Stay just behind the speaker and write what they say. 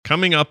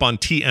Coming up on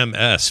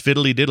TMS,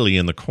 Fiddly Diddly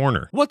in the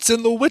corner. What's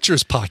in the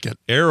Witcher's pocket?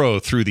 Arrow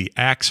through the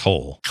axe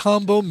hole.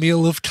 Combo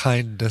meal of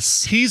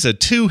kindness. He's a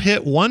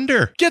two-hit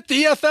wonder. Get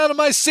the F out of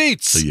my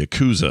seats. The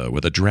Yakuza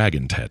with a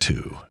dragon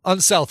tattoo.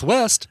 On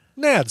Southwest,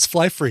 Nads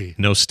fly free.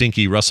 No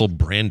stinky Russell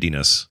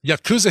Brandiness.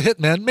 Yakuza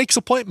hitman makes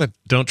appointment.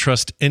 Don't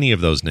trust any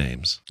of those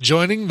names.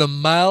 Joining the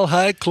Mile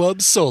High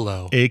Club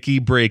solo. Achy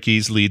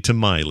breakies lead to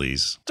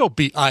Miley's. Don't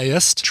be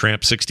biased.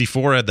 Tramp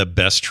 64 had the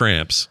best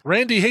tramps.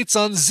 Randy hates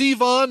on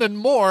Zevon and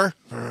more.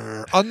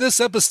 On this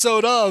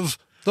episode of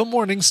The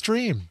Morning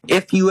Stream.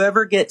 If you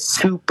ever get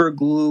super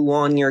glue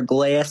on your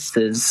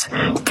glasses,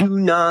 do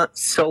not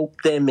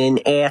soak them in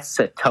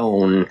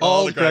acetone.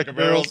 All the Cracker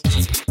Barrels.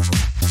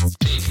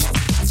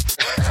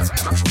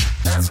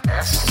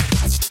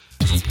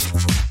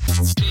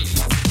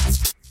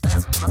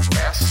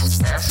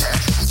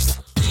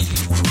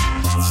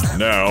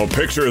 Now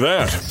picture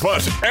that,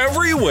 but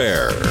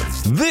everywhere.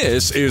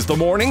 This is the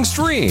morning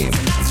stream.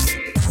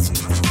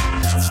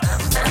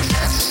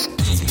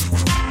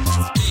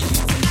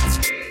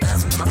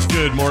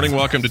 Good morning.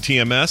 Welcome to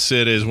TMS.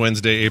 It is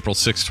Wednesday, April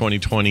 6,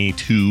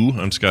 2022.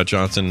 I'm Scott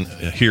Johnson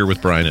here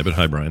with Brian Ibbett.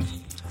 Hi, Brian.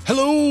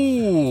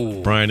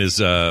 Hello. Brian is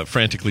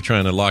frantically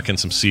trying to lock in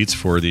some seats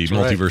for the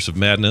Multiverse of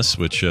Madness,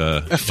 which...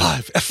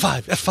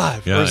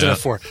 F5. Yeah, or is it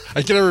F4?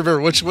 I can't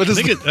remember. What is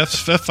I think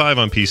it's F5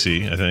 on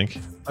PC, I think.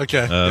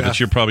 Okay. But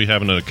you're probably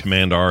having a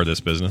Command R this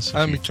business.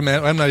 I'm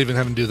not even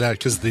having to do that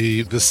because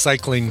the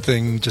cycling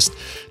thing just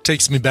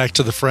takes me back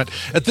to the front.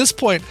 At this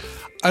point,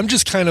 I'm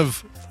just kind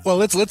of... Well,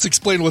 let's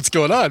explain what's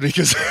going on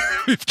because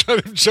we've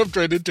kind of jumped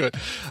right into it.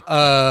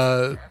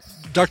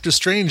 Doctor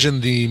Strange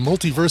and the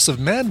Multiverse of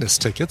Madness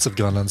tickets have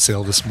gone on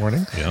sale this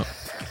morning. Yeah.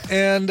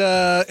 And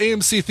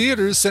AMC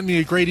Theaters sent me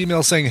a great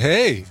email saying,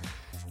 hey,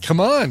 come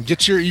on,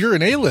 you're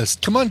an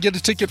A-list. Come on, get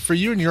a ticket for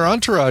you and your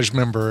entourage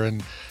member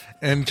and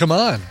come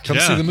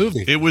see the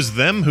movie. It was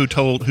them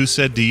who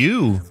said to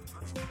you,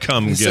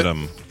 come get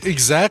them.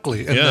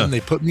 Exactly. And then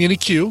they put me in a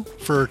queue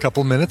for a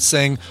couple minutes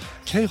saying,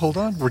 okay, hold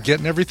on, we're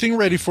getting everything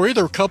ready for you.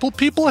 There are a couple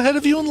people ahead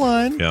of you in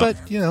line, but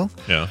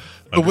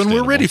but when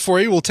we're ready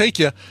for you, we'll take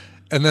you.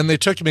 And then they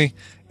took me,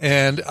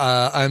 and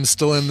I'm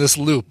still in this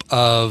loop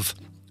of,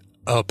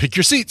 pick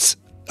your seats.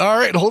 All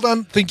right, hold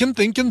on. Thinking.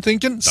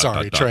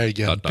 Sorry, try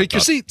again. Pick your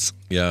seats.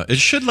 Yeah, it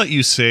should let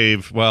you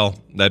save. Well,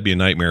 that'd be a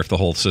nightmare if the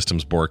whole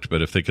system's borked,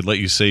 but if they could let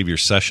you save your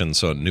session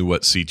so it knew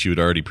what seats you had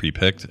already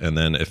pre-picked, and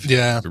then if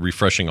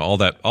refreshing all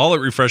that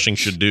refreshing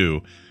should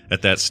do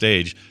at that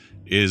stage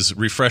is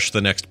refresh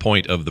the next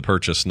point of the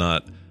purchase,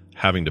 not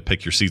having to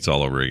pick your seats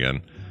all over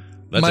again.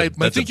 My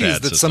thinking is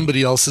that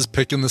somebody else is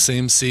picking the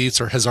same seats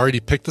or has already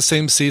picked the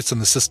same seats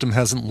and the system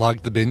hasn't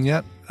logged them in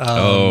yet.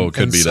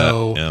 Could be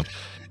that. Yeah.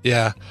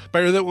 Yeah.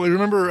 But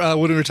remember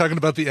when we were talking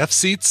about the F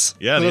seats?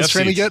 Yeah, that I was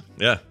trying to get?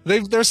 Yeah.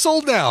 They're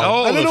sold now.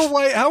 Oh, I don't know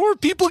why. How are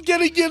people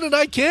getting in and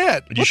I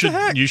can't? What the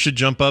heck? You should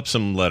jump up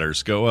some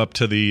letters. Go up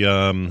to the...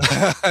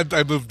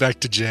 I moved back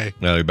to J.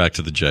 No, you're back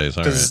to the J's.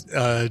 All right.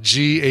 Because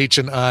G, H,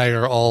 and I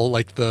are all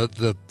like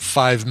the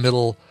five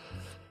middle...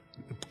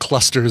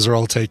 clusters are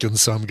all taken,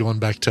 so I'm going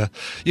back to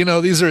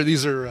these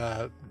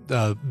are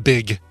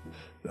big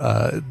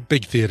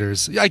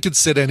theaters. I could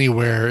sit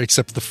anywhere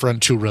except the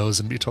front two rows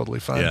and be totally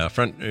fine. Yeah,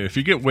 front. If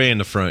you get way in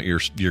the front,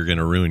 you're going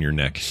to ruin your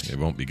neck. It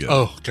won't be good.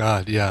 Oh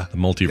God, yeah. The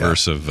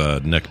multiverse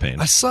of neck pain.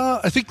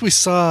 I think we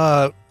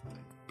saw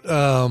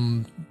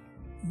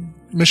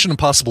Mission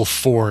Impossible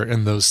 4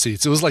 in those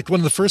seats. It was like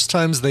one of the first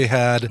times they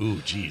had. Ooh,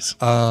 geez.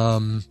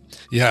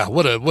 Yeah,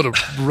 what a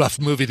rough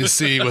movie to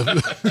see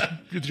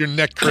with your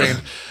neck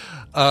craned.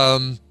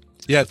 I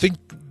think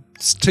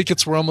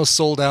tickets were almost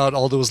sold out.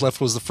 All that was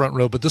left was the front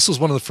row. But this was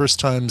one of the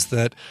first times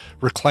that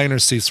recliner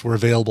seats were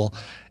available.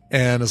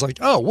 And it's like,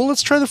 oh, well,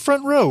 let's try the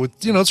front row.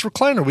 It's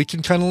recliner. We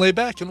can kind of lay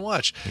back and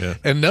watch. Yeah.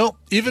 And no,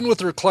 even with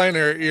the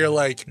recliner,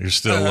 you're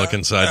still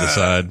looking side to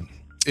side.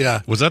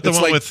 Yeah. Was that the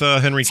one with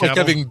Henry Cavill? Like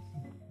having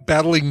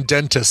battling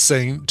dentists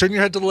saying, turn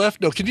your head to the left.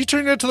 No. Can you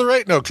turn your head to the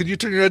right? No. Can you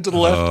turn your head to the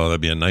left? Oh, that'd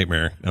be a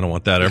nightmare. I don't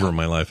want that ever in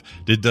my life.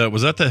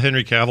 Was that the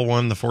Henry Cavill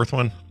one, the fourth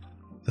one?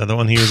 Is that the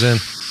one he was in?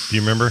 Do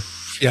you remember?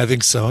 Yeah, I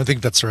think so. I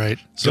think that's right.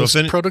 So Ghost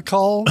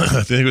Protocol?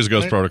 I think it was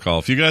Ghost Protocol.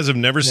 If you guys have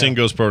never seen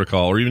Ghost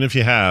Protocol, or even if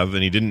you have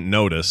and you didn't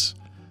notice,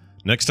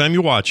 next time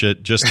you watch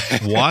it, just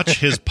watch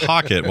his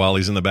pocket while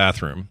he's in the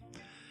bathroom.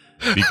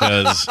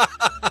 Because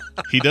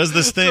he does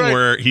this thing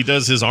where he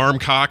does his arm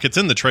cock. It's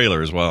in the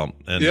trailer as well.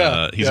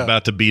 And he's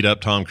about to beat up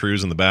Tom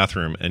Cruise in the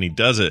bathroom. And he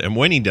does it. And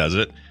when he does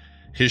it,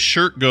 his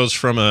shirt goes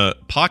from a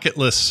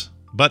pocketless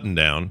button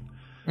down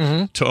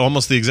to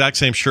almost the exact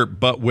same shirt,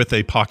 but with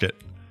a pocket.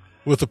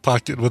 With a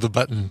pocket, with a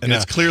button. And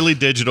it's clearly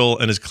digital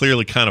and it's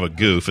clearly kind of a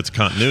goof. It's a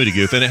continuity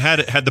goof. And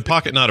had the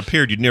pocket not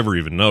appeared, you'd never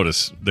even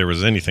notice there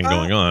was anything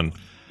going on.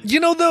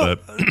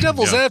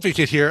 Devil's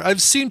advocate here,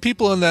 I've seen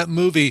people in that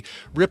movie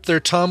rip their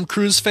Tom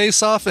Cruise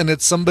face off and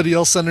it's somebody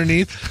else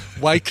underneath.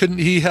 Why couldn't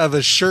he have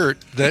a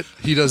shirt that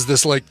he does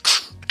this like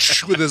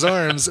with his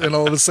arms and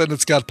all of a sudden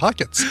it's got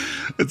pockets?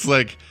 It's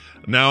like,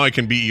 Now I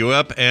can beat you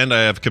up, and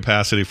I have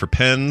capacity for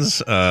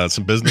pens,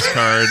 some business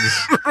cards,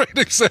 Right,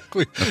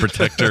 exactly. a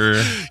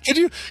protector.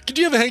 Could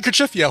you have a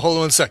handkerchief? Yeah, hold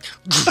on 1 sec.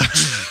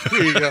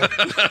 Here you go.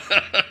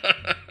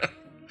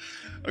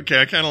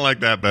 Okay, I kind of like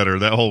that better.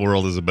 That whole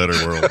world is a better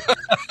world.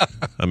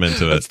 I'm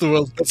into it. That's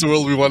the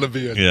world we want to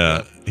be in.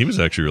 Yeah, he was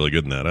actually really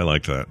good in that. I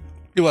liked that.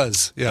 He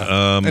was,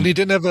 yeah. And he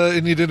didn't have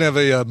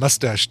a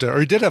mustache, or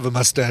he did have a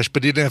mustache,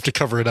 but he didn't have to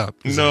cover it up.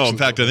 No, in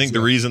fact, I think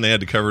the reason they had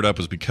to cover it up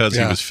was because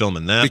he was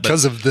filming that.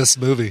 Because of this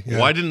movie. Yeah.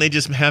 Why didn't they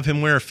just have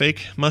him wear a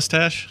fake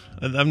mustache?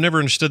 I've never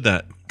understood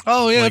that.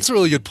 Oh, yeah, that's a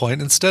really good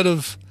point. Instead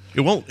of...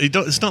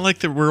 It's not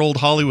like we're old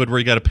Hollywood where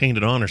you got to paint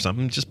it on or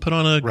something. Just put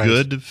on a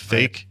good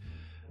fake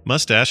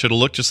mustache. It'll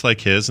look just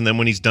like his. And then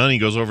when he's done, he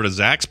goes over to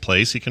Zach's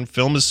place. He can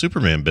film his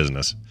Superman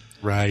business.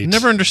 Right.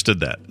 Never understood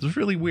that. It was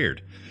really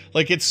weird.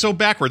 Like, it's so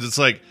backwards. It's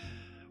like,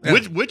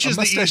 which is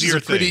the easier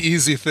thing? A pretty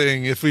easy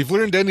thing. If we've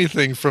learned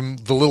anything from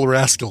the Little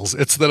Rascals,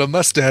 it's that a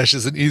mustache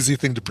is an easy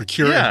thing to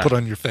procure and put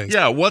on your face.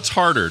 Yeah, what's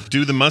harder?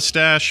 Do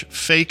the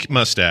fake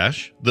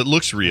mustache that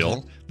looks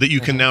real, that you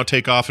can now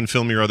take off and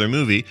film your other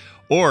movie,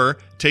 or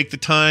take the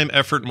time,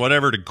 effort, and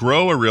whatever to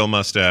grow a real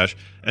mustache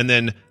and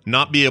then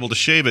not be able to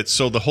shave it,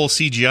 so the whole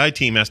CGI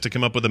team has to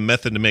come up with a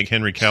method to make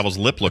Henry Cavill's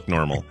lip look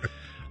normal.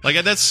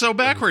 Like, that's so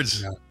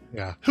backwards.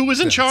 Yeah. Who was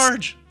in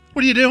charge?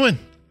 What are you doing?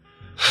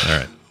 All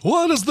right.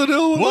 What is the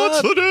deal with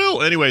What's that? the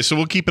deal? Anyway, so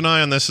we'll keep an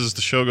eye on this as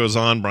the show goes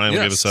on. Brian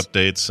will give us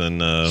updates, and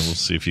we'll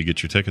see if you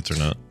get your tickets or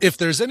not. If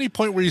there's any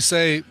point where you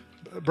say,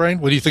 Brian,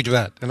 what do you think of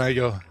that? And I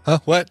go, huh?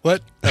 What?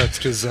 It's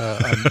because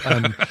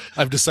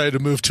I've decided to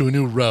move to a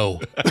new row.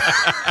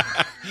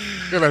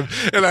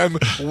 and I'm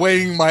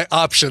weighing my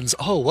options.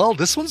 Oh, well,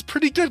 this one's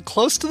pretty good,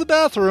 close to the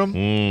bathroom.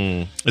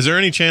 Is there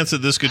any chance that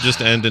this could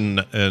just end in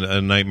a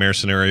nightmare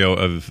scenario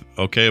of,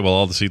 okay, well,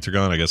 all the seats are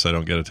gone, I guess I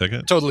don't get a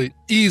ticket? Totally.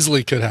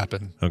 Easily could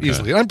happen. Okay.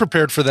 Easily. I'm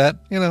prepared for that.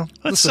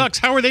 That sucks.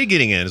 How are they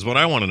getting in is what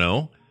I want to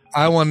know.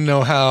 I want to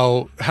know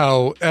how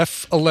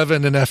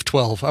F11 and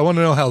F12, I want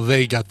to know how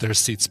they got their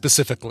seats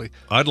specifically.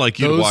 I'd like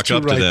you to walk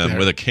up to them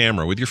with a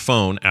camera, with your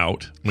phone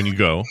out when you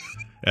go,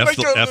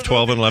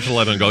 F12 and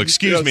F11, and go,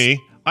 excuse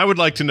me, I would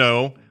like to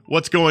know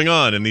what's going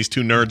on. And these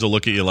two nerds will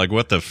look at you like,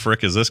 what the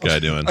frick is this guy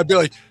doing? I'd be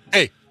like,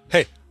 hey,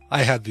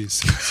 I had these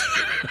seats.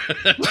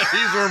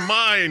 These were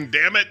mine,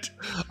 damn it.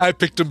 I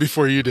picked them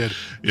before you did.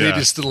 Yeah. They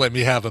just didn't let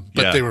me have them,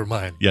 but they were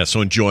mine. Yeah, so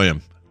enjoy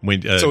them.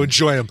 So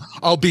enjoy them.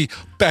 I'll be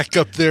back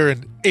up there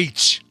in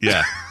H.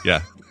 Yeah.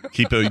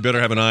 You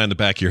better have an eye on the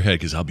back of your head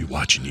because I'll be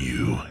watching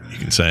you. You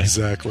can say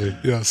exactly.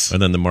 Yes.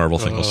 And then the Marvel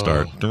thing will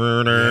start.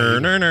 All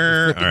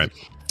right.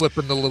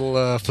 Flipping the little.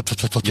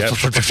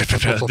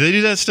 They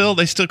do that still.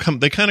 They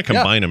kind of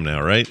combine them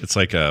now, right? It's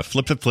like a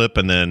flip,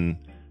 and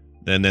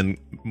then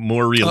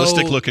more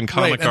realistic looking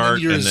comic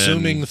art. And then you're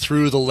zooming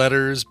through the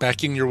letters,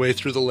 backing your way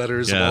through the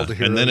letters of all the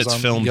heroes. And then it's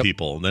film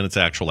people. And then it's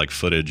actual like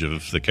footage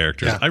of the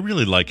characters. Yeah. I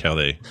really like how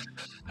they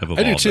have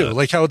evolved. I do too.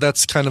 Like how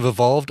that's kind of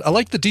evolved. I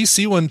like the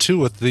DC one too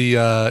with the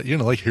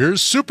like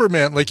here's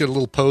Superman, like a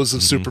little pose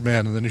of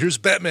Superman, and then here's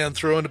Batman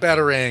throwing a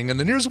batarang, and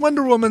then here's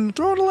Wonder Woman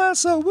throwing a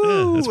lasso.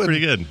 Woo! Yeah, that's pretty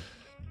good.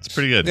 It's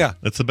pretty good. Yeah.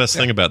 That's the best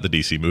thing about the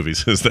DC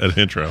movies is that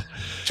intro.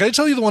 Can I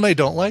tell you the one I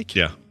don't like?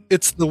 Yeah.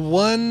 It's the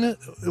one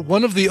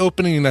of the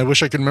opening, and I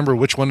wish I could remember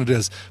which one it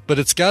is, but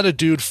it's got a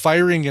dude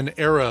firing an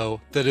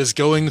arrow that is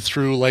going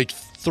through like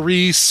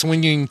 3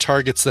 swinging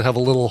targets that have a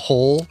little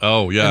hole.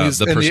 Oh, yeah. And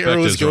the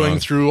arrow is going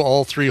through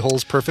all 3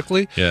 holes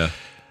perfectly. Yeah.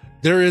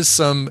 There is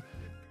some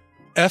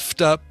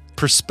effed up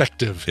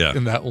perspective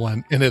in that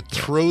one, and it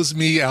throws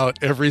me out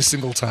every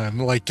single time.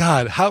 I'm like,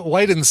 God,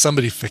 why didn't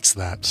somebody fix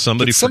that?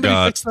 Somebody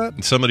forgot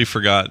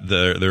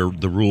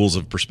the rules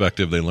of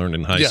perspective they learned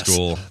in high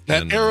school.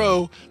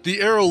 The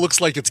arrow looks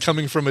like it's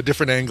coming from a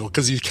different angle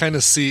because you kind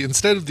of see,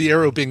 instead of the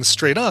arrow being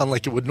straight on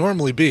like it would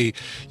normally be,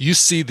 you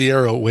see the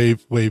arrow way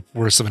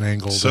worse of an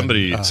angle.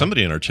 Somebody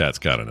in our chat's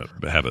got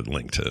to have a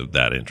link to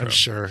that intro.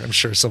 I'm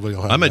sure somebody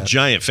will have I'm a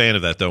giant fan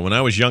of that, though. When I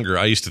was younger,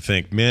 I used to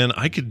think, man,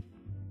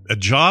 a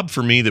job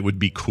for me that would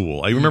be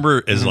cool. I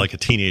remember as like a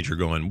teenager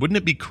going, wouldn't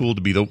it be cool to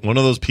be one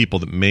of those people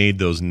that made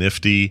those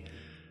nifty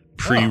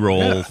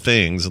pre-roll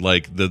things,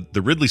 like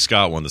the Ridley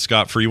Scott one, the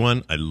Scott Free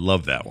one? I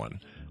love that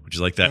one, which is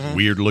like that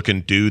weird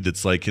looking dude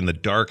that's like in the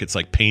dark, it's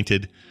like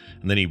painted,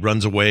 and then he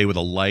runs away with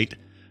a light,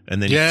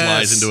 and then he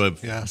flies into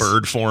a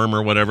bird form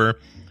or whatever.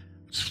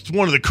 It's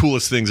one of the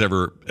coolest things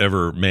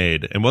ever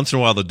made. And once in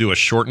a while they'll do a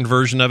shortened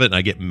version of it, and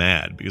I get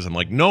mad because I'm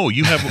like, no,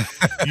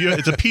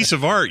 it's a piece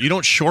of art. You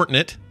don't shorten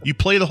it. You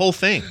play the whole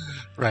thing.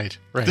 Right.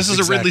 This is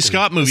a Ridley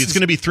Scott movie. It's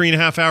going to be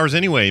 3.5 hours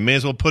anyway. You may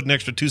as well put an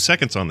extra 2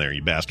 seconds on there,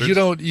 you bastards.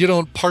 You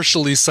don't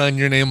partially sign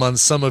your name on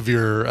some of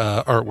your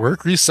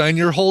artwork. You sign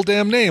your whole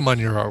damn name on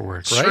your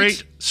artwork,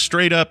 right?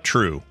 Straight up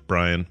true,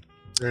 Brian.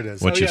 There it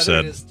is. What you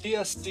said. There it is.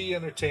 TSD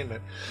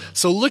Entertainment.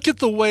 So look at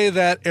the way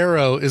that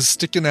arrow is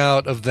sticking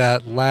out of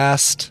that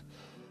last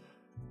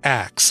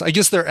axe. I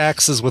guess they're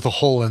axes with a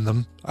hole in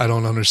them. I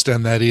don't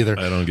understand that either.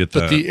 I don't get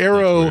that. But the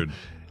arrow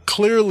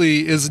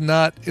clearly is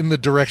not in the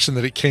direction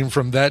that it came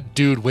from. That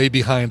dude way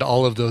behind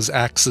all of those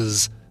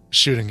axes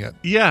shooting it.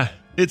 Yeah.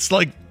 It's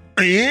like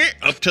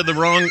up to the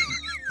wrong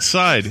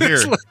side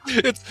here.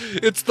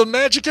 It's the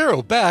magic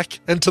arrow back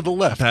and to the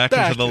left. Back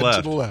and to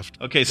the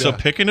left. Okay, so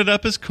picking it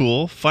up is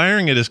cool.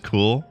 Firing it is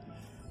cool.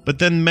 But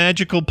then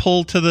magical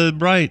pull to the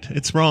right.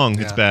 It's wrong.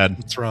 Yeah, it's bad.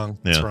 It's wrong.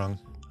 Yeah. It's wrong.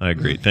 I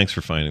agree. Thanks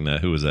for finding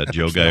that. Who was that?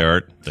 Joe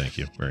Guyart? Thank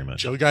you very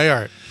much. Joe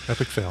Guyart.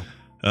 Epic fail.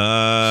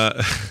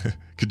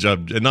 Good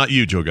job. Not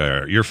you, Joe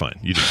Guyart. You're fine.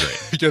 You did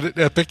great. You get it?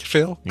 Epic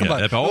fail? Come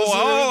on.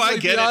 I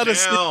get it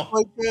now.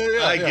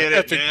 I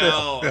get it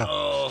now. Yeah.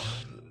 Oh,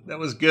 that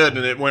was good,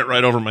 and it went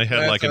right over my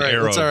head like an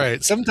arrow. That's all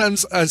right.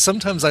 Sometimes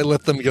I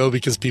let them go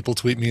because people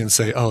tweet me and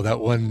say, "Oh, that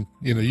one,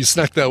 you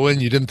snuck that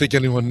one. You didn't think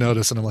anyone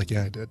noticed," and I'm like,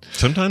 "Yeah, I did."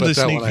 Sometimes they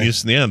sneak.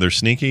 They're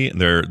sneaky.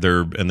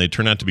 And they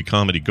turn out to be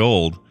comedy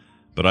gold.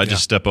 But I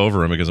just step over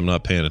them because I'm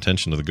not paying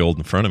attention to the gold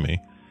in front of me.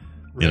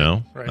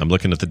 Right. I'm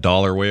looking at the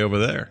dollar way over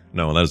there.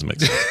 No, that doesn't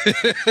make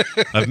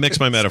sense. I've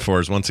mixed my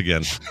metaphors once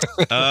again.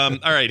 All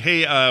right.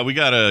 Hey, we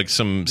got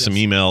some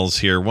emails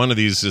here. One of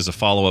these is a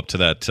follow-up to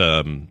that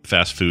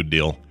fast food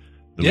deal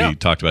that we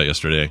talked about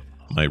yesterday.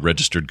 My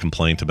registered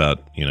complaint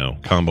about,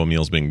 combo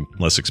meals being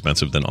less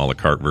expensive than a la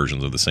carte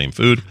versions of the same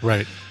food.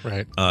 Right.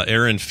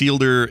 Aaron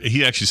Fielder,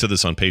 he actually said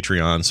this on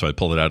Patreon, so I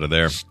pulled it out of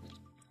there.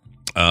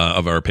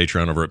 Of our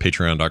Patreon over at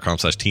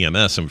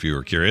patreon.com/TMS. And if you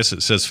were curious,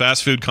 it says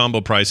fast food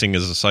combo pricing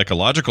is a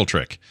psychological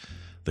trick.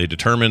 They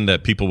determine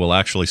that people will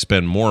actually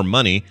spend more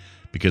money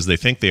because they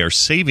think they are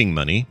saving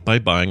money by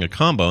buying a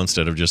combo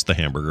instead of just the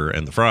hamburger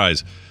and the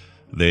fries.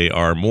 They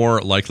are more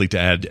likely to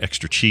add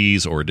extra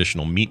cheese or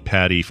additional meat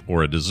patty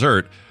or a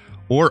dessert,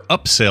 or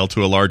upsell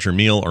to a larger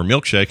meal or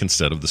milkshake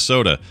instead of the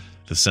soda.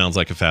 This sounds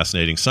like a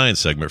fascinating science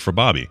segment for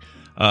Bobby.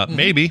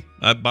 Maybe.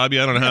 Bobby,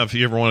 I don't know if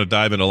you ever want to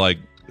dive into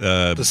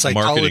the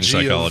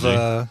psychology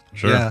of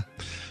sure,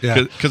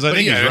 because I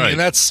think he's right. I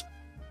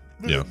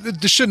mean,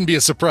 this shouldn't be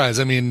a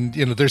surprise. I mean,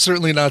 they're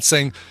certainly not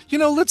saying,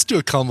 let's do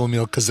a combo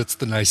meal because it's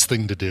the nice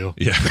thing to do.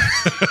 Yeah.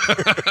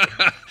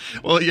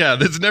 Well, yeah,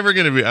 that's never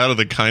going to be out of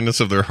the kindness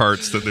of their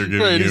hearts that they're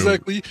giving you. Right,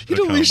 exactly.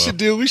 What we should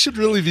do? We should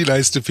really be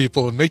nice to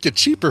people and make it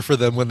cheaper for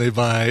them when they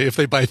buy, if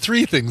they buy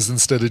 3 things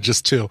instead of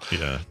just 2.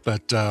 Yeah.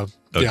 But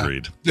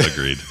Agreed.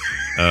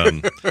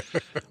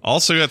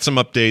 Also got some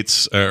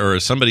updates, or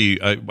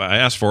somebody I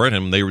asked for it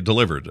and they were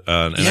delivered.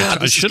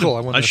 I should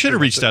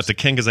have reached out to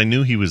Ken because I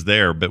knew he was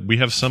there. But we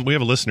have a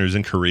listener who's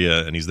in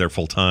Korea and he's there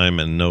full time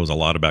and knows a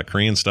lot about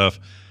Korean stuff.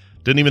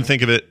 Didn't even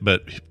think of it,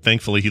 but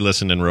thankfully he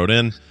listened and wrote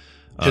in.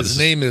 His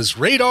name is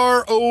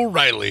Radar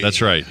O'Reilly.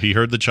 That's right. He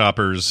heard the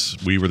choppers.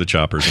 We were the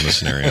choppers in the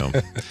scenario.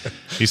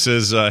 He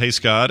says, hey,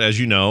 Scott, as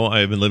you know,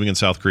 I have been living in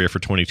South Korea for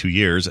 22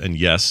 years, and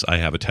yes, I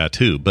have a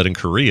tattoo. But in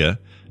Korea,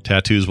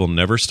 tattoos will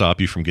never stop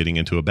you from getting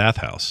into a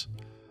bathhouse.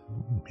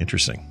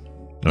 Interesting.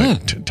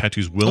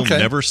 Tattoos will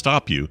never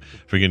stop you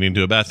from getting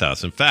into a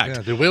bathhouse. In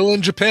fact, they will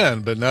in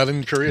Japan, but not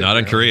in Korea. Not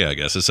in Korea, I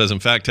guess. It says, in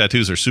fact,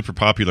 tattoos are super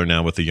popular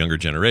now with the younger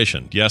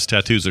generation. Yes,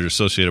 tattoos are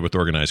associated with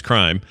organized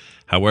crime.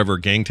 However,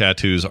 gang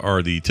tattoos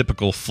are the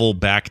typical full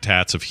back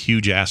tats of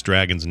huge ass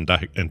dragons and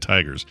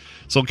tigers.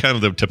 So kind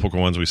of the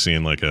typical ones we see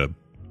in like a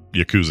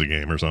Yakuza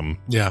game or something.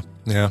 Yeah.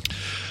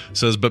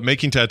 Says, but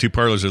making tattoo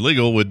parlors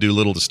illegal would do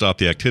little to stop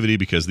the activity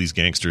because these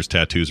gangsters'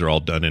 tattoos are all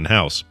done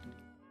in-house.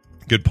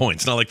 Good point.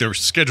 It's not like they're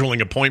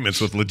scheduling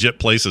appointments with legit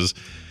places.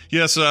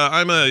 Yes,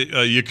 I'm a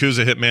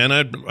Yakuza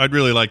hitman. I'd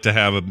really like to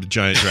have a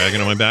giant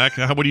dragon on my back.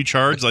 What do you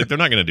charge? Like, they're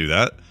not going to do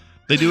that.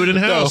 They do it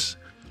in-house.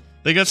 No.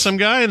 They got some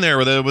guy in there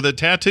with a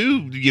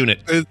tattoo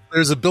unit.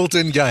 There's a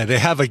built-in guy. They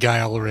have a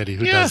guy already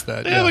who does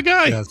that. They have a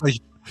guy. Yeah, like,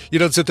 you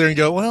don't sit there and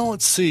go, well,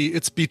 let's see.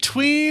 It's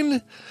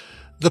between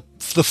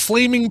the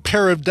flaming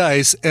pair of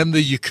dice and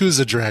the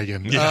Yakuza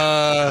dragon.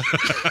 Yeah.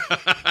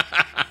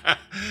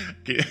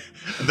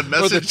 The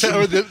message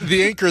or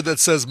the anchor that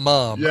says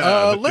mom.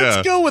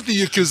 Let's go with the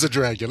Yakuza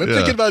dragon. I'm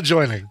thinking about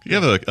joining. You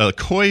have a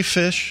koi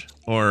fish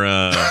or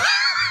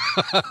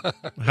how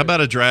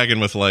about a dragon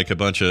with like a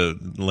bunch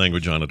of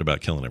language on it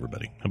about killing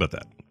everybody? How about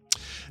that?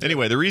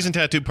 Anyway, the reason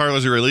tattoo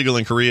parlors are illegal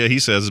in Korea, he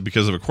says, is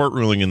because of a court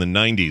ruling in the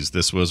 90s.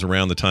 This was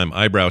around the time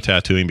eyebrow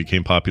tattooing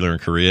became popular in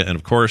Korea. And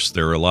of course,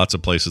 there were lots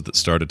of places that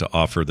started to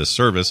offer this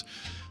service.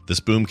 This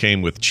boom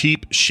came with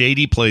cheap,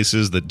 shady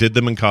places that did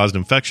them and caused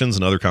infections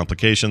and other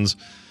complications.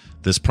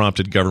 This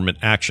prompted government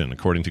action.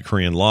 According to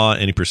Korean law,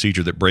 any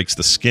procedure that breaks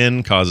the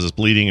skin, causes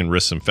bleeding, and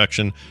risks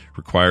infection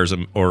requires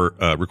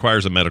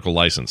a medical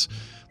license.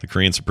 The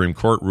Korean Supreme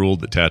Court ruled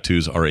that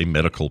tattoos are a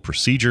medical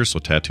procedure, so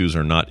tattoos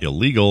are not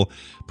illegal.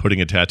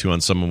 Putting a tattoo on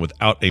someone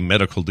without a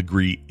medical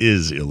degree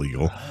is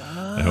illegal.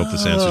 I hope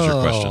this answers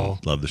your question.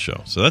 Love the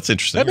show. So that's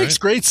interesting. That makes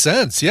great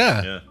sense.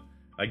 Yeah.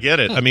 I get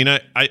it. I mean,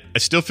 I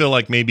still feel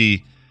like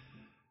maybe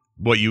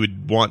what you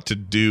would want to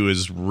do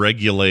is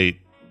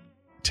regulate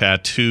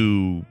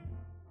tattoo.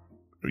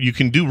 You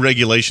can do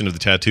regulation of the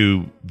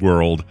tattoo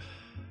world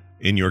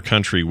in your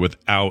country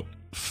without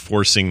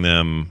forcing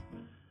them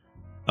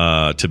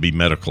to be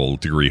medical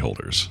degree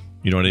holders.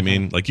 You know what I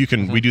mean? Like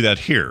we do that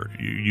here.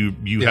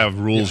 You have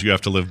rules you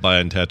have to live by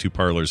in tattoo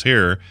parlors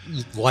here.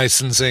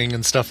 Licensing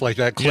and stuff like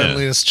that,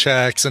 cleanliness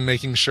checks and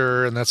making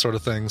sure and that sort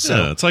of thing.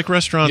 So it's like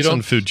restaurants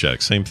and food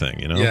checks, same thing.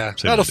 You know,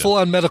 not a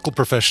full-on medical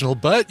professional,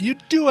 but you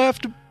do have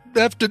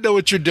to know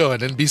what you're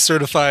doing and be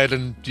certified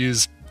and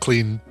use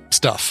clean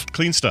stuff.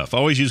 Clean stuff.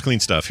 Always use clean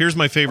stuff. Here's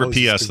my favorite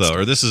PS though,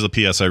 or this is a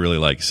PS I really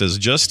like. It says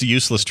just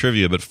useless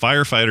trivia, but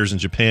firefighters in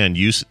Japan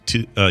used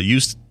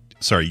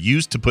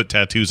to put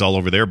tattoos all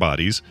over their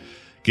bodies.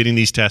 Getting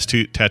these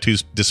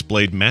tattoos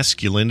displayed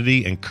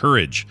masculinity and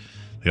courage.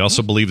 They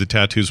also believed the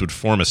tattoos would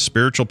form a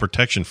spiritual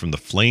protection from the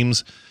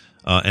flames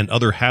and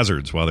other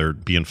hazards while they're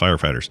being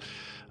firefighters.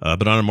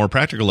 But on a more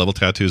practical level,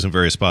 tattoos in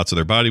various spots of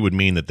their body would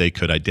mean that they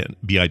could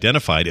be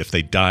identified if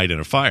they died in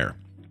a fire.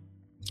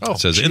 Oh, it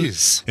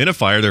says in a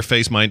fire, their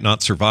face might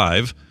not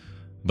survive,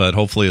 but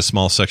hopefully a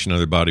small section of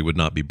their body would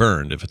not be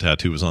burned. If a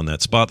tattoo was on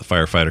that spot, the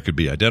firefighter could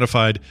be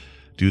identified.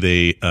 Do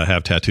they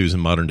have tattoos in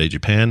modern-day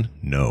Japan?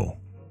 No.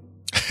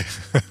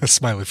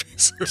 Smiley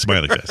face.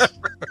 Smiley face.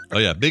 Oh,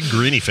 yeah. Big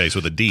greeny face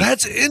with a D.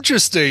 That's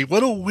interesting.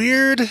 What a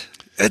weird...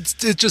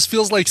 It just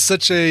feels like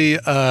such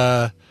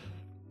a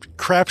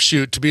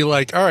crapshoot to be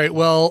like, all right,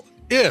 well,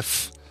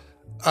 if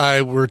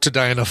I were to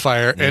die in a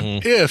fire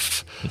and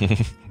if,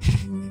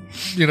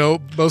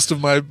 most of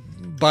my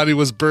body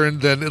was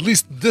burned, then at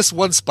least this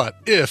one spot,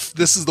 if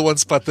this is the one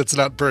spot that's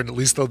not burned, at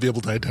least they'll be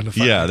able to identify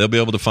me. They'll be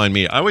able to find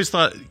me. I always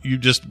thought you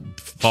just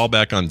fall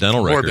back on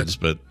dental records,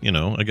 but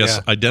I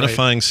guess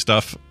identifying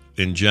stuff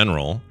in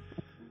general,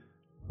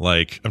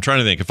 like I'm trying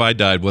to think, if I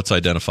died, what's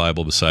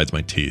identifiable besides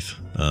my teeth?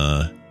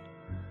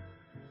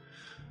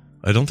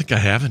 I don't think I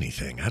have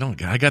anything.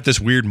 I got this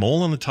weird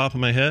mole on the top of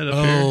my head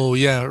up here. Oh,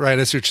 yeah, right.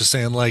 I see what you're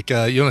saying. Like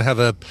you don't have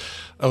a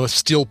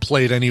steel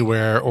plate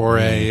anywhere or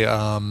a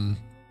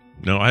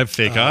No, I have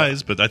fake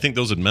eyes, but I think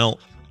those would melt.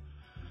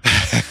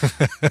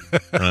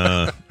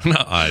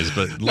 Not eyes,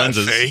 but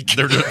lenses.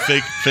 They're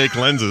fake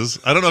lenses.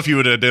 I don't know if you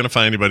would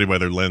identify anybody by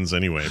their lens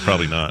anyway.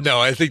 Probably not. No,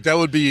 I think that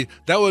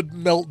would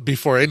melt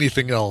before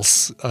anything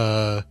else.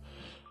 Well,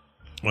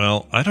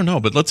 I don't know,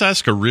 but let's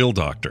ask a real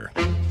doctor.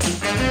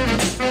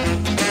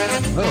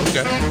 Oh,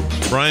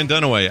 okay. Brian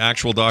Dunaway,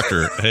 actual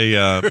doctor. Hey,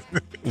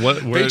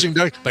 Beijing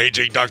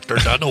Dr.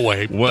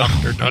 Dunaway.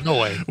 Dr.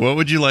 Dunaway. What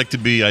would you like to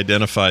be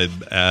identified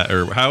at,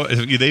 or how,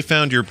 if they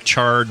found your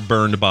charred,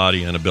 burned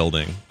body in a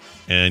building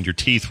and your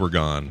teeth were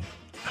gone,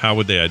 how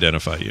would they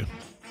identify you?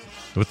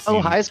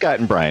 Hi, Scott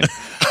and Brian.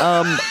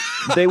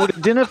 They would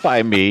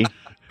identify me.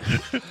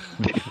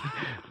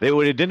 They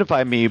would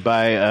identify me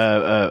by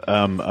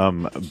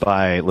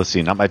let's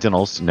see, not my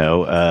dentals,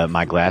 no,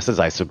 my glasses,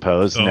 I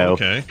suppose, no.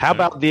 Okay. How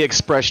about the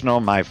expression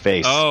on my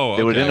face? Oh, okay.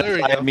 They would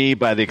identify me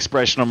by the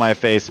expression on my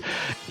face.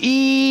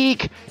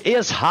 Eek!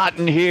 It's hot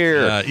in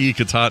here.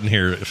 Eek! It's hot in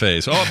here.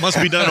 Face. Oh, it must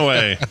be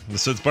Dunaway.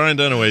 So it's Brian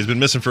Dunaway. He's been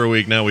missing for a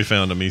week. Now we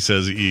found him. He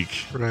says,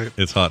 "Eek! Right.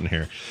 It's hot in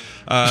here."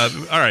 All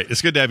right,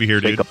 it's good to have you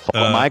here, dude. Take off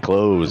all my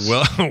clothes.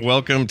 Well,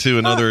 welcome to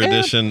another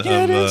edition of.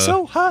 It's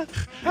so hot.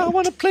 I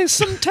want to play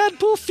some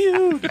Tadpool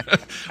Feud.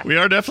 We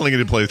are definitely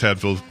going to play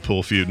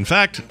Tadpool Feud. In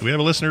fact, we have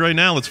a listener right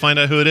now. Let's find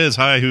out who it is.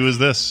 Hi, who is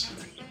this?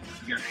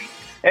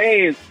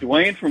 Hey, it's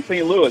Dwayne from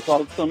St. Louis,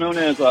 also known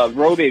as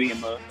Bro Baby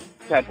in the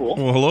Tadpool.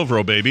 Well, hello,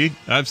 Bro Baby.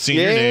 I've seen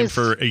your name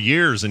for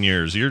years and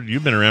years.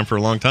 You've been around for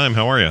a long time.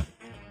 How are you?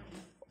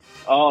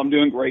 Oh, I'm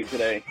doing great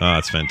today. Oh,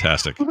 that's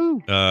fantastic.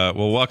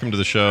 Well, welcome to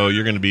the show.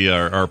 You're going to be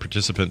our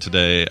participant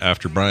today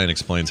after Brian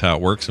explains how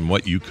it works and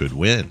what you could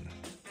win.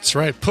 That's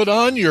right. Put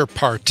on your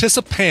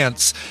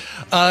participants.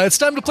 It's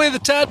time to play the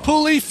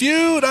Tadpool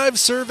Feud. I've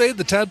surveyed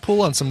the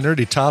Tadpool on some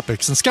nerdy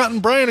topics, and Scott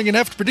and Brian are going to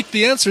have to predict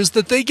the answers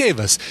that they gave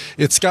us.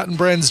 It's Scott and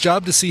Brian's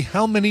job to see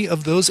how many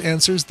of those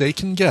answers they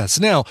can guess.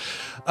 Now,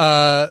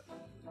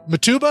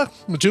 Matuba,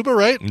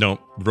 right? No,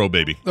 Bro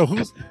Baby. Oh,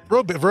 who's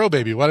Vro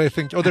Baby? Why do I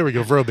think? Oh, there we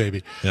go, Vro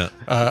Baby. Yeah.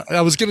 I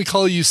was going to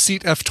call you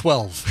Seat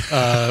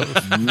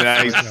F12.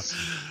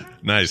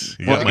 Nice.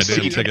 You got my damn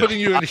ticket. I'm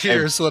putting you in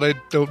here so that I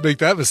don't make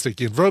that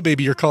mistake again. Vro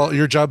Baby,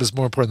 your job is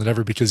more important than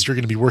ever because you're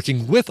going to be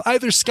working with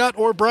either Scott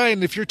or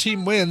Brian. If your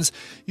team wins,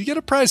 you get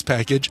a prize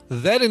package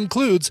that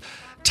includes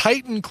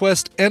Titan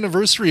Quest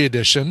Anniversary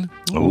Edition.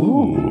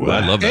 Ooh,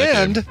 I love that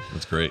and game.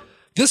 That's great.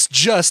 This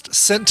just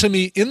sent to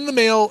me in the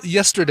mail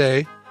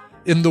yesterday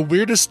in the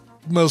weirdest,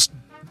 most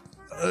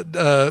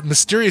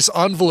mysterious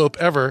envelope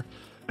ever.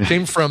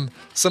 Came from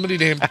somebody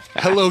named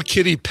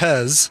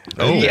HelloKittyPEZ.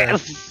 Oh,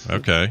 yes.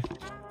 Okay.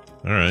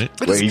 All right.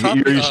 Wait,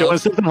 you're showing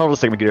something? Hold on a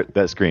second. Get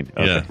that screen.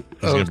 Okay. Yeah.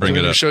 I was going to bring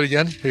it up. Show it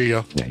again? Here you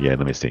go. Yeah,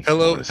 let me see.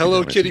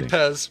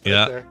 HelloKittyPEZ.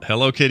 Yeah. There.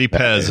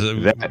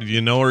 HelloKittyPEZ.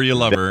 You know her, you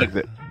love her.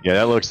 Yeah,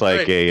 that looks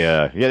like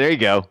yeah, there you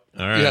go.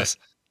 All right. Yes.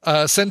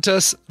 Sent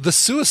us the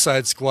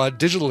Suicide Squad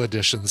digital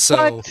edition.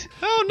 So What?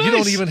 Oh, nice. you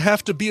don't even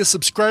have to be a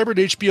subscriber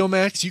to HBO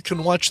Max. You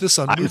can watch this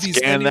on Movies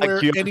scan Anywhere,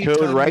 that QR anytime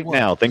code right you want.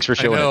 now. Thanks for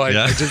showing I know, it.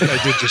 Yeah.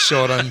 I did just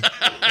show it on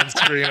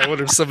screen. I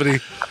wonder if somebody...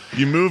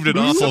 You moved it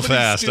awful Somebody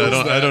fast. steals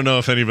I that. don't know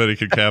if anybody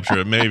could capture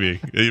it. Maybe.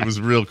 It was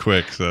real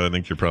quick, so I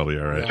think you're probably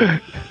all right. Yeah.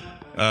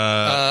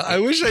 I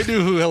wish I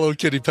knew who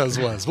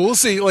HelloKittyPEZ was, but we'll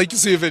see.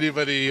 See if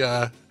anybody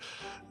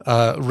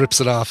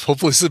rips it off.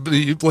 Hopefully,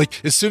 somebody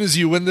as soon as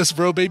you win this,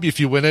 bro, baby. If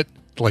you win it,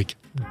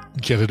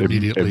 get it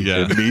immediately.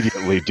 Yeah.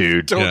 Immediately,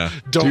 dude.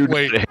 Don't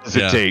wait.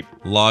 Hesitate. Yeah.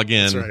 Log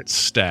in. That's right.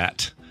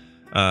 Stat.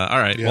 All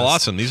right. Yes. Well,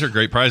 awesome. These are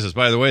great prizes.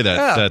 By the way,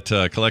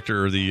 that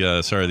collector or the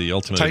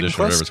Ultimate Titan Edition, Quest?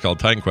 whatever it's called,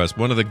 Titan Quest,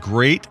 one of the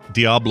great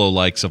Diablo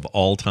likes of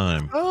all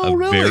time. Oh,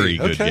 really? Very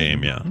good Okay.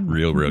 game. Yeah.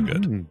 Real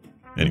good.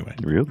 Anyway.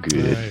 Real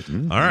good.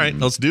 Right. All right.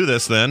 Let's do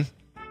this then.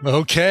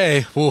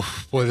 Okay.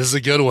 Oof, boy, this is a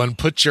good one.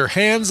 Put your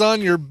hands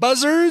on your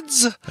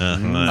buzzards. We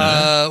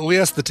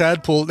asked the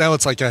tadpole. Now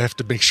it's like I have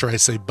to make sure I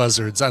say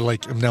buzzards.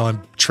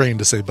 I'm trained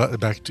to say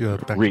back to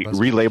buzzard.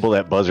 Relabel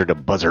that buzzer to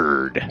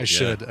buzzard. I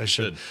should.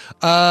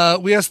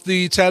 We asked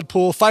the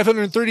tadpole.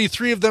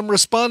 533 of them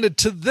responded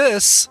to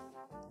this.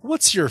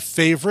 What's your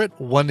favorite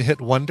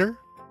one-hit wonder?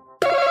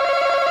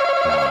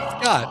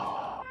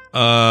 Scott.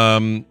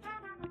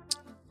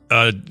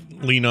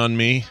 Lean on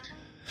Me.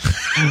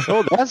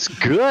 Oh, that's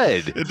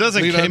good. It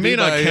doesn't. Lean on It may Me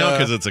not by, count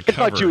because it's a I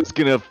cover. thought you was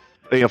gonna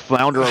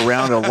flounder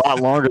around a lot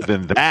longer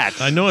than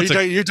that. I know it's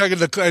You're talking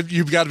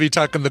you've got to be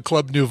talking the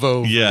Club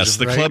Nouveau. yes,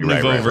 the version, Club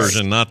right? Nouveau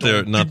version, not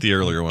the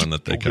earlier one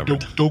that they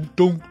covered.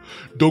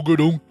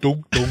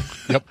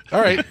 Yep.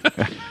 All right.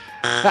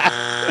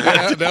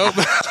 Nope.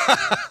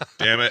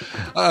 Damn it.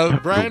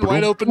 Brian,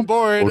 wide open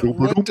board.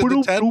 What did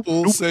the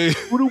tadpole say?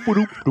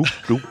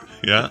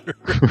 Yeah.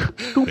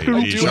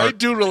 I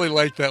do really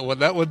like that one.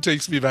 That one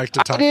takes me back to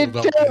talking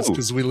about this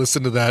because we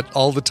listened to that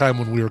all the time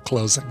when we were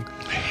closing.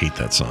 I hate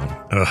that song.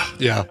 Ugh.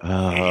 Yeah.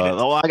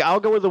 I'll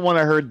go with the one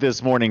I heard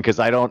this morning because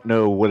I don't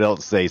know what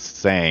else they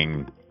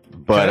sang,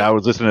 but I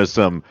was listening to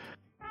some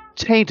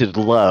Tainted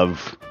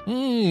Love.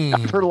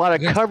 I've heard a lot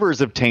of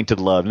covers of Tainted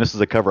Love, and this is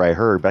a cover I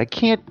heard, but I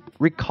can't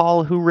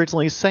recall who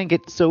originally sang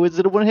it. So is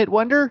it a one-hit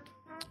wonder?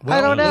 Well,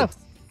 I don't know.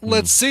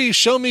 Let's see.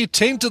 Show me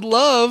Tainted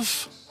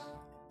Love.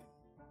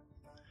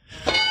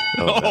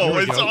 Oh,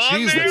 it's on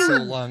Jeez, there. that's so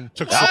long.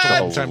 Took such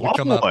a long time to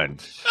come up.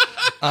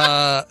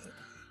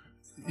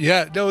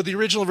 The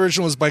original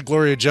version was by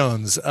Gloria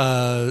Jones.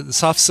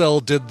 Soft Cell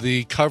did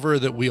the cover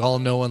that we all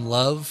know and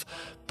love,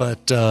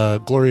 but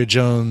Gloria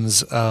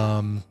Jones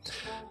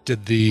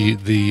did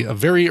the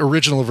very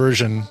original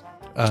version.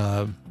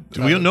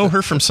 Do we know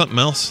her from something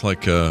else?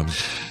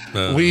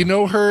 We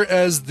know her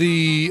as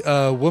the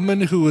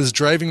woman who was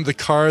driving the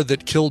car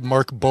that killed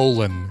Mark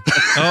Bolan.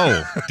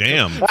 Oh,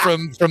 damn.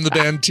 from the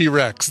band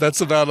T-Rex.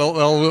 That's about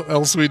all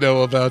else we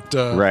know about.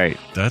 Right.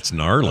 That's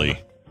gnarly.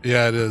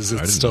 Yeah, it is.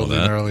 It's didn't know totally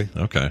that. gnarly.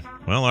 Okay.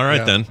 Well, all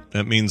right then.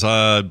 That means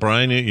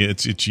Brian,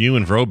 it's you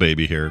and Vro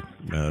Baby here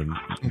running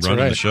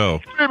right. the show.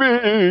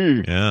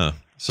 Yeah.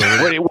 So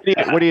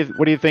What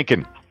are you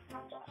thinking?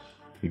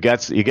 You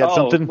got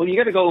something? Well, you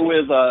got to go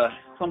with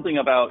something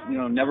about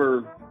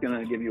never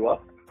gonna give you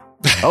up,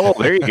 Oh,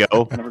 there you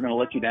go. never gonna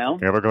let you down.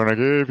 Never gonna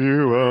give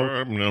you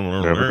up. Never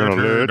gonna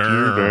let you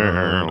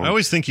down. I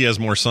always think he has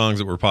more songs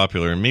that were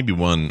popular, and maybe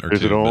one or Is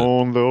two. it but-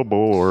 on the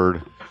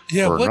board?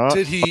 Yeah, Or what not,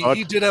 did he? but-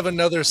 He did have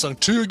another song,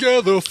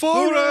 "Together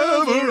Forever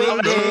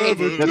and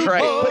Ever." That's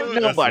right. But Goodbye.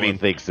 nobody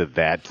thinks of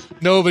that.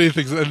 Nobody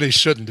thinks, and they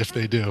shouldn't if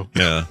they do.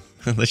 Yeah.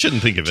 They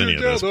shouldn't think of any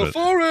of this, Together but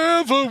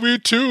forever we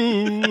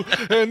two,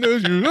 and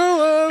as you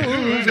know,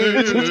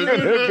 It's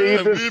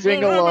gonna be the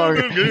sing-along.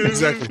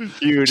 Exactly.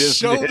 Cute, isn't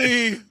Show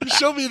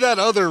it? me that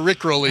other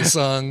Rickroll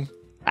song.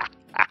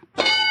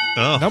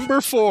 oh,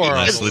 Number 4.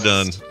 nicely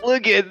done.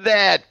 Look at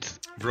that.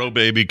 Vro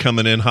Baby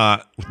coming in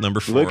hot with number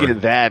 4. Look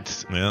at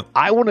that. Yeah.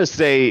 I want to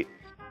say,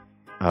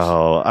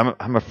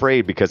 I'm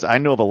afraid because I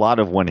know of a lot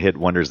of one-hit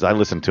wonders. I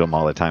listen to them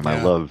all the time.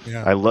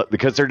 Yeah, I love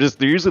because they're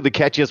usually the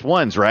catchiest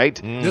ones, right?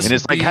 This And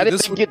it's would like, be- how did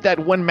this they would- get that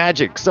one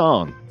magic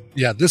song?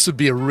 Yeah, this would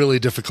be a really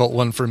difficult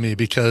one for me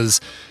because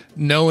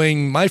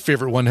knowing my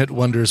favorite one-hit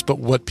wonders, but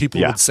what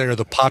people would say are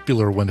the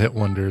popular one-hit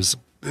wonders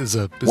is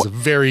a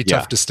very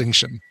tough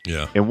distinction.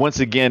 Yeah. And once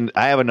again,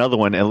 I have another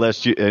one.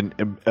 Unless you, do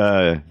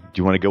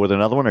you want to go with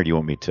another one, or do you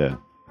want me to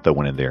throw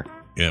one in there?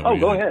 Yeah. Oh,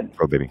 go ahead.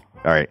 Oh, baby.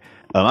 All right.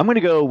 I'm going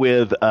to go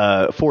with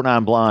 4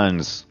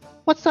 Non-Blondes.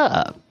 What's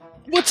up?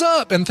 What's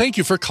up? And thank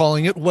you for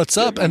calling it What's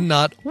Up and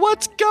not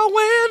What's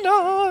Going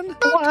On.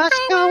 What's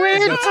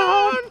going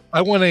on?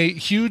 I won a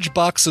huge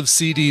box of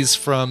CDs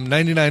from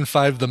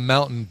 99.5 The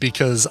Mountain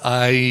because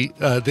they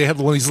had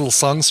one of these little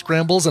song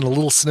scrambles, and a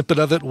little snippet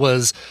of it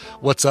was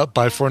What's Up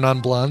by 4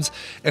 Non-Blondes,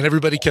 and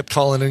everybody kept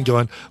calling in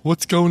going,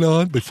 What's Going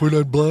On by 4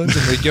 Non-Blondes,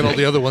 and they get all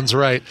the other ones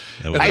right.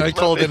 And then I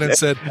called in and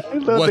said,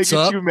 What's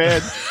Up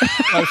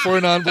by 4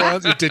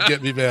 Non-Blondes. It did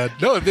get me mad.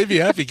 No, it made me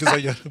happy because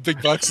I got a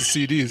big box of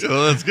CDs.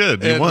 Well, that's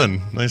good. You And,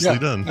 won. Nicely yeah,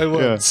 done. I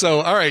won. Yeah.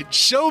 So, all right,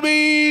 show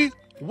me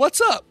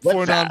What's Up,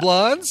 4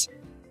 Non-Blondes.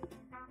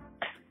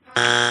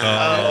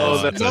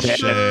 Oh, that's a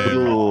shame.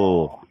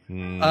 Cool.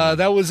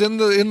 That was in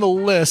the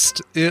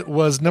list. It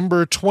was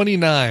number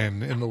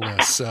 29 in the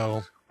list.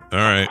 So, All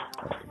right.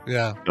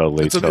 yeah,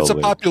 Totally, it's a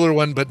popular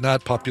one, but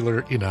not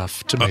popular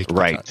enough to make the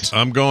right. cut.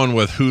 I'm going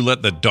with Who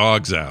Let the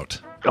Dogs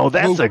Out. Oh,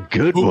 that's a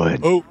good one.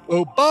 Oh,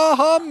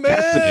 Baha Man.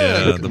 That's a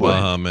Yeah, good the one.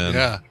 Baha Man.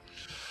 Yeah.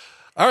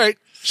 All right.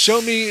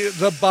 Show me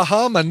the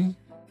Bahamian.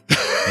 The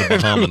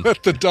Bahamian.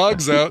 Let the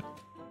dogs out.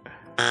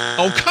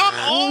 Oh, come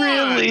on!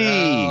 Really?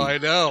 I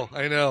know.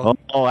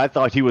 Oh, I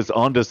thought he was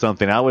onto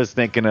something. I was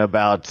thinking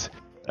about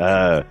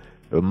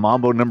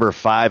Mambo number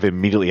 5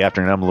 immediately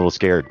after, and I'm a little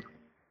scared.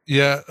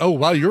 Yeah. Oh,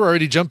 wow. You're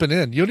already jumping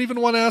in. You don't even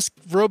want to ask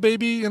Bro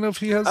Baby, if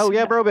he has. Oh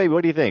yeah, Bro Baby,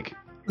 what do you think?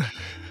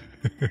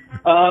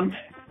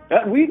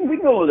 We can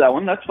go with that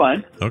one. That's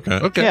fine.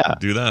 Okay. Yeah.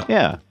 Do that.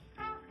 Yeah.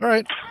 All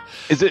right.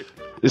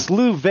 Is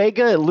Lou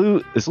Vega?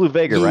 It's Lou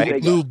Vega,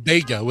 right? Lou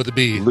Bega with a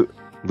B. Lou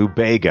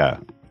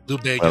Vega. Lou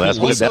Bega.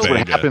 Well, that's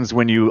what happens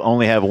when you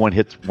only have one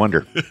hit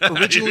wonder.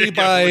 Originally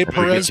by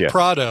Perez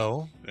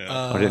Prado.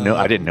 I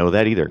didn't know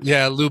that either.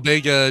 Yeah, Lou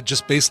Bega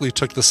just basically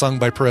took the song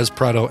by Perez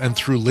Prado and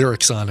threw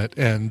lyrics on it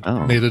and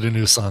made it a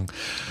new song.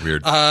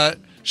 Weird.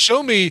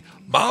 Show me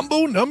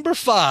Mambo number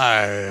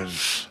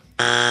 5.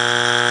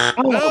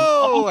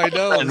 Oh, I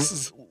know. This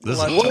is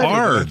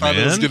hard, man.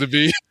 It was going to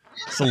be.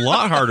 It's a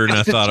lot harder than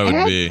I thought it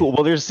would be.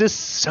 Well, there's just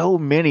so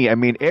many. I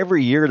mean,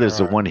 every year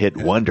there's a one-hit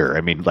wonder.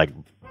 I mean, like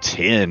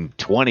 10,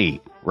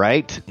 20,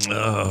 right?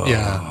 Oh.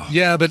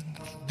 Yeah, but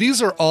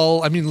these are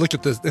all, I mean, look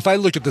at this. If I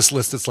look at this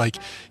list, it's like,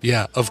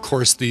 yeah, of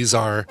course, these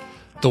are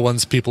the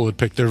ones people would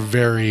pick. They're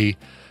very,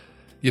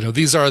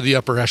 these are the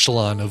upper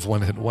echelon of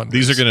one-hit wonders.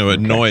 These are going to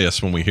annoy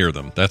us when we hear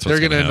them. That's what's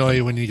They're going to annoy happen.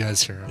 you when you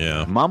guys hear them.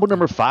 Yeah. Mambo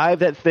number 5,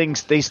 that thing,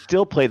 they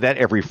still play that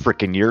every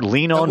freaking year.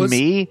 Lean on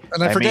Me.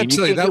 And I forgot to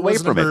tell you, that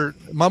was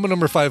it. Mambo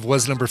number 5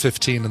 was number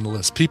 15 in the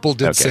list. People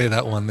did say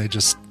that one. They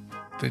just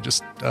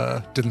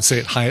didn't say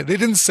it high. They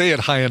didn't say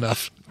it high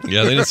enough.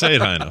 Yeah, they didn't say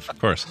it high enough, of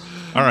course.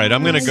 All right,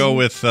 I'm going to go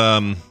with,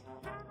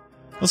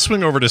 let's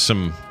swing over to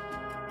some,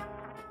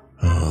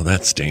 oh,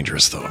 that's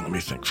dangerous, though. Let me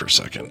think for a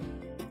second.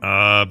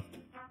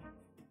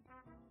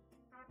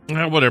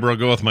 Whatever, I'll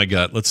go with my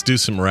gut. Let's do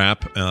some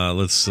rap.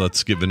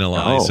 Let's get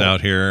Vanilla Ice out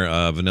here.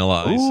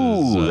 Vanilla Ice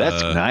Ooh, is...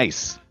 that's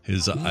nice.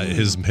 His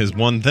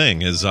one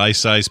thing, his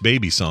Ice Ice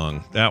Baby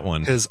song, that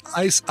one. His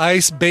Ice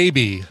Ice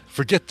Baby.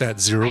 Forget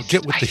that, Zero.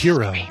 Get with the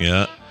hero.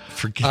 Yeah.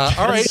 Forget that.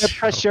 All right.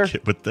 Pressure.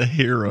 Get with the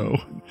hero.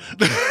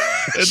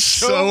 It's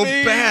so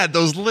bad.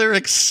 Those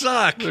lyrics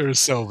suck. They're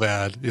so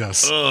bad.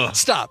 Yes. Ugh.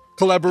 Stop.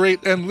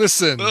 Collaborate and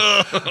listen.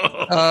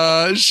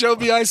 Show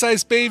me Ice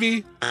Ice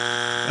Baby.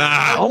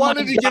 I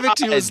wanted to give it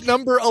to you. It was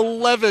number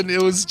 11.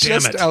 It was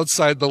just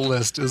outside the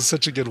list. It was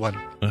such a good one.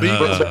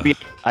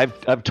 I've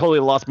totally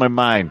lost my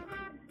mind.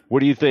 What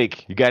do you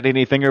think? You got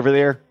anything over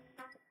there?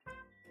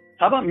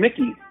 How about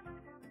Mickey?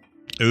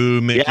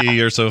 Ooh, Mickey,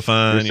 you're so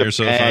fun. You're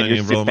so fun.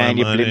 You blow my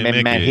money,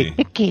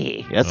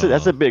 Mickey. That's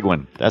a big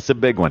one. That's a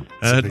big one.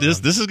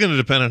 This is going to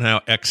depend on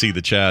how Xy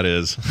the chat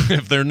is.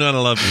 If they're not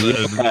enough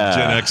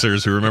Gen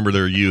Xers who remember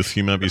their youth,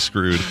 you might be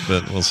screwed.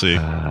 But we'll see.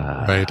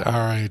 Right. All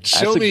right.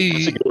 Show me.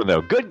 That's a good one,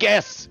 though. Good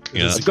guess.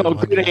 Yeah.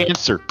 Good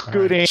answer.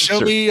 Good answer. Show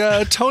me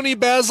Tony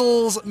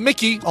Basil's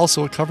Mickey.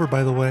 Also a cover,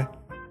 by the way.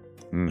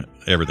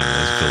 Everything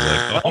is, it feels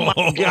like. Oh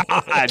my God!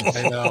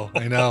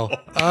 I know.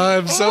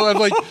 I'm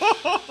like,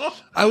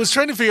 I was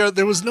trying to figure out.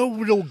 There was no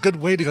real good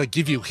way to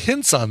give you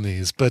hints on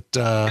these, but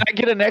can I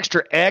get an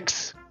extra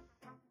X?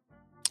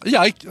 Yeah,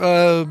 I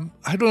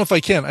don't know if I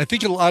can. I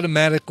think it'll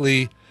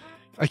automatically.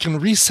 I can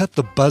reset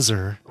the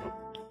buzzer.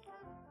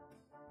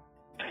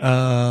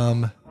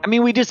 I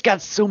mean, we just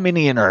got so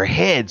many in our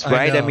heads,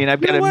 right? I mean,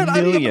 I've got a million.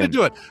 I'm going to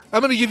do it.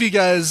 I'm going to give you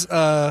guys.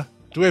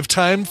 Do we have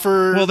time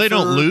for? Well, they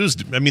don't lose.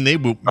 I mean,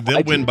 they'll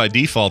win by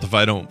default if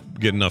I don't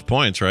get enough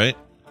points, right?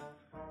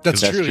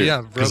 That's true.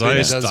 Yeah, because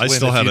I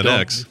still have an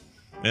X.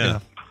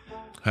 Yeah.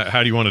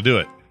 How do you want to do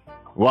it?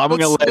 Well, I'm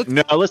going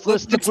to let's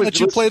let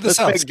you play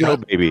this out, Bro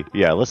Baby.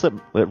 Yeah, let's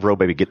let Bro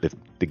Baby get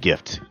the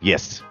gift.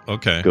 Yes.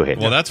 Okay. Go ahead.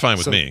 Well, that's fine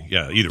with me.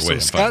 Yeah. Either way,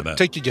 I'm Scott, fine with that.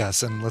 take your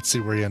guess and let's see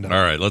where you end up.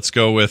 All right. Let's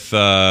go with.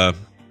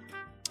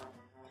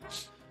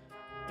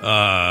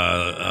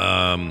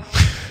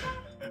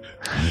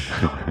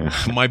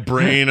 My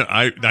brain.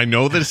 I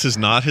know this is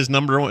not his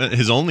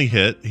his only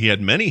hit. He had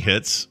many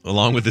hits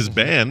along with his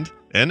band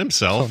and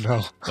himself.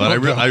 Oh no!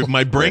 But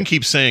my brain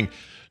keeps saying,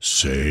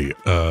 "Say,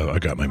 I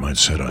got my mind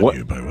set on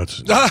you." But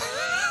what's? But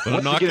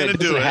I'm not going to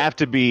do it.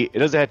 It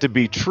doesn't have to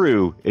be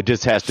true. It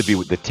just has to be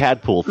with the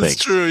tadpole thing.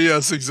 It's true.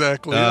 Yes,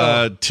 exactly.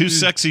 Too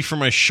sexy for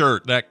my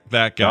shirt.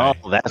 That guy.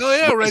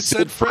 Right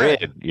said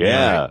Fred.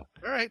 Yeah.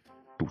 All right.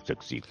 Too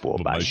sexy for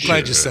my shirt.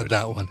 Glad you said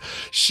that one.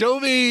 Show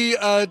me.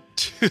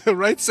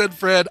 Right said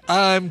Fred.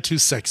 I'm too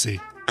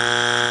sexy.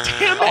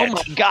 Damn it. Oh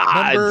my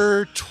God.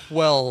 Number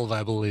 12,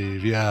 I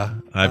believe. Yeah.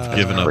 I've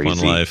given up on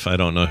life. I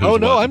don't know who's. Oh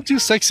no, I'm too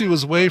sexy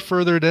was way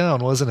further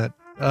down, wasn't it?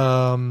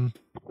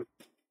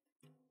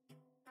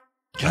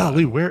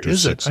 Golly, where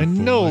is it? I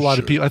know a lot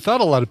of people. I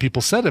thought a lot of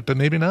people said it, but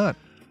maybe not.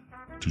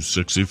 Too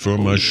sexy for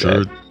my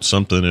shirt.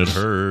 Something it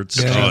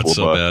hurts. Yeah. Oh, it's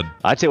so bad.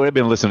 I tell you what, I've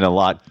been listening a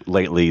lot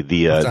lately.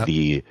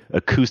 The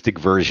acoustic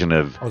version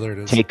of there it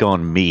is. "Take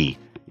on Me."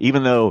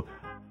 Even though,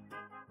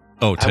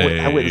 I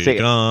wouldn't say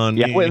on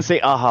me. I wouldn't say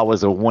 "Aha"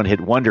 was a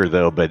one-hit wonder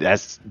though. But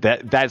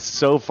that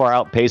so far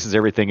outpaces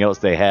everything else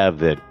they have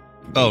that.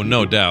 Oh,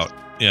 no doubt.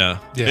 Yeah.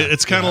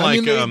 It's kind of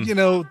like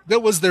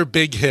that was their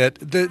big hit.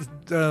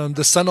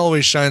 The Sun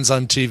Always Shines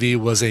on TV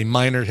was a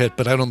minor hit,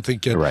 but I don't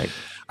think it. Right.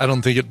 I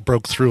don't think it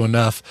broke through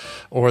enough,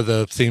 or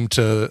the theme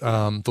to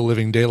The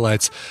Living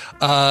Daylights.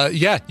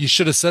 Yeah, you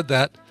should have said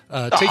that.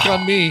 Take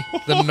on Me,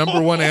 the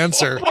number one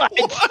answer.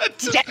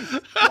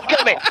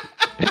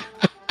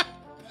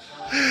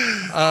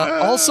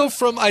 Also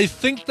from, I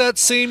think that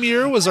same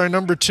year was our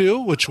number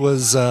 2, which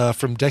was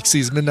from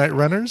Dexy's Midnight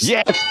Runners.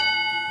 Yes.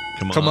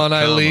 Come on,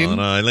 Eileen. Come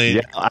on, Eileen.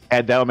 Yeah, I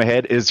had that on my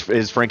head. Is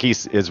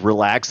Frankie's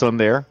Relax on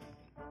there?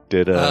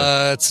 Did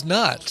it's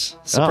not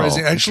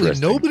surprising. Actually,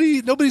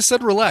 nobody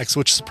said Relax,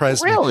 which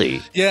surprised me.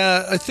 Really?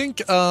 Yeah, I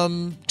think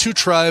Two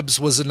Tribes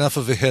was enough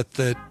of a hit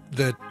that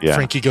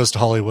Frankie Goes to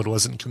Hollywood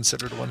wasn't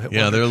considered a one-hit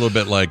wonder. They're a little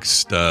bit like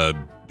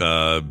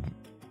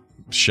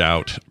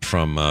Shout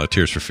from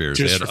Tears for Fears.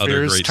 They had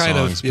other great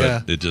songs,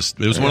 but it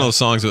was one of those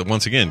songs that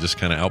once again just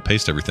kind of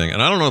outpaced everything.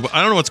 And I don't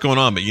know what's going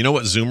on, but you know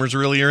what Zoomers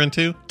really are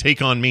into?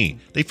 Take on Me.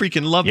 They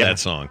freaking love that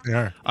song.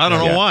 Yeah. I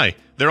don't know why.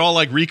 They're all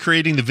like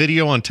recreating the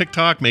video on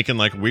TikTok, making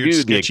like weird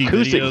sketchy the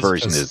acoustic videos.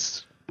 version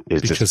is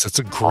because it's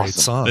a great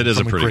song. It is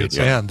from a pretty great good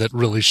song. band that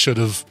really should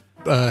have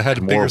had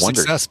a bigger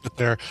success, but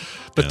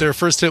their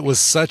first hit was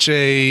such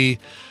a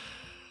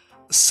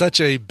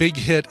big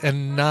hit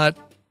and not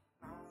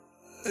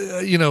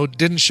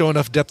didn't show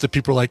enough depth that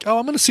people were like, oh,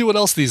 I'm going to see what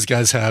else these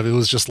guys have. It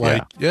was just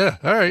like,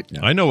 all right. Yeah.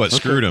 I know what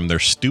screwed them. Their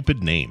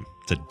stupid name.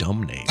 It's a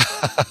dumb name.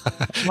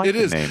 It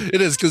is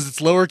because it's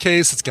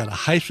lowercase. It's got a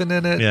hyphen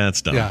in it. Yeah,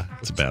 it's dumb. Yeah,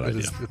 it's a bad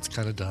idea. It's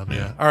kind of dumb.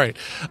 Yeah. All right.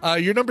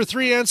 Your number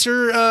 3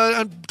 answer.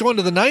 I'm going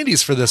to the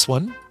 90s for this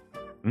one.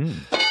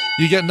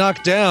 You get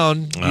knocked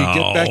down. You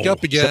get back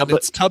up again.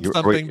 It's Tub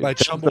Thumping by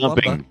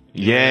Chumbawamba.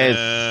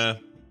 Yes.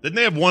 Didn't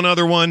they have one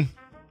other one?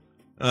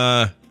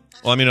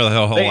 Well, I mean, the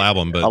whole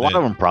album, but a lot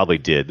of them probably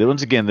did.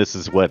 Once again, this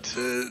is what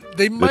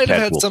they might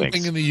have had something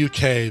thinks. in the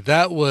UK.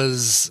 That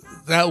was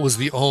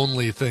the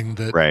only thing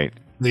that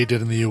they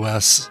did in the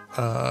US.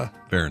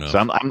 Fair enough.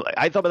 So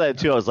I thought about that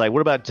too. I was like,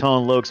 what about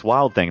Tone Loke's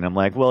Wild Thing? And I'm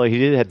like, well, he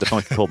did have the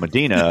song called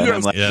Medina. And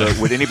I'm like,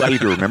 so would anybody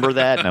remember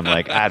that? And I'm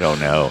like, I don't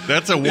know.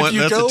 That's a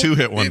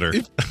 2-hit wonder.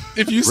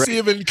 If you see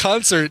him in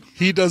concert,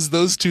 he does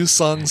those 2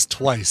 songs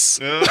twice.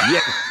 Yeah,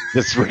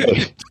 that's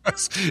right.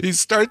 He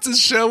starts his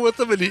show with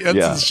them and he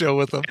ends his show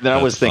with them. And then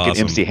I was thinking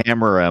MC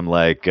Hammer. I'm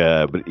like,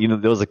 but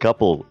there was a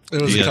couple.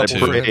 There was a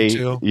couple for him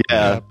too.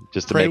 Yeah,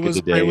 just to make it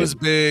the day. Pray was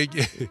big.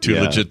 Too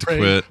legit to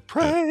quit.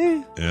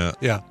 Pray.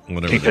 Yeah.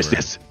 Whatever.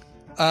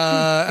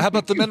 How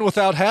about the Men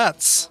Without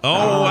Hats?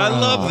 Oh, I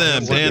love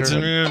them.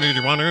 Dancing.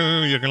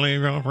 You can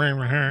leave your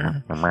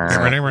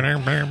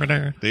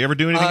They ever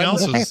do anything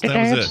else? That was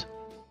it.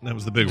 That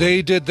was the big one.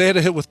 They did. They had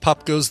a hit with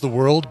Pop Goes the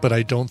World, but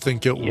I don't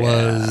think it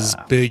was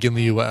big in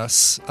the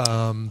U.S.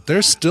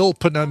 They're still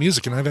putting out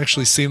music, and I've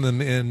actually seen them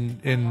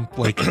in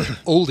like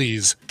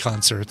oldies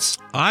concerts.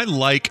 I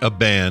like a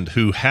band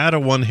who had a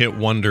one-hit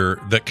wonder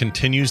that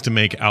continues to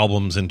make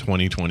albums in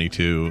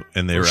 2022,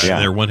 and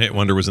their one-hit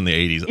wonder was in the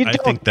 80s. I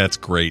think that's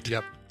great.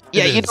 Yep.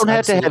 Yeah, you don't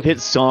have to have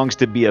hit songs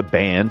to be a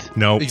band.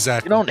 No,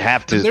 exactly. You don't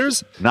have to.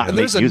 There's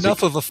music.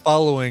 enough of a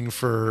following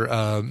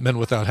for Men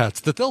Without Hats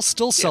that they'll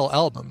still sell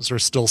albums or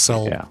still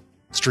sell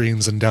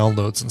streams and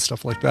downloads and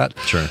stuff like that.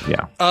 Sure.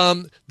 Yeah.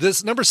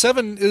 This number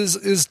 7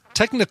 is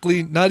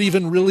technically not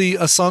even really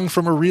a song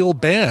from a real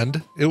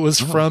band. It was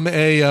from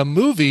a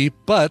movie,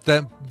 but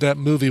that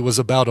movie was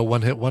about a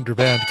one-hit wonder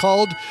band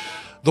called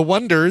The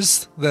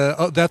Wonders.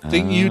 That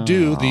thing you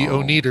do, the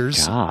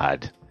Oneaters.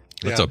 God.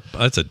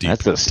 That's a deep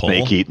That's a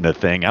snake eating the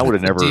thing. I would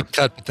have never. Deep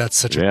cut, but that's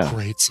such a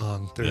great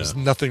song. There's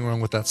nothing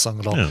wrong with that song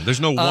at all. Yeah, there's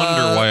no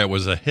wonder why it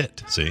was a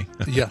hit. See?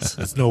 Yes,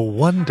 it's no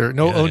wonder.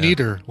 No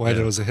Oneater why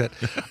it was a hit.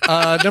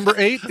 Number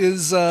 8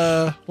 is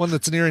one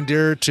that's near and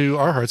dear to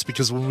our hearts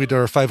because when we did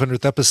our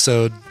 500th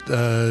episode,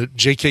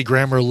 J.K.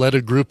 Grammer led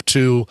a group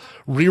to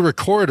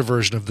re-record a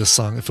version of this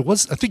song. I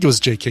think it was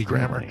J.K.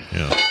 Grammer.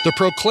 Yeah. The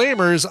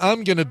Proclaimers,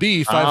 I'm Gonna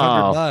Be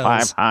 500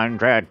 Miles.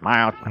 500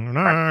 miles.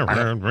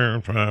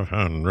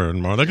 500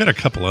 more. They got a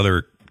couple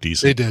other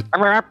decent. They did.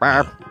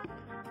 But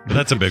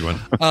that's a big one.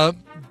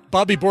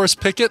 Bobby Boris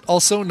Pickett,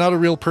 also not a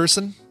real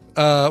person.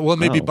 Well,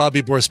 maybe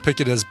Bobby Boris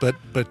Pickett is, but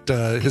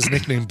his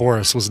nickname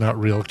Boris was not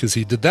real because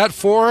he did that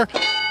for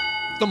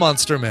the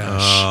Monster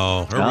Mash.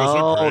 Oh,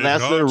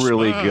 that's a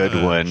really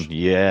good one.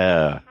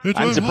 Yeah.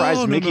 I'm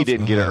surprised Mickey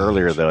didn't get it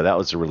earlier, though. That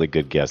was a really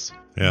good guess.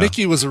 Yeah.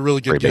 Mickey was a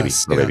really good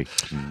guess. Baby.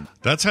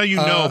 That's how you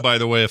know, by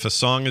the way, if a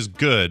song is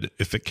good,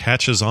 if it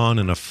catches on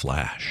in a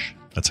flash.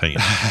 That's how you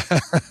know.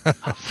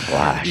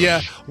 Flash.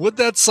 Yeah. Would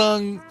that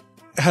song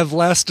have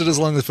lasted as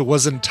long if it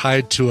wasn't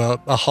tied to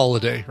a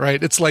holiday,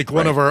 right? It's like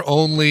one of our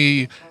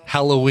only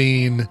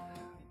Halloween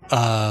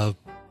pop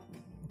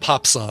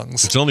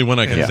songs. It's the only one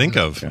I can think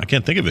of. I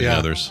can't think of any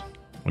others.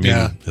 I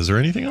mean, is there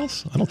anything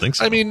else? I don't think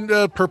so. I mean,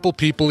 Purple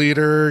People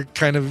Eater,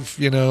 kind of,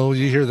 you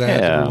hear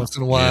that every once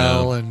in a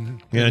while.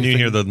 And and you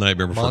hear the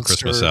Nightmare Before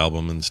Christmas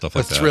album and stuff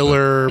like that.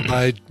 Thriller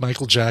by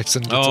Michael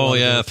Jackson. Oh,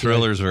 yeah.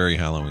 Thriller's very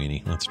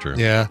Halloween-y. That's true.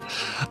 Yeah.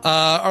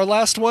 Our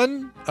last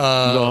one.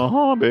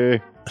 Zombie.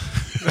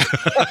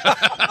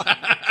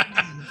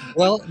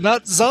 Well,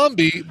 not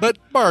zombie, but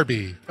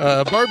Barbie.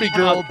 Barbie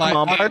girl by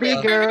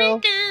Barbie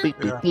girl. Beep,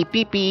 beep,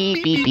 beep,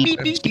 beep, beep,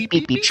 beep, beep,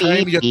 beep, beep,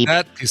 Trying to get beep.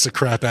 that piece of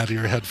crap out of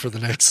your head for the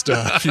next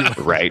few.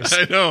 Right.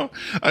 I know.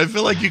 I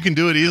feel like you can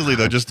do it easily,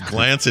 though. Just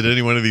glance at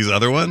any one of these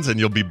other ones, and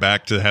you'll be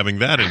back to having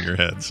that in your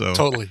head. So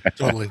Totally.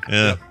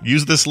 yeah.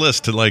 Use this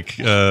list to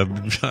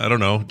I don't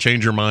know,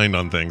 change your mind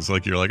on things.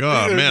 Like you're like,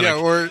 oh man,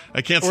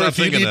 I can't stop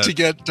thinking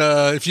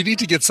that. If you need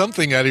to get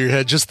something out of your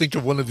head, just think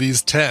of one of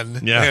these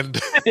 10. Yeah. And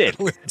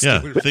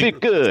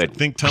Think good.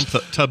 Think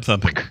tub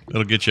thumping.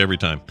 It'll get you every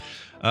time.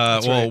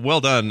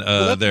 Well done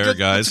there,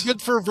 guys. That's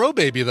good for Row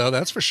Baby, though.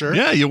 That's for sure.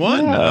 Yeah, you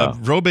won. Yeah.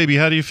 Row Baby,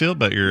 how do you feel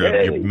about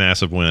your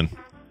massive win?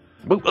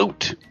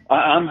 Woot.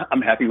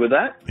 I'm happy with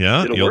that.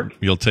 Yeah, It'll work.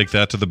 you'll take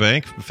that to the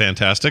bank.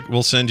 Fantastic.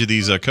 We'll send you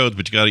these codes,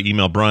 but you got to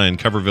email Brian,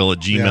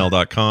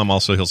 coverville@gmail.com.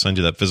 Also, he'll send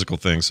you that physical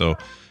thing. So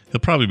he'll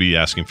probably be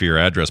asking for your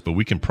address, but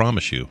we can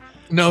promise you.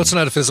 No, it's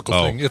not a physical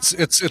thing. It's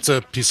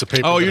a piece of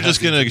paper. Oh, that you're has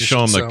just going to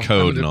show him the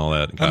code and all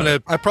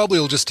that. I probably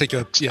will just take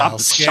I'll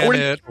scan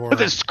it. Or With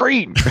the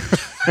screen.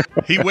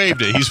 He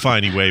waved it. He's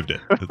fine. He waved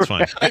it. It's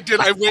fine. I did.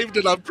 I waved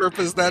it on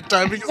purpose that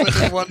time because I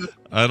didn't want to.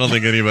 I don't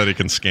think anybody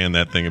can scan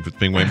that thing if it's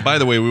being waved. By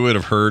the way, we would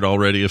have heard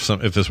already if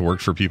this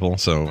worked for people,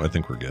 so I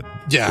think we're good.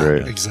 Yeah,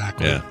 Right.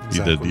 exactly. Yeah,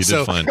 exactly. you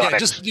did fine. Yeah,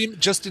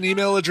 just an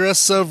email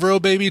address of Row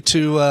Baby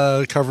to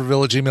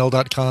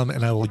coverville@gmail.com,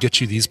 and I will get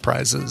you these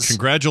prizes.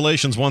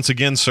 Congratulations once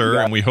again, sir,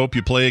 and we hope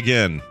you play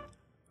again.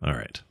 All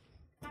right.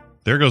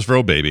 There goes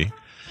Row Baby.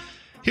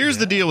 Here's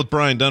the deal with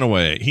Brian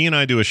Dunaway. He and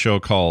I do a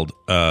show called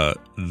the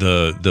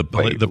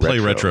Play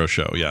Retro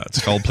Show. Yeah, it's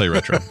called Play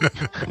Retro.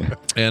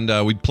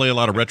 And we play a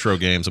lot of retro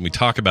games, and we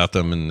talk about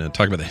them and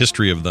talk about the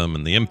history of them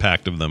and the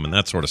impact of them and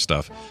that sort of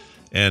stuff.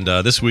 And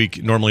this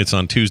week, normally it's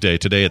on Tuesday.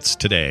 Today it's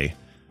today.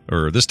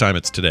 Or this time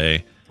it's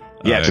today.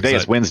 Yeah, today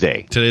is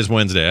Wednesday. Today's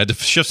Wednesday. I had to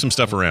shift some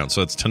stuff around.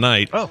 So it's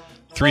tonight,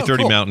 3:30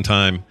 cool. Mountain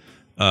Time.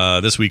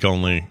 This week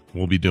only,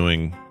 we'll be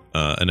doing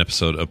an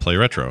episode of Play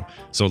Retro.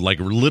 So like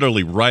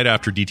literally right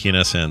after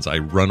DTNS ends, I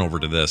run over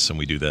to this and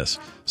we do this.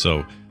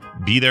 So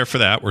be there for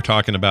that. We're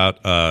talking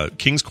about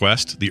King's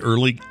Quest, the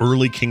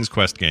early King's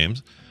Quest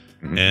games.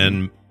 Mm-hmm.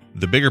 And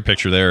the bigger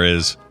picture there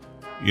is,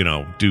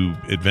 do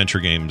adventure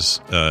games,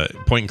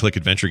 point and click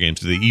adventure games,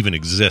 do they even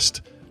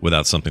exist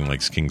without something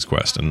like King's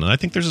Quest? And I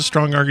think there's a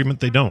strong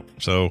argument they don't.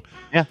 So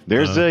yeah,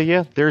 there's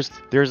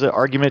an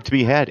argument to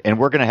be had, and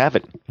we're gonna have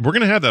it. We're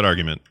gonna have that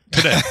argument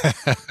today.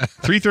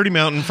 3:30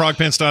 Mountain,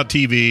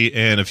 frogpants.tv,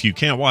 and if you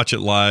can't watch it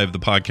live, the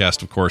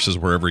podcast, of course, is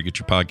wherever you get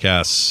your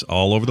podcasts,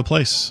 all over the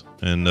place,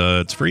 and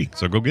it's free.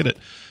 So go get it.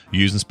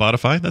 You're using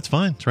Spotify? That's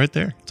fine. It's right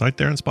there. It's right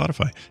there on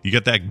Spotify. You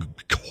get that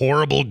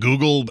horrible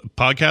Google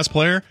podcast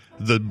player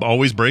that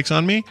always breaks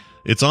on me?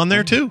 It's on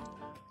there too.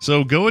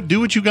 So go and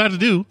do what you got to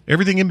do.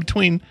 Everything in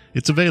between,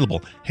 it's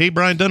available. Hey,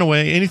 Brian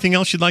Dunaway, anything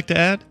else you'd like to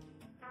add?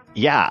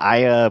 Yeah,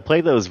 I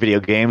play those video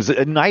games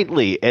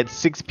nightly at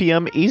 6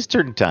 p.m.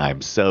 Eastern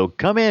time. So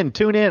come in,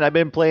 tune in. I've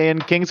been playing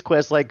King's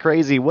Quest like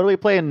crazy. What are we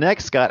playing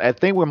next, Scott? I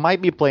think we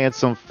might be playing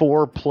some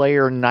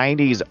 4-player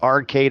 90s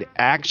arcade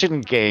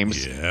action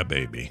games. Yeah,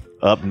 baby.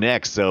 Up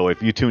next. So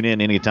if you tune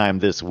in anytime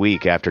this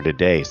week after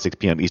today, 6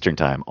 p.m. Eastern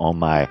time on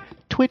my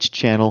Twitch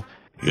channel,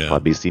 you'll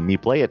probably see me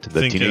play it.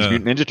 The Teenage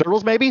Mutant Ninja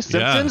Turtles, maybe?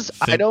 Simpsons?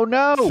 I don't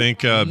know. Think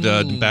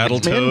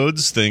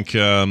Battletoads. Think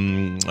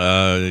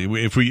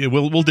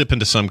we'll dip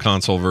into some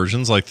console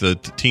versions, like the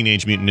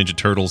Teenage Mutant Ninja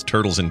Turtles,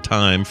 Turtles in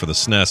Time for the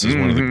SNES is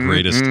one of the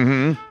greatest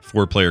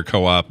 4-player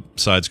co-op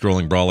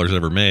side-scrolling brawlers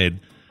ever made.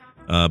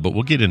 But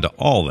we'll get into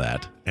all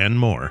that and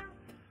more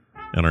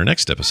in our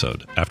next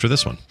episode after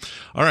this one.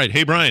 All right.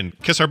 Hey, Brian,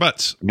 kiss our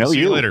butts. See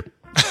you later.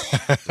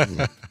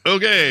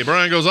 Okay,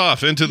 Brian goes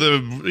off into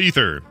the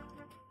ether.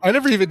 I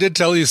never even did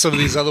tell you some of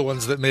these other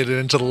ones that made it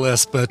into the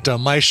list, but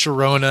My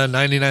Sharona,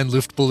 99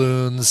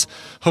 Luftballoons,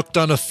 Hooked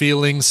on a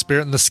Feeling,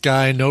 Spirit in the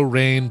Sky, No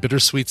Rain,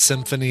 Bittersweet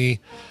Symphony,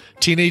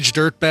 Teenage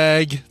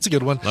Dirtbag. It's a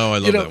good one. Oh, I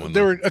love that one.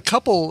 There were a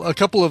couple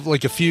of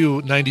like a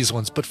few 90s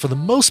ones, but for the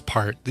most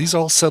part, these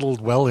all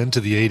settled well into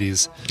the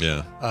 80s.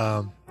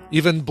 Yeah.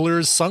 Even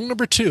Blur's Song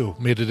Number 2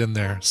 made it in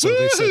there. So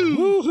they said,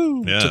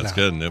 woohoo! Yeah, that's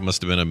good. It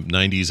must have been a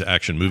 90s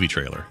action movie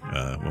trailer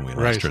when we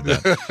last heard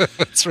that.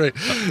 That's right.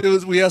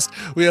 We asked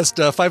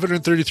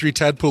 533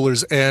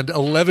 Tadpoolers and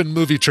 11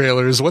 movie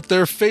trailers what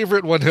their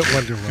favorite one-hit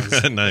wonder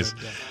was. Nice.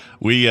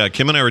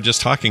 Kim and I were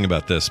just talking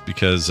about this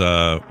because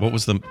what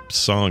was the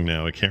song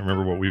now? I can't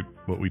remember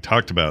what we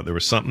talked about. There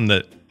was something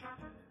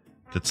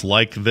that's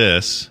like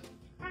this.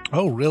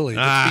 Oh, really?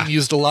 It's being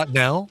used a lot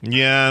now?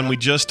 Yeah, and we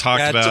just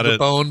talked about to the it.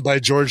 Bone by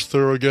George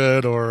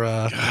Thorogood or...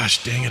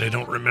 Gosh, dang it, I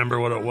don't remember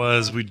what it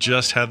was. We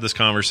just had this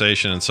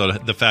conversation, and so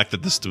the fact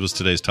that this was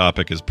today's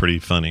topic is pretty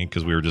funny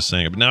because we were just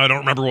saying it. But now I don't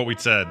remember what we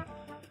said.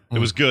 It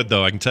was good,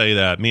 though, I can tell you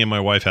that. Me and my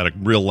wife had a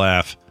real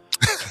laugh.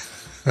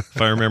 If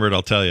I remember it,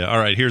 I'll tell you. All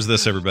right, here's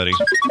this, everybody.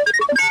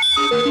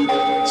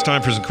 It's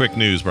time for some quick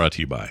news brought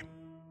to you by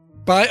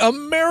by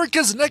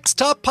America's Next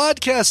Top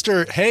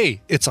Podcaster.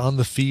 Hey, it's on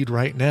the feed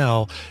right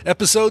now.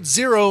 Episode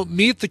 0,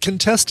 meet the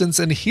contestants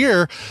and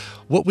hear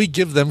what we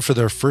give them for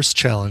their first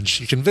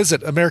challenge. You can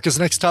visit America's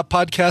Next Top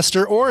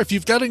Podcaster, or if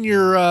you've got in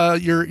your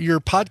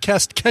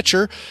podcast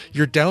catcher,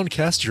 your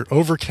Downcast, your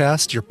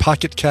Overcast, your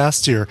Pocket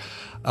Cast, your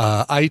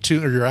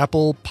iTunes, or your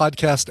Apple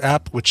Podcast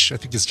app, which I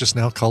think is just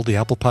now called the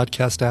Apple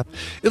Podcast app.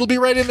 It'll be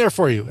right in there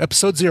for you.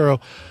 Episode 0,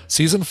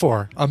 Season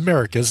 4,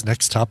 America's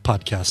Next Top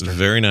Podcaster.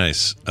 Very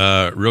nice.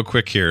 Real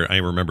quick here, I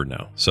remembered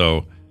now.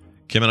 So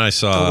Kim and I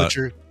saw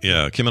the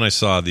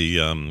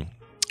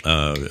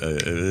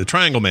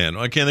Triangle Man.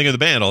 I can't think of the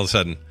band all of a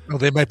sudden. Oh,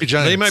 They Might Be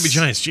Giants. They Might Be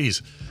Giants.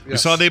 Jeez. Yes. We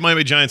saw They Might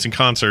Be Giants in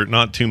concert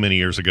not too many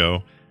years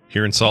ago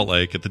here in Salt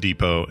Lake at the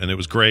Depot, and it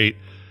was great.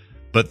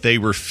 But they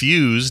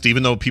refused,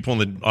 even though people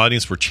in the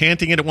audience were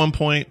chanting it at one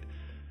point,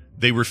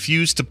 they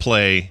refused to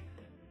play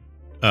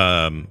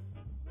the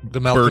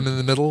Malcolm in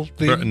the Middle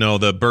thing? No,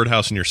 the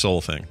Birdhouse in Your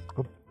Soul thing.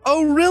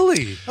 Oh,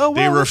 really? Oh,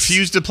 they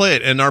refused to play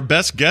it. And our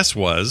best guess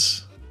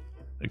was,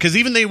 because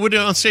even they would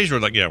on stage, were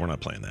like, yeah, we're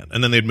not playing that.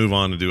 And then they'd move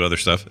on and do other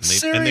stuff. And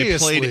they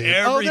played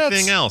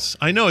everything else.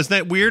 I know. Isn't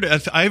that weird?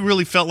 I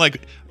really felt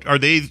like,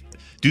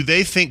 do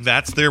they think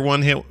that's their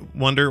one hit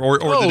wonder, or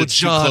that it's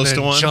John too close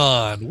to one?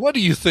 John, what are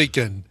you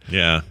thinking?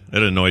 Yeah,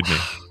 it annoyed me.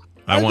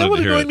 That would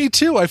annoy me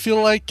too. I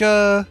feel like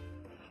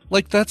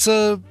that's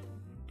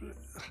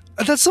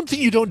something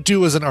you don't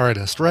do as an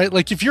artist, right?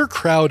 Like if your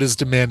crowd is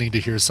demanding to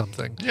hear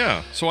something.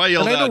 Yeah. So I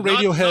yelled out. And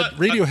I know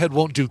Radiohead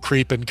won't do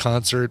Creep in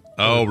concert.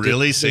 Oh,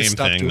 really? Same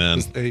thing then.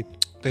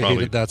 They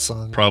hated that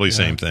song. Probably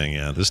same thing.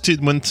 Yeah.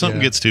 When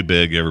something gets too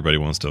big, everybody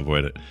wants to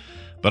avoid it.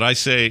 But I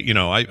say,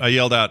 I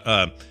yelled out,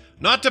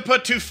 not to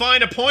put too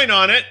fine a point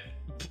on it,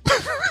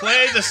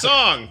 play the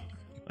song,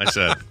 I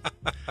said.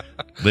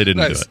 They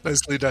didn't do it.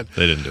 Nicely done.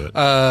 They didn't do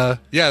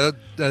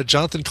it.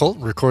 Jonathan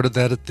Colton recorded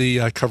that at the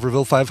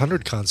Coverville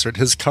 500 concert,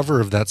 his cover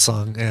of that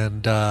song.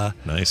 And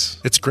nice.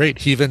 It's great.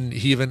 He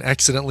even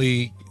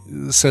accidentally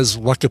says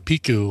Waka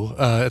Piku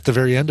at the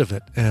very end of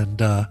it.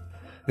 And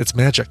it's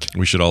magic.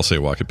 We should all say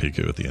Waka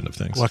Piku at the end of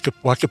things.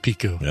 Waka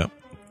Piku. Yep.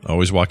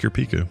 Always walk your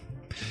Piku.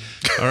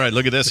 All right,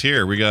 look at this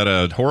here. We got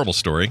a horrible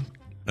story.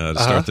 To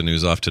start the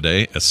news off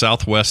today, a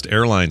Southwest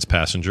Airlines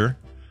passenger.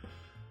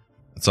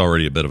 It's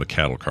already a bit of a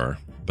cattle car,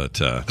 but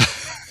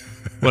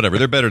whatever.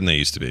 They're better than they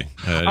used to be.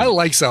 I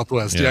like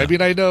Southwest. Yeah. I mean,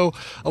 I know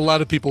a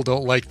lot of people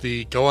don't like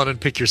the go on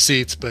and pick your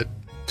seats, but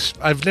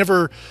I've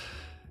never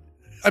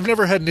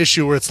had an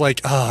issue where it's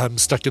like, I'm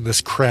stuck in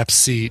this crap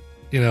seat.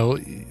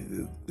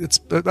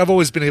 I've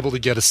always been able to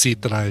get a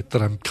seat that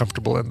I'm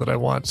comfortable in, that I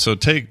want. So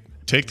take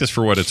this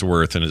for what it's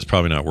worth, and it's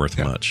probably not worth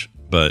much,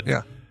 but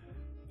yeah.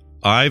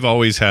 I've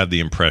always had the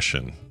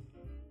impression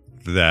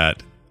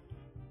that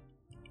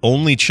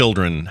only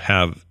children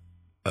have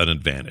an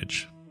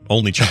advantage.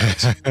 Only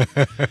child.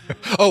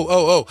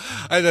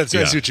 I see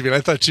what you mean.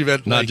 I thought you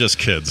meant not just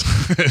kids.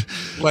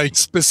 Like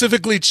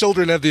specifically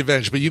children have the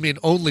advantage, but you mean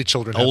only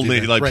children have the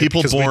advantage. Like right,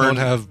 people born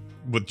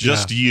with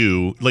just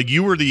you. Like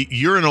you're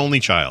an only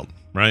child,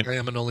 right? I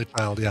am an only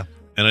child, yeah.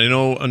 And I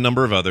know a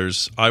number of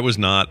others. I was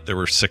not. There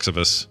were 6 of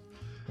us.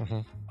 Mm-hmm.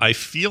 I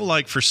feel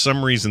like for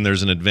some reason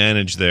there's an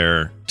advantage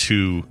there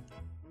to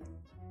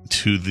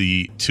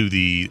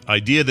the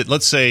idea that,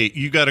 let's say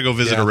you got to go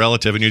visit a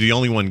relative and you're the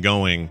only one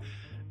going,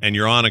 and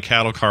you're on a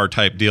cattle car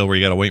type deal where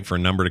you got to wait for a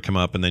number to come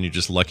up, and then you're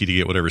just lucky to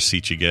get whatever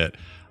seat you get.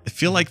 I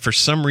feel like for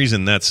some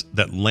reason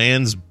that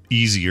lands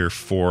easier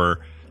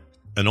for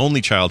an only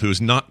child who is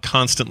not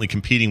constantly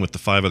competing with the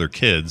 5 other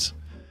kids.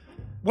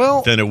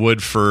 Well, than it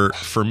would for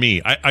me.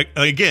 I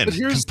again,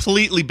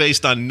 completely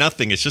based on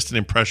nothing. It's just an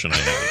impression I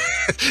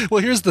have.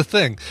 Well, here's the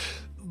thing: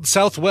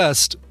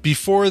 Southwest,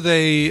 before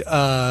they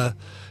let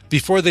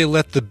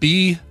the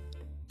B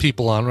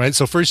people on, right?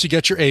 So first you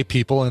get your A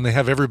people, and they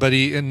have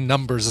everybody in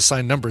numbers,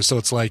 assigned numbers. So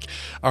it's like,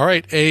 all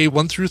right, A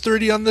 1 through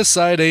 30 on this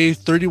side, A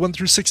 31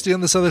 through 60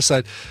 on this other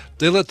side.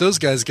 They let those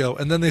guys go,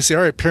 and then they say,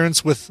 all right,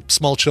 parents with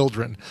small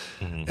children,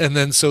 and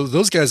then so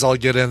those guys all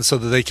get in so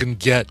that they can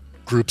get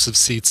groups of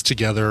seats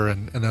together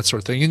and that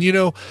sort of thing.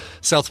 And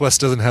Southwest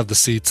doesn't have the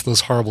seats,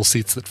 those horrible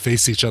seats that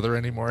face each other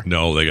anymore.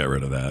 No, they got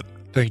rid of that.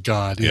 Thank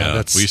God.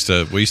 Yeah. We used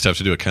to have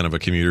to do a kind of a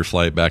commuter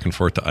flight back and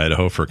forth to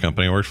Idaho for a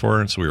company I worked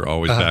for, and so we were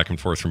always back and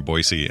forth from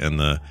Boise,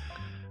 and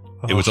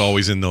it was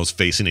always in those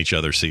facing each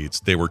other seats.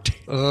 They were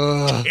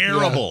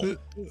terrible. Yeah.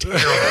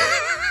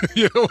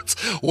 Terrible.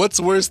 What's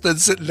worse than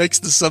sitting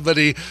next to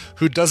somebody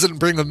who doesn't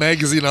bring the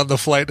magazine on the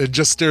flight and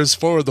just stares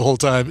forward the whole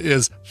time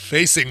is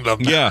facing them.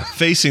 Yeah,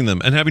 facing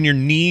them and having your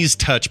knees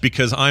touch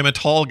because I'm a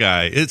tall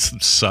guy. It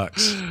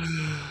sucks.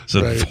 It's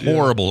a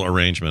horrible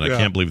arrangement. I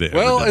can't believe they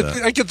ever did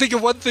that. I can think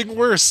of one thing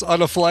worse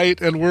on a flight,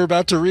 and we're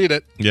about to read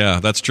it. Yeah,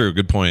 that's true.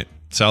 Good point.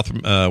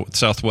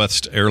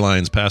 Southwest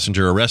Airlines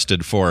passenger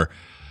arrested for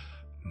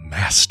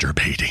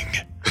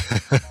masturbating.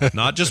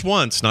 Not just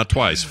once, not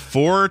twice,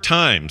 4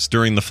 times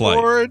during the flight.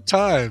 4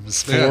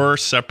 times. 4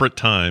 separate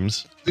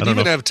times. Didn't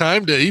even have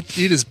time to eat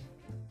his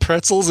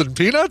pretzels and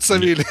peanuts? I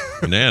mean...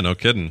 Nah, no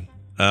kidding.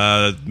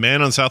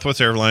 Man on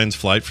Southwest Airlines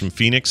flight from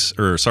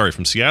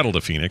Seattle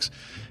to Phoenix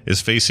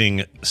is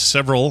facing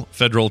several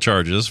federal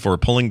charges for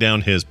pulling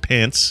down his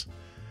pants.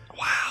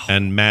 Wow.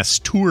 And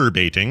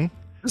masturbating.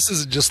 This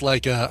isn't just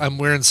like I'm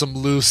wearing some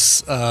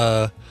loose,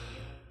 sweatpants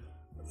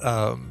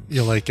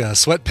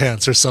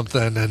or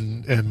something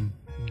and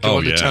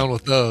going to town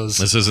with those.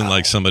 This isn't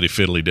like somebody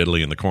fiddly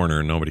diddly in the corner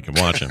and nobody can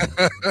watch him.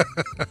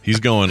 He's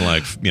going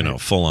like,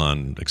 full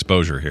on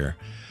exposure here.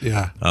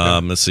 Yeah.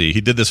 Let's see.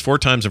 He did this 4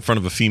 times in front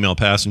of a female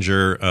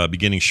passenger,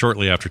 beginning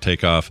shortly after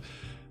takeoff,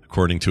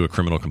 according to a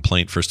criminal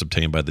complaint first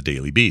obtained by the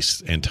Daily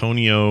Beast.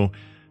 Antonio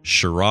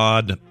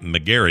Sherrod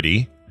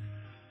McGarity.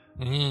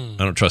 I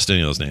don't trust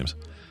any of those names.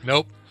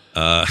 Nope.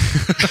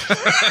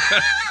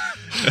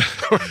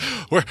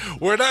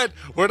 We're not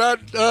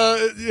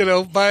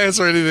biased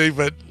or anything,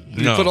 but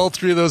you put all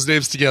 3 of those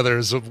names together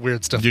is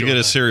weird stuff. You get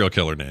a serial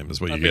killer name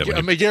is what you get.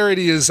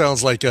 McGarity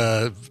sounds like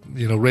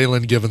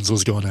Raylan Givens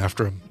was going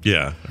after him.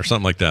 Yeah, or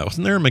something like that.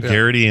 Wasn't there a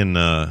McGarity in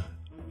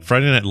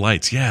Friday Night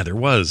Lights? Yeah, there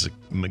was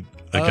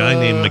a guy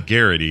named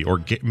McGarity,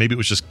 or maybe it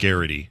was just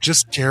Garrity.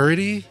 Just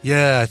Garrity?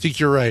 Yeah, I think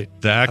you're right.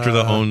 The actor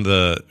that owned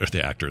the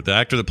actor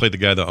that played the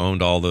guy that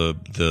owned all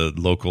the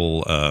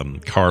local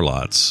car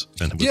lots.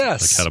 And was,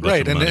 yes, had a bunch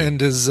right. of money.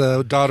 And his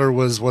daughter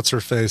was what's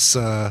her face?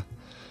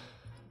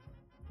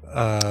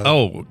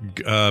 Minka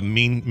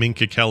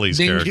Kelly's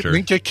character.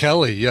 Minka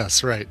Kelly,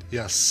 yes, right,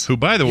 yes. Who,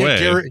 by the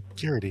way,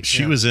 Garrity.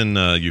 She was in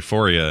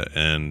Euphoria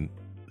and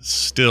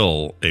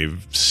still a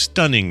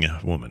stunning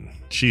woman.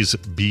 She's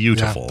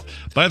beautiful. Yeah.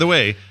 By the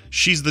way,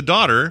 she's the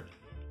daughter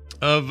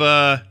of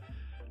so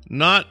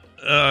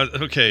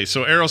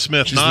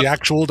Aerosmith. She's the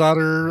actual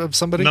daughter of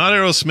somebody? Not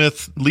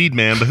Aerosmith lead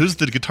man, but who's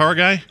the guitar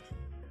guy?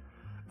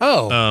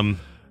 Oh.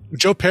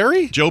 Joe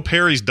Perry? Joe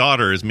Perry's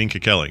daughter is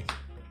Minka Kelly.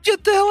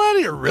 Get the hell out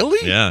of here,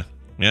 really? Yeah.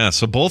 Yeah,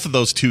 so both of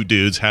those 2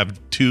 dudes have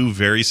 2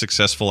 very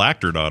successful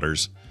actor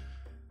daughters.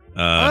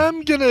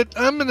 I'm gonna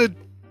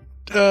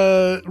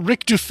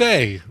Rick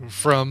Dufay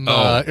from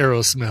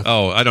Aerosmith.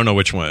 Oh, I don't know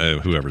which one,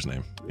 whoever's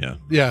name. Yeah.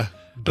 Yeah.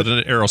 But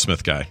an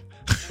Aerosmith guy.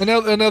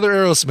 Another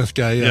Aerosmith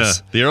guy,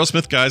 yes. Yeah. The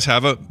Aerosmith guys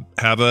have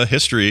a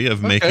history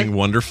of making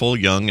wonderful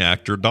young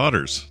actor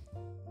daughters.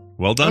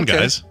 Well done,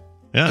 guys.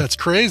 Yeah. That's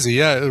crazy.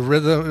 Yeah.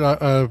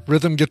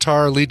 Rhythm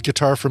guitar, lead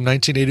guitar from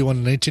 1981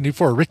 to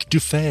 1984. Rick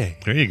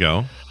Dufay. There you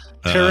go.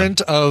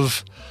 Parent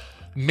of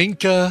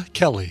Minka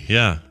Kelly.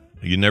 Yeah.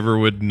 You never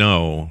would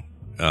know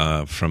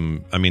look,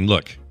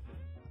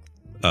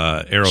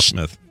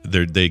 Aerosmith,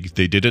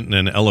 they did it in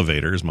an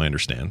elevator, is my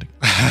understanding.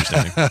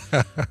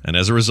 And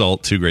as a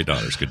result, 2 great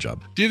daughters. Good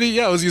job. Do you think?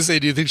 Yeah, I was going to say,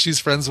 do you think she's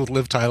friends with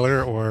Liv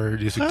Tyler, or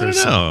do you think there's?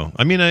 I don't know.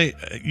 I mean,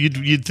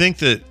 you'd think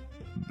that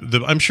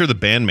I'm sure the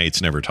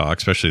bandmates never talk,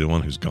 especially the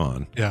one who's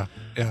gone. Yeah,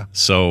 yeah.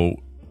 So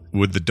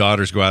would the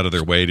daughters go out of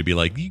their way to be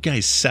like, "You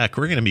guys suck.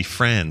 We're going to be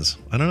friends"?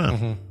 I don't know.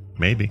 Mm-hmm.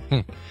 Maybe.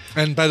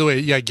 And by the way,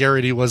 yeah,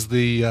 Garrity was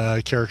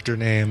the character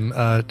name.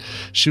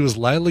 She was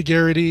Lila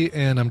Garrity,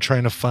 and I'm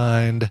trying to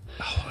find.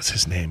 Oh, what's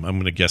his name? I'm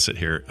going to guess it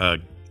here.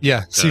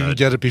 Yeah, so you can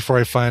get it before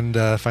I find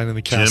in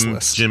the cast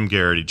list. Jim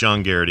Garrity,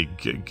 John Garrity,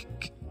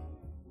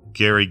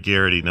 Gary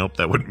Garrity. Nope,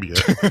 that wouldn't be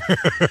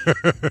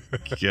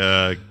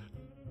it.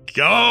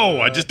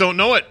 I just don't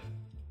know it.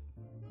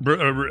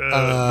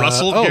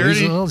 Russell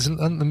Garrity?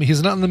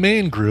 He's not in the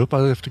main group.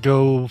 I have to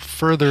go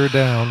further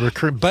down.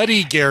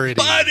 Buddy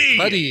Garrity.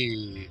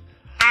 Buddy.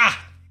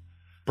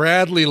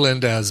 Bradley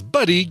Lindaz.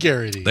 Buddy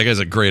Garrity. That guy's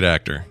a great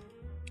actor.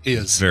 He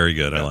is. Very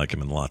good. I like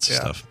him in lots of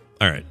stuff.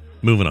 All right,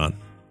 moving on.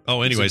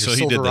 Oh, anyway, so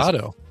he did this.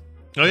 Oh,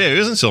 yeah, he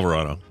was in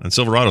Silverado. And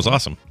Silverado's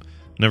awesome.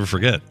 Never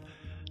forget.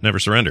 Never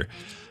surrender.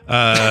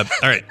 All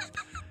right.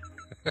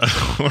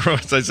 What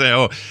was I say?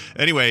 Oh,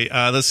 anyway,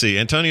 let's see.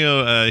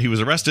 Antonio, he was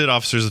arrested.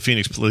 Officers of the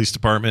Phoenix Police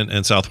Department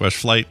and Southwest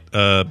Flight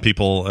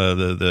people,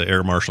 the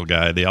air marshal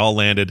guy, they all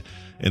landed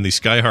in the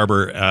Sky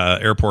Harbor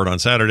airport on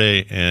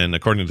Saturday. And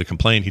according to the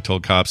complaint, he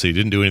told cops that he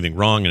didn't do anything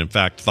wrong and, in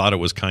fact, thought it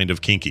was kind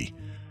of kinky.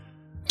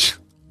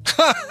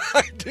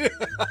 I did.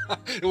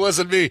 It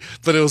wasn't me,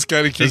 but it was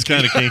kind of kinky. It's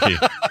kind of kinky.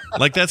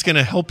 Like, that's going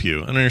to help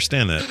you. I don't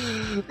understand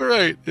that.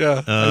 Right,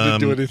 yeah. I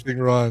didn't do anything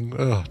wrong.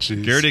 Oh,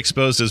 jeez. Garrity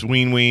exposed his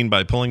ween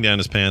by pulling down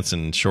his pants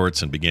and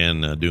shorts and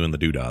began doing the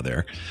doodah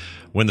there.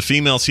 When the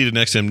female seated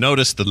next to him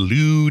noticed the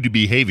lewd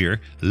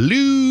behavior,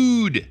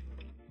 she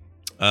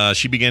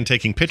began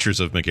taking pictures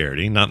of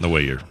McGarrity, not in the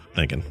way you're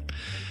thinking.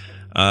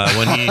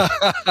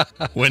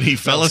 When he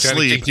fell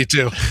asleep,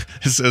 too.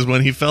 It says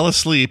when he fell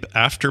asleep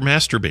after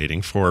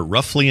masturbating for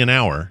roughly an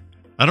hour.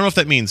 I don't know if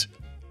that means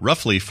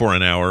roughly for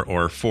an hour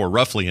or for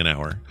roughly an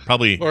hour.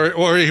 Probably,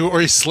 or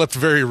he slept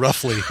very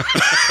roughly.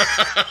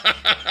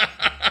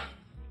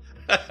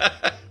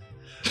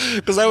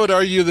 Because I would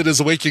argue that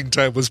his waking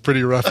time was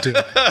pretty rough too.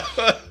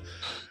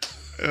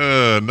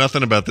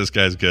 Nothing about this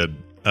guy's good.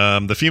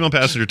 The female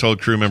passenger told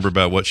crew member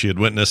about what she had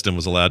witnessed and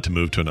was allowed to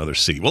move to another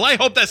seat. Well, I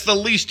hope that's the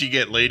least you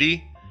get,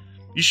 lady.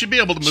 You should be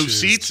able to move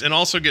seats and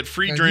also get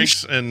free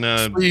drinks and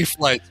free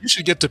flights. You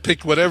should get to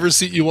pick whatever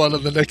seat you want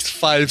on the next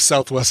 5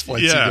 Southwest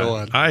flights you go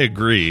on. I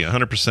agree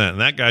 100%. And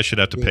that guy should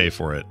have to pay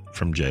for it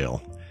from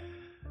jail.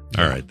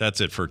 All right, that's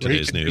it for Where he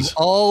today's can news. do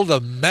all the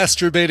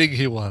masturbating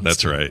he wants.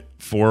 That's right.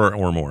 4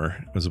 or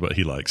more is what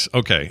he likes.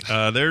 Okay,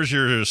 there's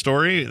your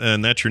story,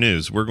 and that's your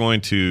news. We're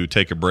going to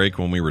take a break.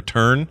 When we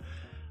return,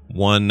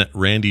 one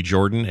Randy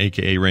Jordan,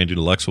 a.k.a. Randy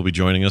Deluxe, will be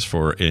joining us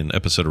for an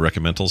episode of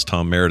Recommendals.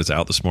 Tom Merritt is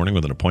out this morning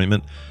with an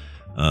appointment,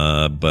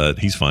 but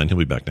he's fine. He'll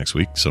be back next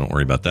week, so don't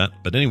worry about that.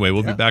 But anyway,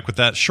 we'll be back with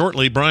that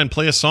shortly. Brian,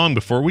 play a song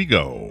before we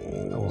go.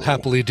 I'll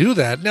happily do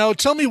that. Now,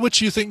 tell me what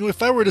you think.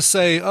 If I were to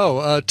say,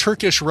 a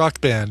Turkish rock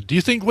band,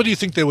 what do you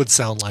think they would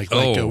sound like?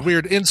 Like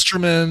weird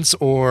instruments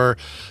or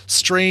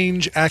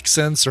strange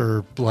accents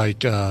or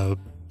like, a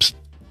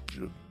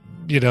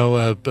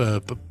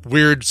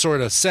weird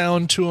sort of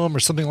sound to them or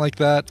something like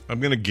that?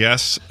 I'm going to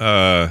guess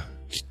kind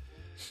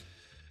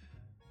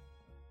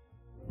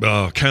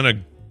of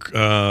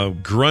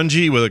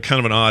grungy with a kind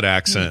of an odd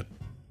accent.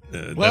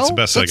 That's the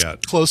best I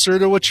got. Closer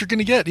to what you're going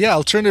to get. Yeah,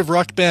 alternative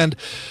rock band.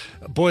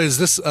 Boy, is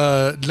this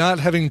not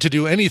having to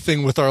do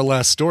anything with our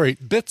last story.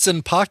 Bits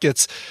and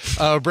Pockets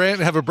have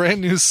a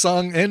brand new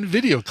song and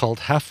video called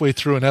Halfway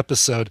Through an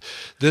Episode.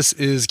 This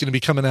is going to be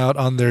coming out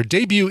on their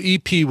debut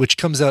EP, which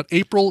comes out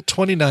April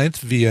 29th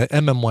via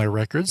MMY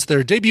Records.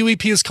 Their debut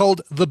EP is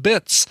called The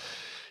Bits.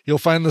 You'll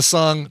find the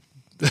song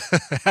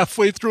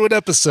halfway through an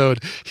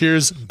episode.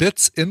 Here's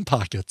Bits in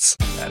Pockets.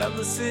 Out of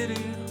the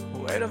city,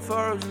 waiting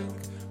for a drink.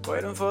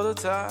 Waiting for the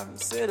time,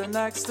 sitting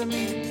next to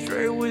me.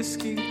 Straight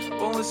whiskey,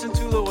 won't listen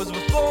to the words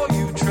before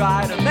you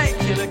try to make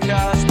it a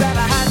curse. Then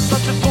I had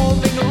such a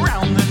folding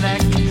around the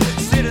neck.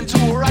 Sitting to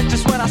her right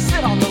just when I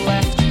sit on the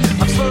left.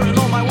 I'm slurring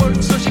all my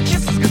words so she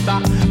kisses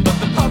goodbye. But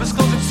the pub is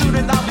closing soon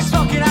and I'll be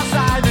smoking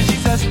outside. And she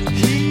says,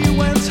 he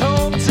went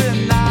home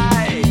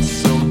tonight.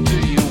 So do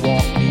you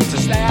want me to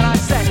stay? And I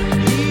say,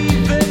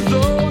 even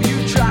though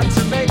you tried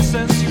to make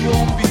sense, you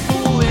won't be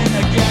fooling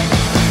again.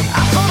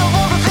 I thought of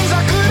all the things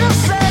I could have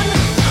said.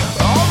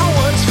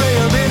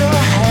 Failed in her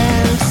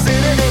hand,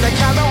 sitting in a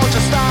cab, I want to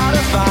start a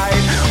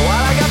fight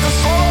while I got to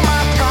swallow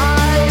my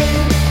pride.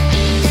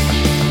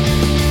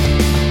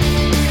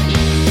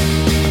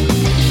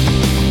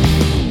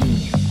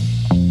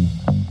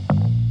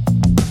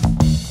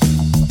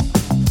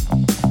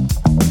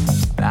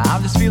 Now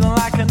I'm just feeling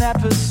like an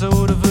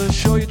episode of a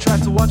show you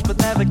tried to watch but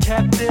never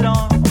kept it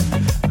on.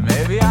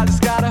 Maybe I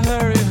just gotta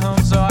hurry home,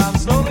 so I'm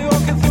slowly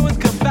walking through with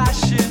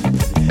compassion.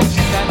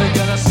 She's never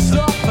gonna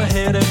stop or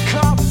hit a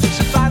cop.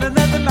 She'll find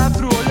another man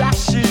through her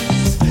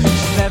lashes.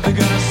 She's never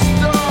gonna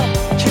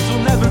stop. Kids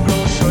will never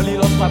grow. Surely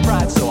lost my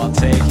pride, so I'll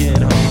take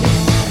it home.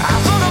 I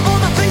thought of all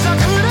the things I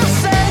could have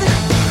said.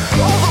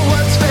 All the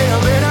words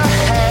failed in her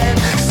head.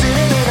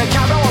 Sitting in a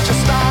cab, I watch her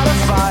start a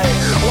fight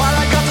while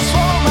I got to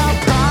swallow my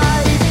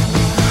pride.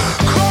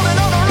 Crawling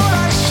on a road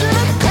I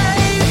shouldn't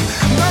pave.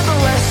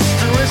 Nonetheless,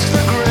 to risk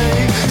the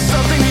grave.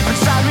 Something deep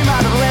inside me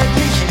might have led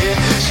me here.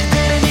 She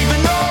didn't even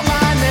know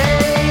my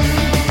name.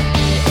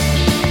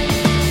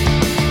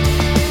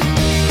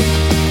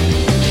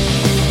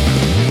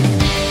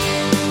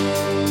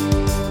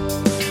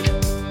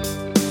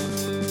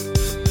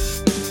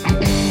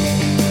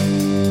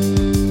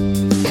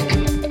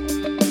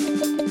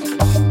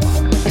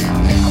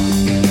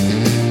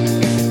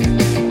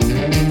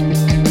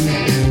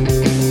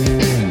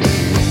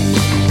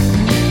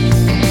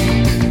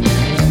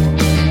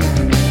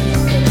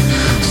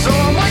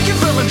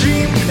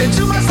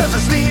 Into my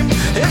self-esteem.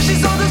 If she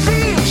saw the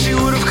theme, she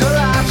would have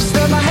collapsed.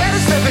 Then my head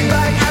is stepping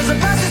back as the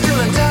past is still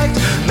intact.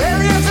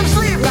 Barely had some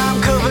sleep, now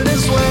I'm covered in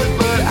sweat.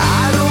 But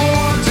I don't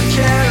want to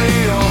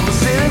carry on.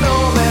 Sitting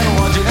home and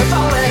wondering if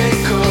I'll let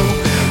it go.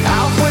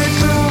 Halfway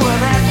through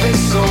an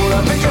episode,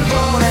 I pick a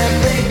phone and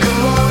think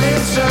alone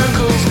in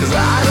circles. Cause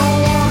I don't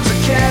want to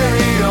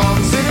carry on.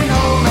 Sitting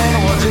home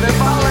and wondering if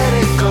I'll let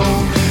it go.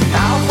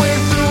 Halfway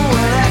through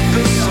an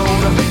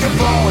episode, I pick a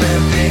phone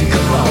and think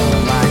alone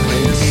like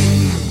this.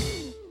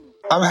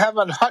 I'm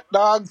having hot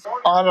dogs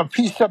on a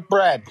piece of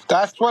bread.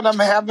 That's what I'm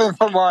having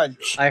for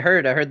lunch. I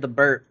heard the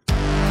burp.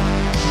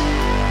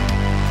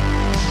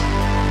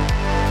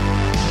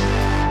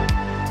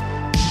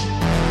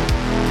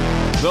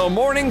 The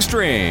Morning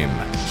Stream.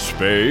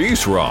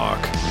 Space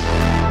Rock.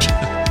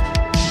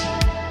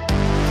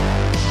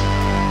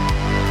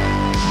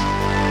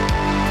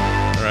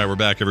 All right, we're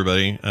back,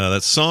 everybody.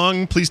 That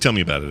song, please tell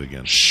me about it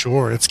again.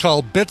 Sure. It's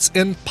called Bits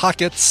in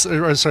Pockets.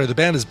 The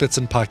band is Bits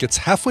in Pockets.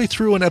 Halfway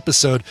through an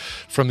episode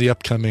from the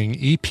upcoming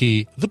EP,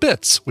 The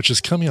Bits, which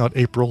is coming out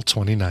April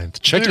 29th.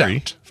 Check it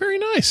out. Very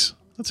nice.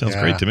 That sounds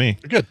great to me.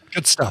 Good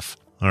stuff.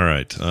 All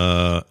right.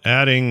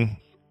 Adding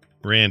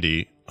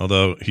Randy,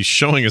 although he's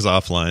showing us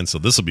offline, so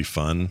this will be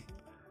fun.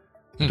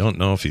 I don't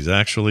know if he's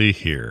actually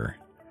here,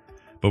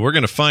 but we're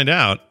going to find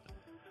out.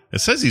 It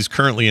says he's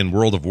currently in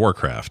World of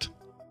Warcraft.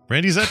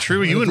 Randy, is that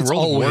true? Are you in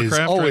World of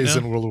Warcraft always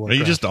right now? in World of Warcraft. Are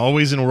you just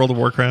always in World of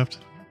Warcraft?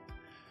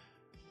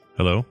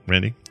 Hello,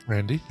 Randy?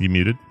 Randy? You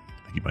muted?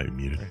 I think you might be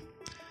muted.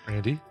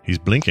 Randy? He's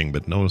blinking,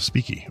 but no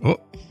speaky. Oh,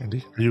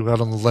 Randy? Are you out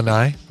on the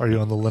lanai? Are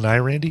you on the lanai,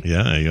 Randy?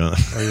 yeah. Are you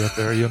out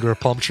there? Are you under a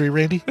palm tree,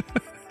 Randy?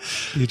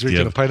 You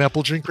drinking a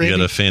pineapple drink, Randy? You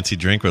got a fancy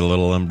drink with a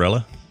little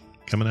umbrella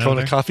coming out Cone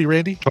there? of coffee,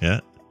 Randy? Yeah.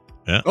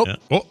 Oh. Yeah.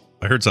 Oh,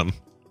 I heard something.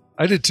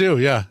 I did too.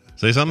 Yeah.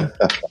 Say something.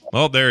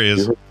 Oh, there he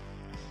is.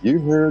 You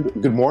heard.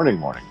 Good morning,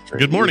 morning.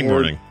 Good morning,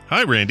 morning.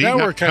 Hi, Randy. Now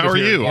we're How are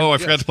you? here. Oh, I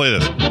forgot to play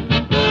this.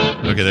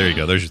 Okay, there you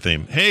go. There's your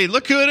theme. Hey,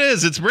 look who it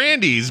is. It's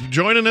Randy. He's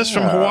joining us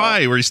from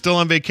Hawaii, where he's still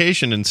on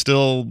vacation and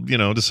still,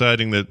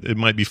 deciding that it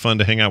might be fun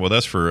to hang out with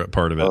us for a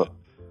part of it.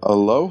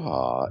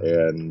 Aloha,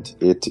 and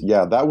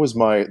that was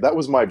my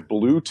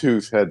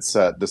Bluetooth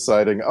headset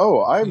deciding,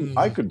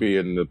 I could be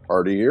in the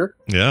party here.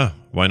 Yeah,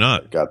 why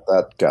not? Got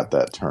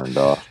that turned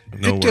off.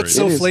 No it gets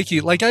so flaky.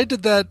 Like I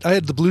did that. I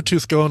had the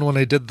Bluetooth going when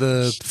I did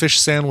the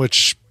fish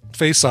sandwich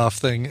face-off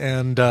thing,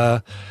 and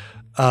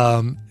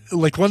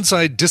like once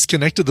I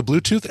disconnected the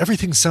Bluetooth,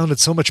 everything sounded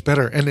so much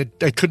better, and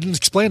I couldn't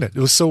explain it.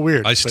 It was so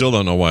weird. I still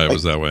don't know why it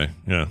was that way.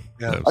 Yeah.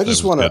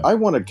 I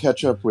want to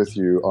catch up with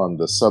you on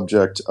the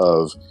subject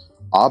of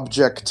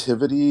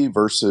objectivity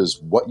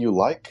versus what you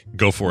like.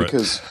 Go for it.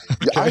 Because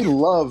I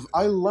love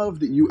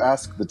that you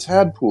ask the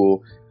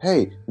tadpole,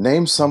 hey,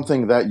 name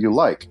something that you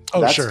like.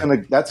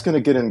 That's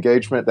gonna get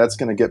engagement. That's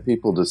gonna get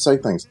people to say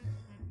things.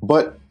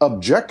 But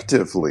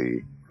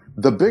objectively,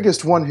 the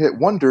biggest one-hit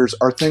wonders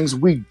are things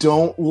we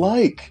don't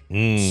like.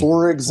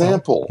 For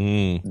example,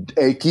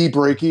 Achy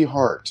Breaky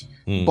Heart.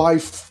 By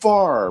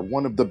far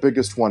one of the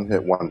biggest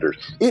one-hit wonders.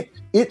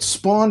 It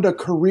spawned a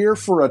career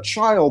for a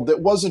child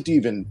that wasn't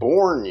even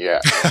born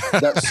yet.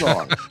 That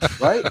song,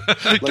 right?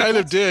 It kind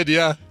of did,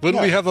 yeah.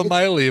 Wouldn't we have a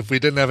Miley if we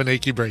didn't have an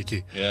Achy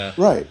Breaky? Yeah.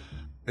 Right.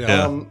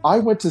 Yeah. I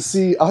went to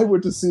see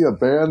a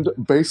band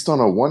based on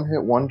a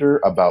one-hit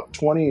wonder about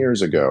 20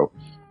 years ago,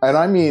 and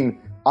I mean,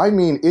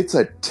 it's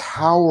a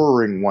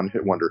towering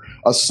one-hit wonder.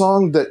 A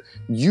song that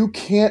you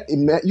can't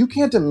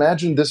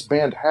imagine this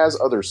band has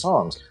other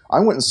songs. I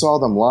went and saw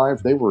them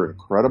live. They were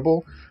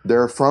incredible.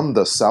 They're from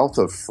the south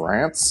of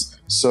France,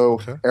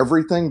 so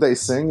everything they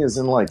sing is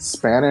in like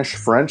Spanish,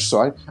 French.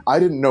 So I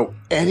didn't know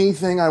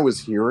anything I was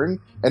hearing,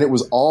 and it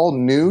was all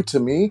new to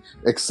me,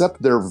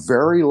 except their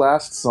very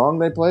last song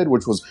they played,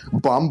 which was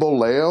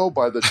Bamboleo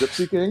by the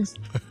Gypsy Kings.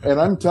 And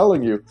I'm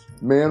telling you,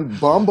 man,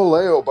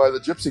 Bamboleo by the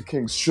Gypsy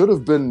Kings should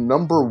have been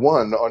number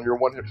one on your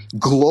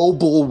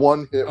global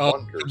one-hit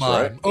wonders,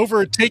 right?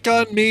 Over Take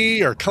On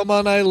Me or Come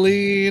On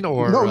Eileen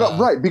or... No,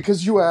 right,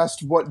 because you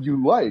asked what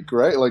you like,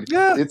 right? Like,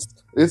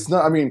 it's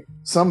not, I mean,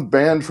 some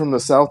band from the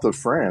south of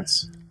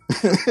France.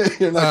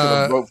 You're not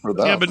going to vote for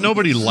that. Yeah, but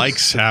nobody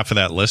likes half of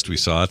that list we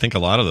saw. I think a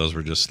lot of those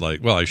were just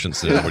like, well, I shouldn't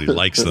say nobody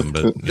likes them,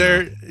 but...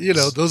 They're,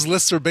 those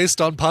lists are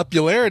based on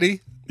popularity.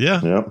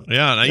 Yeah. Yep.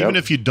 Yeah. And even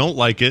if you don't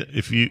like it,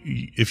 if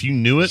you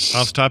knew it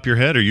off the top of your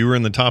head, or you were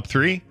in the top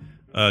three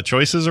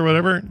choices or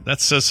whatever,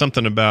 that says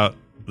something about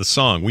the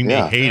song. We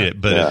may hate it,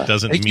 but it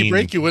doesn't mean... Achy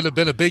Breaky would have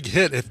been a big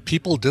hit if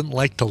people didn't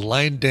like to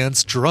line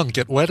dance drunk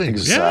at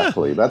weddings.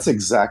 Exactly. Yeah. That's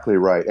exactly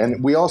right.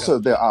 And we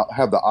also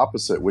have the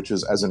opposite, which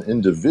is as an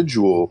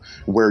individual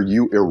where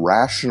you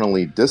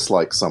irrationally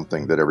dislike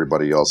something that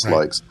everybody else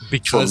likes.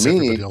 Because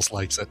everybody else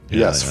likes it.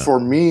 For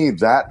me,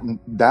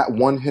 that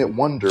one-hit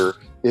wonder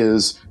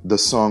is the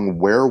song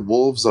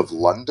Werewolves of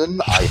London.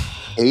 I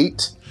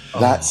hate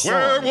that song.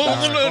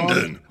 Werewolves of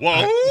London.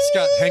 Whoa.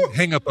 Scott,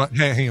 hang up on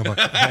him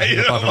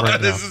right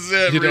this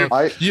now.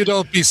 Is it. You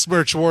don't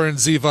besmirch Warren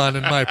Zevon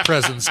in my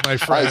presence, my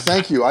friend.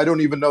 Thank you. I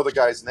don't even know the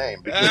guy's name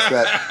because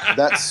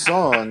that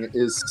song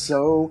is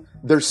so...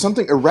 There's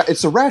something...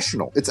 it's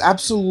irrational. It's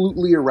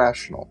absolutely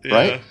irrational,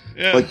 right?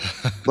 Yeah.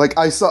 Like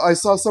I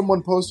saw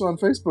someone post on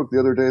Facebook the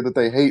other day that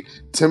they hate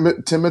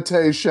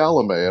Timothée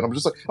Chalamet, and I'm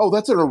just like, oh,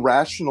 that's an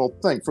irrational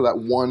thing for that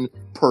one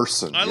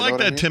person. I like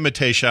that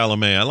Timothée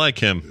Chalamet. I like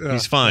him.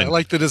 He's fine. I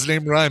like that his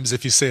name rhymes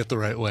if you say it the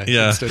right way.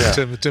 Yeah. Instead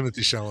of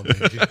Timothy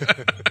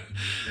Chalamet.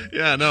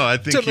 Yeah, no, I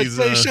think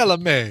Timothée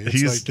Chalamet.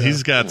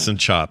 He's got some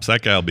chops.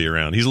 That guy'll be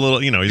around. He's a little,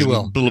 he's a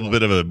little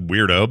bit of a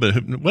weirdo,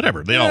 but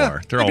whatever. They all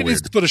are. They're all weird. He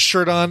needs to put a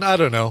shirt on. I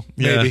don't know.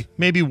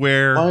 Maybe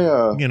wear,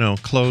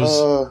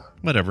 clothes.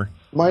 Whatever.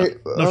 There's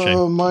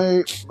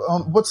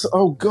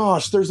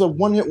a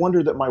one-hit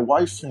wonder that my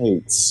wife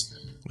hates.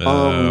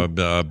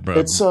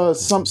 It's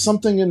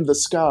something in the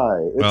sky.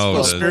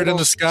 Spirit in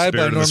the Sky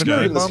by Norman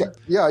Greenbaum.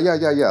 Yeah.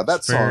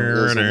 That song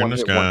is a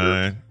one-hit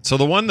wonder. So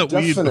the one that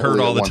we Definitely heard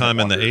all the time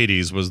in the wonder.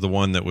 80s was the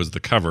one that was the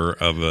cover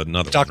of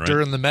another one,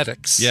 Doctor and the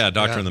Medics. Yeah,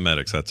 Doctor and the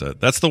Medics. That's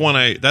it. That's the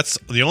one that's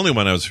the only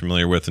one I was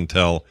familiar with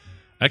until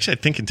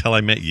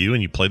I met you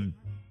and you played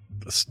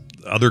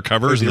other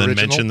covers and then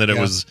mentioned that it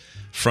was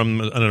from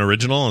an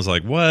original. I was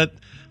like, what?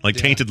 Like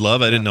Tainted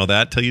Love? I didn't know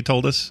that till you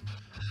told us.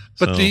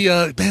 But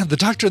the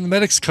Doctor and the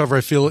Medics cover,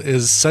 I feel,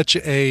 is such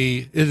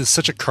a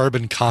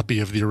carbon copy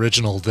of the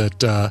original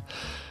that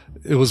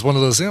it was one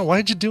of those.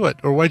 Why'd you do it,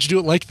 or why'd you do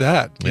it like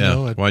that?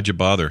 Why'd you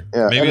bother?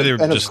 Yeah, maybe they're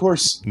just of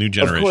course, new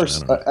generation.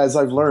 Of course, as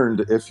I've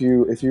learned, if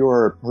you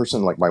are a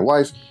person like my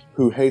wife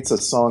who hates a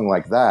song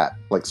like that,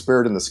 like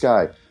Spirit in the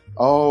Sky,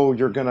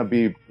 you're gonna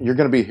be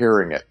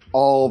hearing it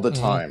all the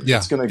time. Yeah,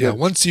 it's gonna get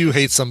once you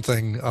hate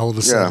something, all of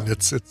a sudden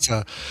it's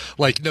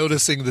like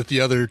noticing that the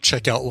other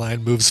checkout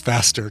line moves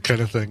faster, kind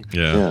of thing.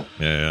 Yeah.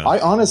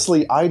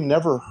 I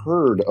never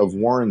heard of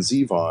Warren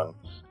Zevon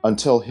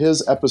until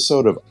his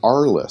episode of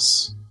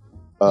Arliss.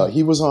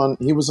 He was on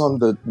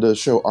the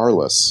show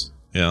Arliss.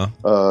 Yeah.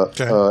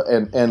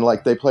 And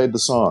like they played the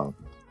song.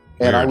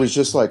 And I was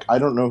just like, I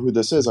don't know who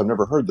this is. I've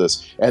never heard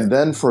this. And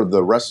then for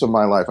the rest of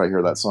my life, I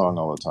hear that song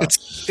all the time.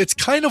 It's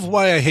kind of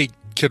why I hate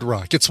Kid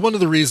Rock. It's one of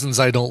the reasons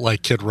I don't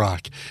like Kid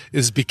Rock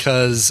is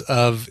because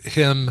of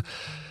him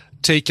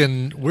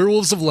taking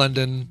Werewolves of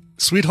London,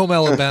 Sweet Home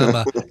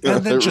Alabama,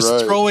 and then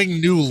just throwing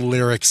new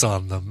lyrics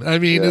on them. I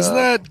mean, is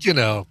that,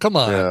 come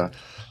on. Yeah.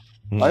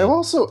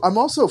 I'm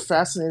also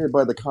fascinated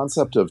by the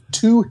concept of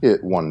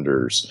 2-hit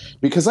wonders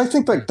because I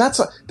think like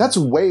that's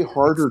way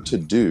harder to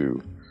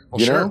do.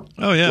 You know?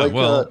 Oh yeah. Like,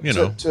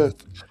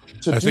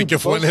 I think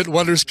if one-hit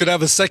wonders could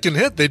have a second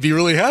hit, they'd be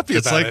really happy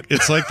about it.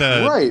 It's like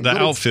the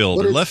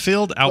outfield, left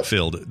field,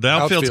 outfield. The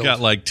outfield's got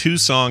like 2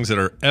 songs that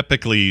are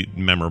epically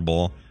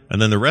memorable, and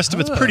then the rest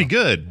of it's pretty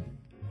good.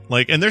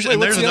 Like, and there's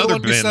what's the another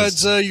one band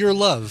besides Your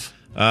Love.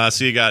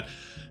 So you got.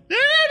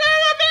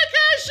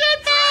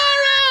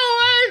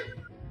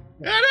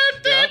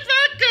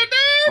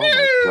 Oh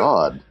my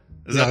God!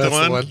 Is that the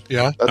one?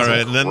 Yeah. All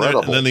right, and then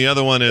the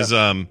other one is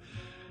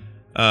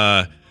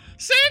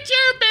since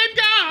you've been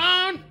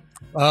gone.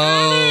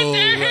 Oh,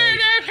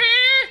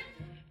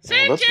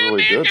 that's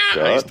really good,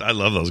 Scott. I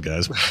love those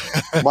guys.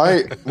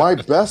 My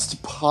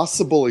best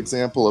possible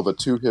example of a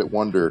 2-hit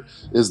wonder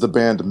is the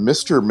band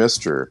Mr.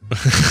 Mister,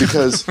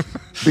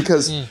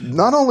 because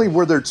not only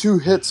were there 2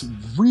 hits,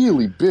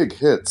 really big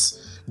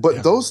hits,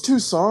 but those 2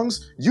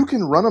 songs you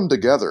can run them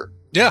together.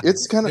 Yeah,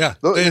 it's kind of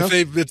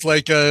it's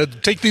like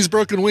Take These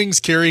Broken Wings,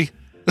 Carrie.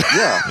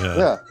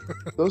 Yeah.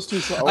 Those 2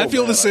 songs. I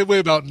feel the same way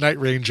about Night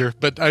Ranger,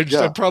 but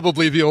I'm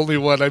probably the only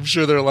one. I'm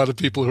sure there are a lot of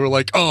people who are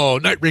like, "Oh,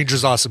 Night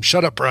Ranger's awesome."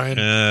 Shut up, Brian.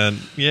 And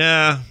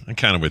I'm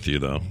kind of with you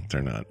though.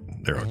 They're not.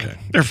 They're okay.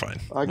 They're fine.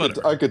 I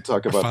could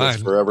talk about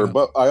this forever,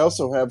 but I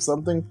also have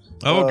something.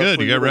 Oh, good.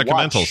 You got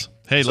recommendals.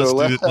 Hey,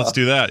 let's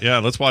do that. Yeah,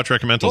 let's watch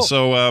recommendals. Cool.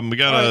 So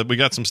we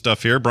got some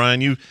stuff here,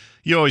 Brian.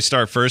 You always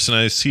start first, and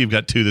I see you've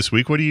got 2 this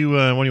week. What do you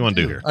want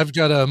to do here? I've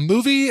got a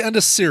movie and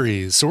a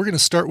series, so we're going to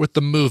start with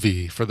the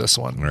movie for this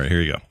one. All right,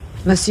 here you go.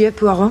 Monsieur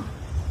Poirot,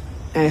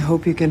 I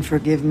hope you can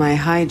forgive my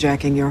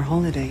hijacking your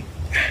holiday.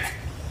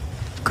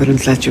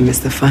 Couldn't let you miss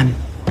the fun.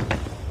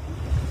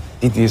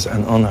 It is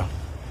an honor,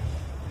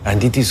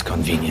 and it is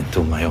convenient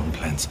to my own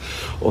plans.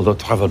 Although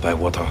travel by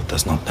water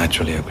does not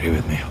naturally agree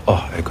with me.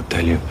 Oh, I could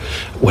tell you.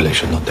 Well, I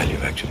should not tell you,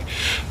 actually.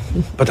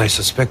 But I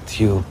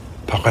suspect you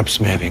perhaps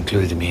may have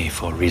included me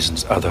for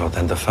reasons other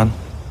than the fun.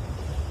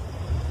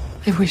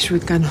 I wish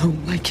we'd gone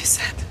home, like you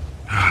said.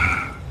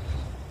 I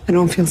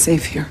don't feel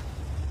safe here.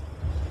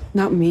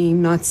 Not me,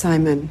 not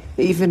Simon,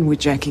 even with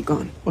Jackie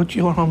gone. But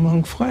you're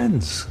among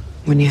friends.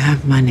 When you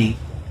have money,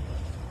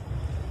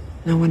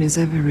 no one is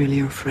ever really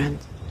your friend.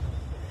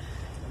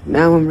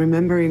 Now I'm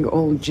remembering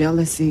old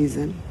jealousies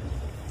and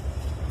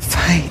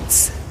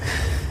fights.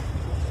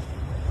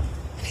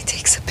 And it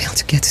takes a pill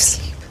to get to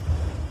sleep.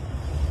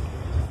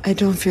 I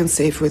don't feel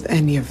safe with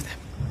any of them.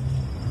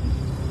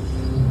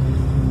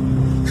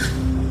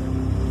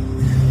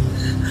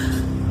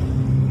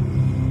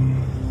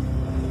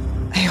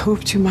 I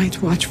hoped you might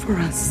watch for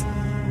us.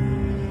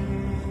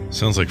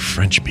 Sounds like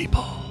French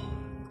people.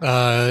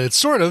 It's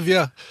sort of,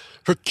 yeah.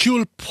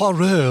 Hercule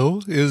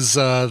Poirot is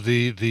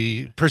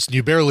the person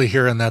you barely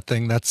hear in that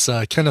thing. That's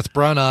Kenneth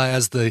Branagh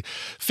as the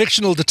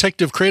fictional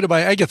detective created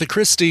by Agatha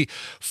Christie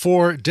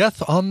for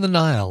Death on the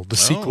Nile, the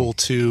sequel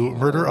to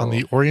Murder on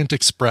the Orient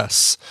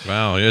Express.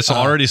 Wow, it's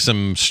already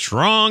some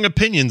strong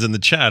opinions in the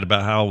chat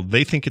about how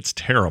they think it's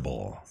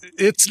terrible.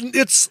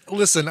 It's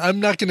listen, I'm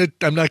not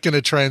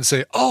gonna try and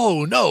say,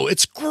 oh no,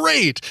 it's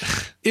great.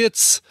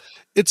 It's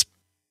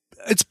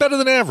better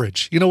than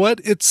average. You know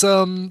what? It's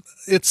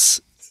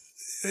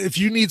if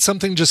you need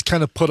something just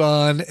kind of put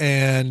on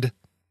and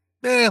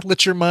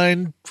let your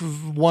mind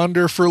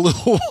wander for a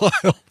little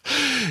while,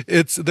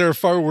 there are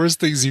far worse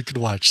things you could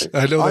watch.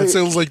 I know that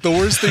sounds like the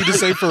worst thing to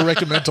say for a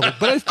recommendal,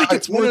 but I think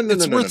it's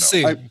worth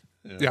seeing.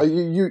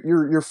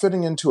 You're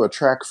fitting into a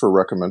track for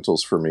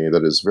recommendals for me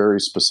that is very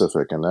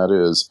specific, and that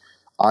is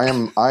I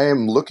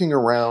am looking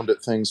around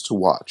at things to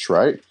watch,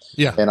 right?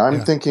 Yeah. And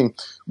I'm thinking,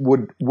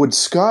 would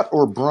Scott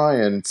or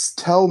Brian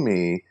tell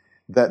me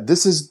that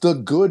this is the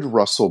good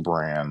Russell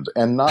Brand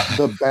and not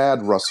the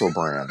bad Russell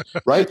Brand,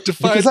 right?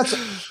 Because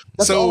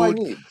that's all I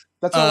need.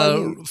 That's all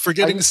I need.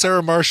 Forgetting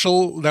Sarah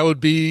Marshall, that would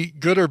be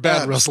good or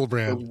bad Russell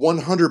Brand?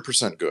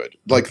 100% good.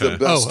 Like the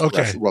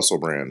best Russell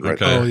Brand.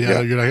 Right? Okay. Oh, yeah.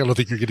 I don't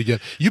think you're going to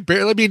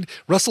get...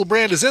 Russell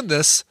Brand is in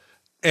this,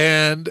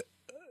 and,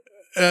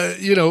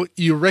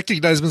 you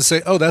recognize him and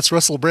say, oh, that's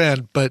Russell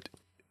Brand, but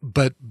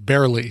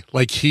barely.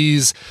 Like,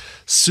 he's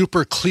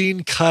super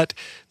clean cut.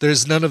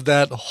 There's none of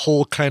that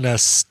whole kind of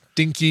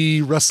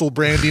stinky Russell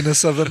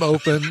Brandiness of him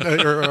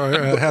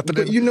or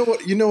happening. But you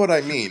know what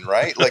I mean,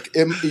 right? Like,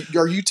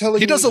 are you telling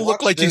me he doesn't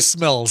look like he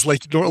smells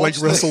like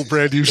Russell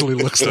Brand usually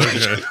looks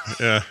like?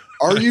 Yeah.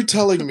 Are you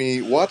telling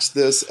me watch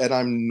this and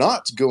I'm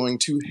not going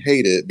to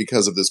hate it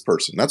because of this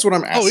person? That's what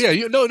I'm asking. Oh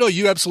yeah,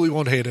 you absolutely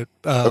won't hate it.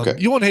 Okay.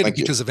 You won't hate it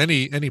because of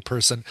any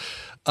person.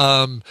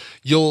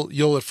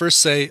 you'll at first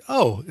say,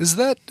 "Oh, is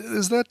that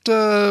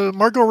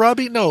Margot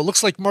Robbie?" No, it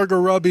looks like Margot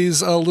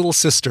Robbie's little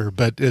sister,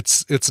 but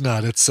it's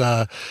not. It's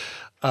who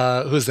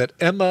is that?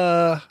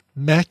 Emma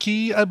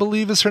Mackey, I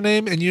believe is her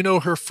name, and you know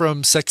her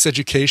from Sex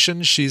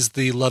Education. She's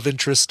the love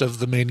interest of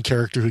the main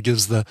character who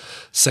gives the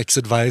sex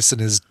advice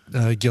and is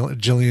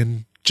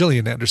Gillian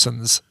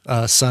Anderson's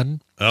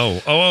son.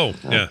 Oh,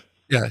 yeah.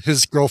 Yeah,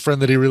 his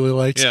girlfriend that he really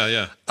likes.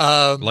 Yeah.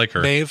 Like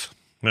her. Maeve.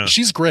 Yeah.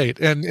 She's great.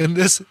 And in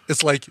this,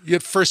 it's like,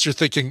 at first you're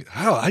thinking,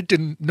 I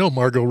didn't know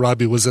Margot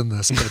Robbie was in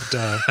this, but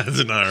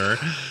it's not her.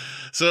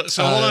 So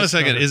hold on a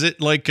second. Is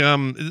it like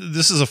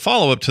this is a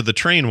follow-up to the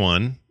train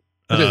one?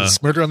 It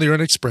is Murder on the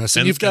Orient Express.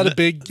 And you've got a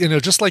big,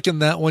 just like in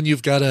that one,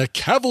 you've got a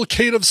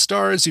cavalcade of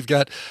stars. You've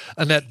got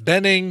Annette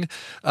Bening,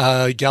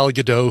 Gal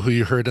Gadot, who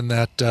you heard in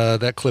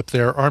that clip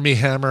there, Armie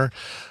Hammer,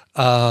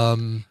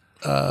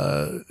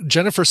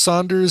 Jennifer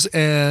Saunders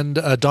and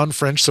Dawn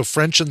French. So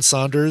French and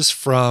Saunders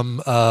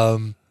from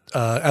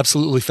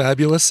Absolutely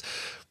Fabulous.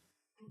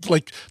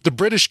 Like the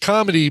British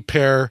comedy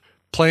pair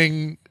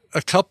playing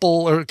a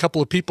couple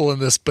of people in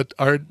this, but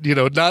are,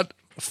 not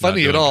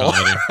funny at all.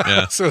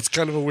 Yeah. So it's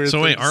kind of a weird thing.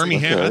 So wait, Armie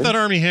Hammer, I thought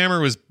Armie Hammer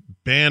was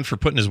banned for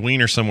putting his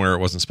wiener somewhere it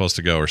wasn't supposed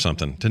to go or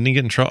something. Didn't he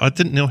get in trouble? I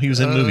didn't know he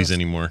was in movies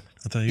anymore.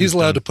 I thought he's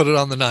allowed to put it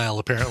on the Nile.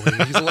 Apparently,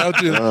 he's allowed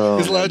to.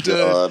 He's allowed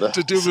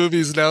to do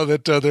movies now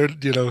that they're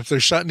if they're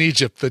shot in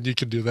Egypt, then you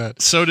can do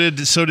that. So did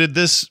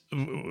this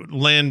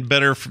land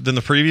better than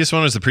the previous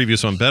one? Or is the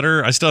previous one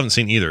better? I still haven't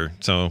seen either.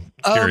 So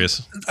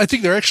curious. I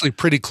think they're actually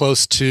pretty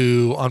close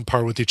to on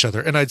par with each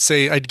other, and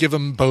I'd give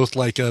them both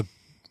like a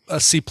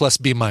C plus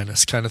B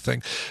minus kind of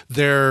thing.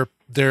 They're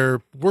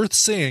worth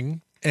seeing,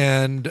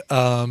 and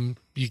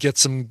you get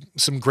some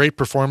great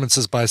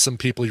performances by some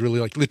people you really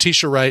like.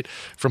 Letitia Wright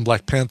from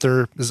Black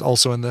Panther is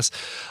also in this.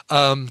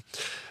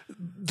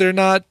 They're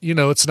not,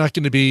 it's not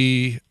going to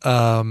be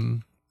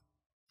the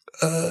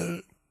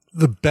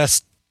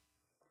best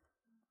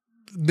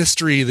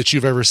mystery that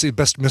you've ever seen,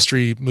 best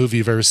mystery movie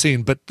you've ever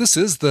seen, but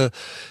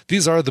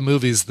these are the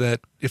movies that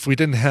if we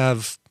didn't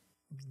have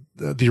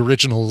the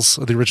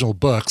original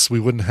books, we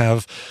wouldn't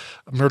have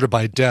Murder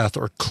by Death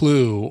or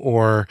Clue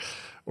or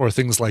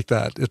things like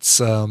that. It's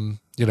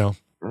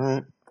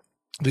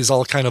these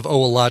all kind of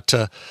owe a lot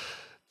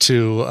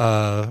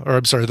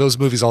those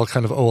movies all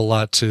kind of owe a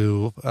lot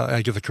to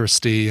Agatha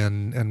Christie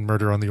and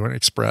Murder on the Orient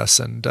Express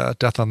and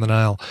Death on the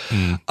Nile.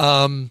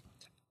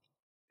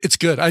 It's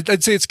good.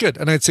 I'd say it's good,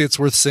 and I'd say it's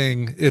worth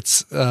seeing.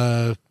 It's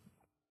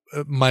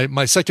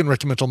my second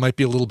recommendal might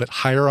be a little bit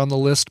higher on the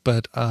list,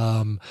 but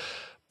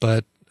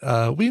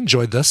we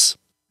enjoyed this.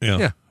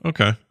 Yeah.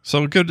 Okay.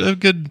 So a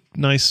good,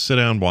 nice sit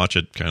down, watch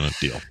it kind of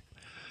deal.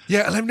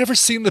 Yeah. And I've never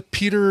seen the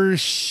Peter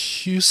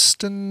Ustinov,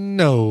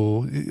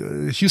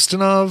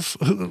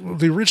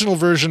 the original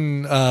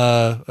version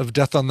of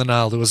Death on the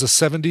Nile. There was a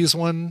 70s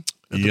one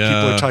that the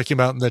people are talking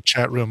about in the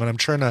chat room. And I'm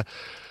trying to,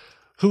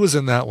 who was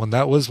in that one?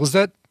 Was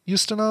that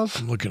Ustinov?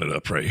 I'm looking it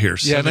up right here.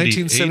 Yeah.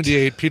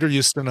 1978, Peter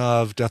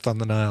Ustinov, Death on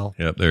the Nile.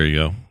 Yep. There you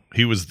go.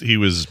 He was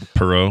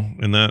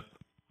Perot in that.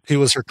 He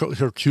was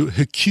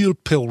Hercule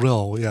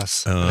Poirot,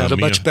 yes. Had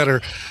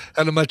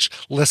a much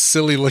less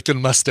silly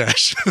looking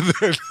mustache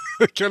than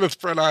Kenneth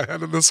Branagh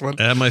had in this one.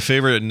 My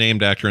favorite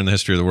named actor in the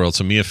history of the world.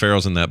 So Mia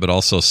Farrow's in that, but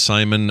also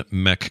Simon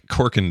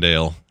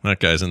McCorkindale. That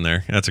guy's in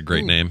there. That's a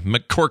great name.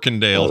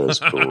 McCorkindale. That is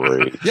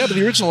great. Yeah, but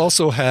the original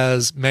also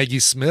has Maggie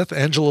Smith,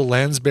 Angela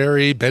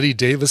Lansbury, Betty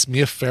Davis,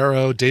 Mia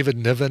Farrow, David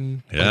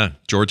Niven. Yeah,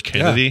 George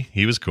Kennedy. Yeah.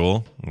 He was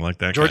cool. I like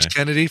that George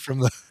Kennedy from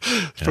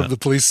the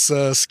Police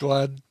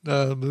Squad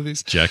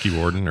movies. Jack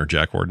Warden,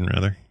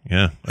 rather.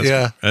 Yeah.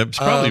 It's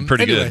probably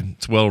pretty good.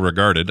 It's well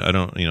regarded. I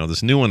don't,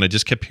 this new one, I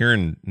just kept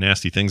hearing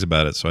nasty things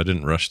about it, so I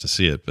didn't rush to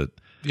see it, but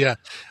yeah.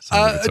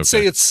 I'd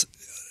say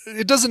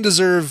it doesn't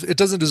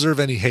deserve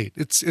any hate.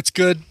 It's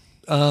good.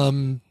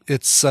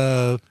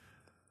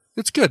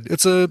 It's good.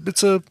 It's a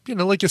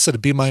like I said, a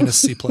B minus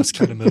C plus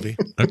kind of movie.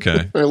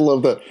 Okay. I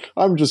love that.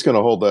 I'm just going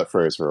to hold that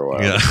phrase for a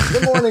while. Yeah.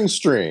 The morning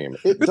stream.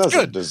 It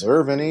doesn't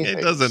deserve any hate.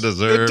 It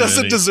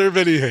doesn't deserve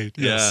any hate.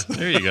 Yes. Yeah.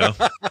 There you go.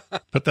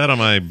 Put that on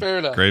my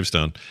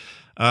gravestone.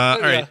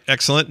 All right.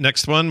 Excellent.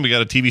 Next one. We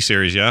got a TV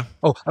series. Yeah.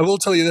 Oh, I will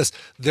tell you this.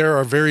 There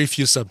are very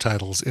few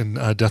subtitles in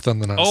Death on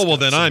the Nile. Oh, well,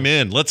 then I'm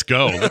in. Let's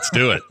go. Let's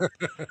do it.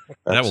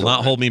 That will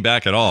not hold me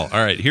back at all. All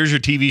right. Here's your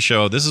TV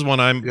show. This is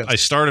one I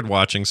started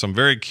watching, so I'm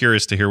very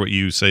curious to hear what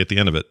you say at the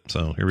end of it.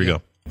 So here we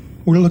go.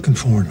 We're looking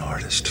for an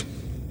artist.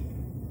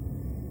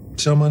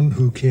 Someone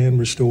who can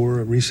restore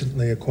a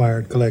recently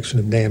acquired collection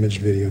of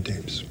damaged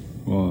videotapes.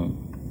 Well,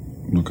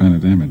 what kind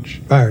of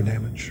damage? Fire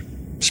damage.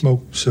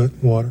 Smoke, soot,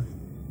 water.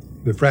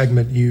 The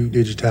fragment you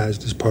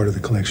digitized is part of the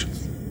collection.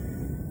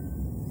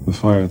 The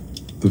fire at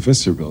the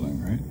Vista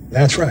building, right?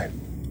 That's right.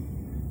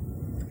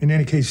 In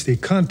any case, the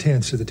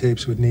contents of the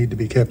tapes would need to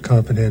be kept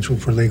confidential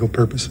for legal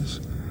purposes.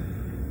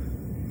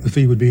 The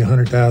fee would be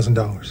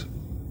 $100,000.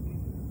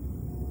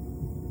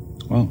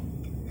 Well,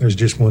 there's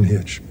just one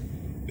hitch.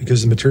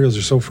 Because the materials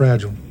are so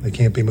fragile, they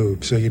can't be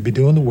moved. So you'd be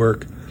doing the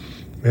work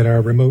at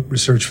our remote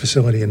research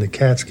facility in the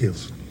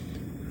Catskills.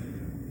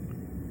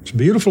 It's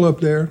beautiful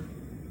up there.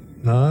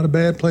 Not a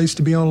bad place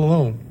to be all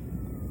alone.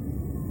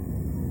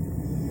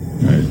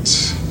 Right.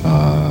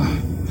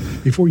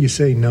 Before you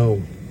say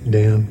no,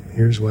 Dan,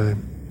 here's why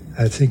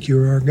I think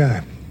you're our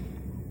guy.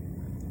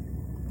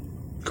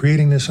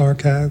 Creating this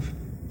archive,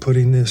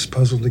 putting this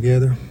puzzle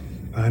together,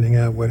 finding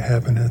out what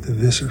happened at the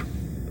Visser,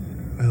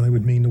 well, it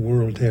would mean the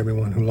world to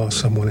everyone who lost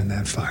someone in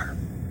that fire.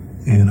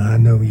 And I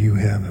know you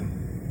have a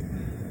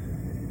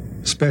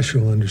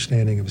special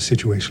understanding of a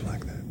situation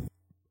like that.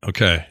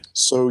 Okay.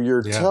 So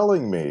you're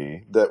telling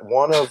me that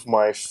one of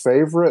my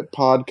favorite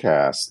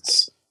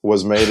podcasts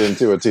was made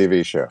into a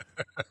TV show?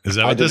 Is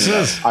that what this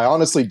is? I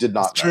honestly did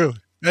not know. True.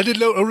 I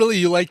didn't know. Oh, really?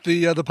 You like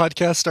the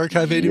podcast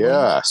Archive 81?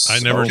 Yes. I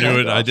never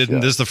knew it. Gosh, I didn't.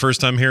 yeah. This is the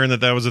first time hearing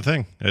that was a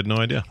thing. I had no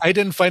idea. I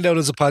didn't find out it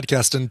was a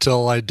podcast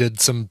until I did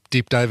some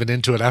deep diving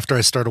into it after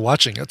I started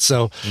watching it.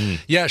 So,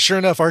 yeah, sure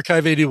enough,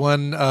 Archive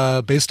 81,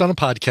 based on a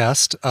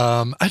podcast.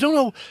 I don't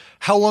know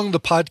how long the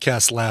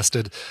podcast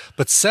lasted,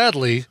 but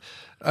sadly,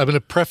 I'm going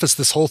to preface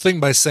this whole thing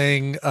by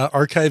saying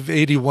Archive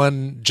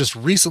 81 just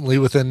recently,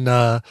 within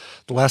the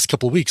last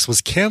couple of weeks,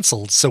 was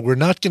canceled. So we're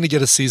not going to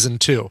get a season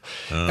 2.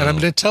 And I'm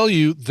going to tell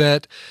you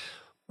that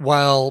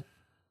while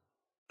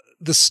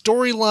the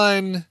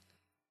storyline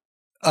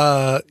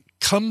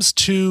comes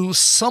to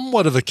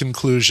somewhat of a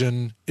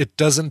conclusion, it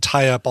doesn't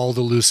tie up all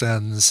the loose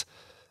ends.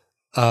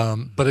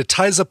 But it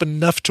ties up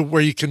enough to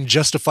where you can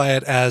justify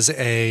it as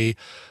a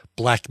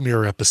Black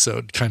Mirror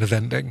episode kind of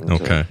ending.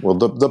 Okay. Well,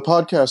 the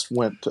podcast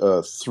went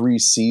 3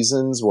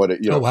 seasons.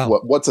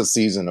 What's a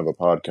season of a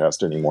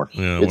podcast anymore?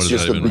 Yeah, it's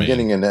just the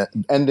beginning and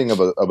ending of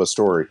a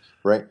story,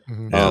 right?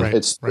 Mm-hmm.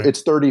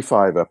 It's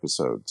 35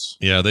 episodes.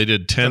 Yeah, they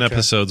did 10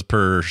 episodes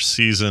per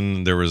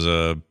season. There was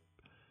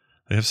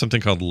they have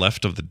something called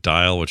Left of the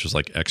Dial, which is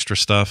like extra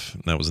stuff.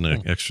 And that was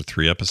an extra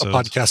 3 episodes. A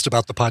podcast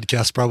about the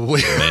podcast,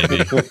 probably.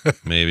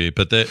 Maybe.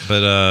 But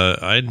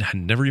I had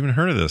never even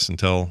heard of this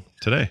until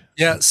today.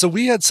 Yeah, so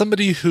we had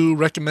somebody who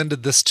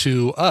recommended this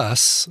to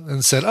us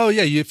and said, "Oh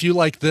yeah, if you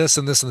like this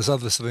and this and this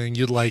other thing,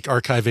 you'd like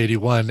Archive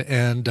 81."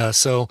 And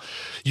so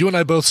you and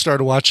I both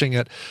started watching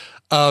it.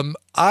 It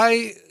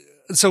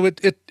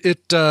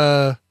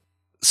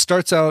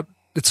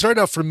started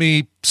out for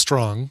me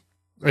strong.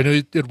 I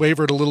know it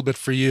wavered a little bit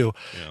for you.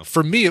 Yeah.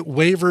 For me, it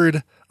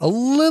wavered a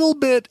little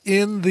bit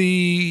in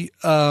the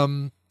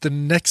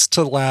next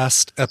to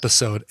last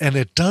episode. And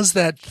it does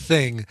that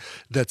thing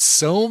that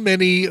so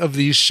many of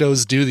these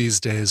shows do these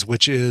days,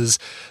 which is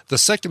the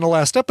second to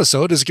last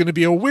episode is going to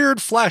be a weird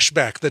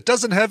flashback that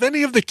doesn't have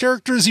any of the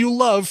characters you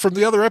love from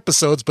the other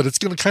episodes, but it's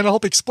going to kind of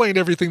help explain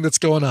everything that's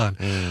going on.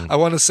 I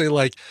want to say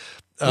like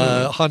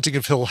Haunting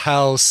of Hill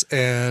House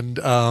and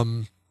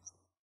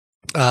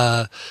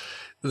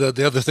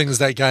the other things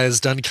that guy has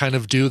done kind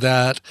of do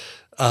that.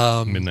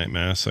 Midnight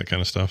Mass, that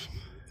kind of stuff.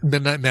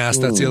 Midnight Mass,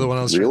 that's the other one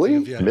I was really?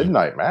 thinking of. Yeah.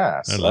 Midnight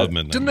Mass. I love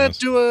Midnight didn't Mass.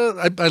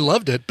 That do I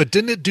loved it, but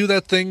didn't it do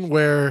that thing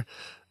where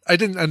I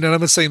didn't, and I'm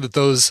not saying that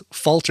those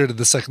faltered in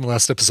the second to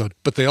last episode,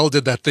 but they all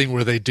did that thing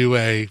where they do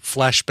a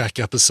flashback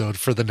episode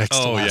for the next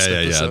to last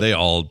episode. Yeah. They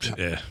all,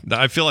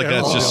 I feel like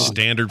that's just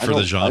standard for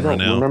the genre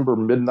now. I don't remember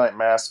Midnight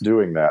Mass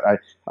doing that.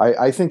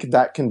 I think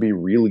that can be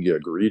really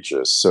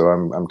egregious, so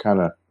I'm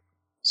kind of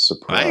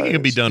surprised. I think it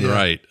can be done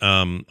right.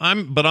 I'm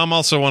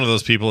also one of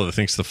those people that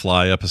thinks the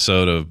Fly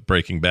episode of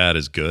Breaking Bad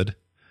is good.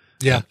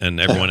 Yeah. And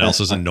everyone else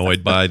is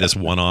annoyed by this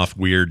one-off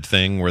weird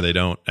thing where they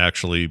don't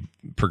actually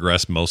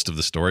progress most of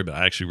the story, but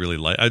I actually really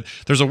like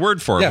there's a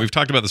word for it. We've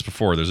talked about this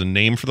before. There's a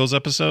name for those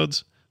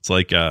episodes. It's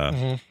like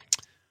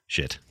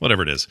shit,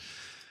 whatever it is.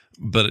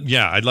 But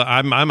yeah,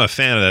 I'm a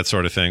fan of that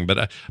sort of thing.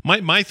 But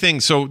my thing,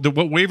 so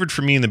what wavered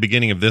for me in the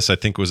beginning of this, I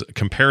think, was a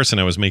comparison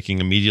I was making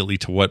immediately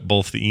to what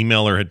both the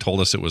emailer had told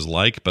us it was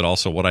like, but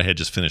also what I had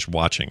just finished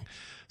watching.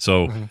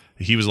 So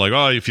he was like,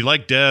 "Oh, if you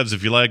like devs,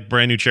 if you like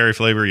brand new cherry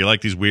flavor, you like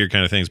these weird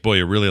kind of things, boy,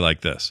 you really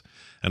like this."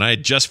 And I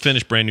had just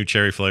finished brand new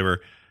cherry flavor,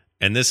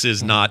 and this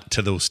is not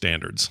to those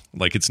standards.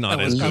 Like, it's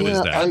not as good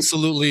as that. I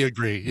absolutely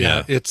agree.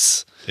 Yeah.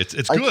 It's good.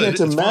 It's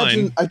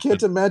fine. I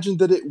can't imagine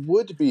that it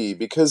would be,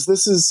 because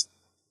this is.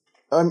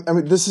 I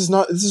mean, this is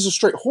a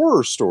straight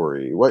horror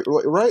story, right?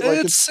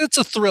 Like it's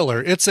a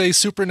thriller. It's a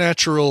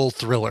supernatural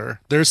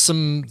thriller. There's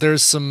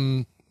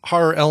some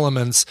horror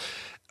elements.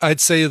 I'd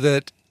say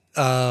that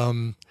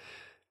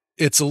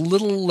it's a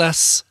little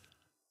less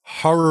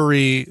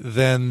horror-y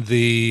than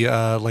the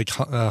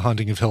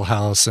Haunting of Hill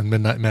House and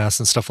Midnight Mass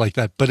and stuff like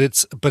that. But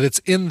it's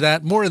in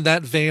that more in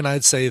that vein,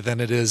 I'd say, than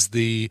it is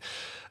the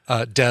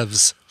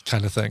devs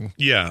kind of thing.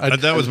 Yeah,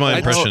 that was my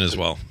impression as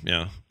well.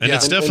 Yeah. And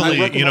it's definitely,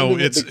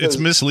 it's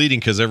misleading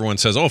because everyone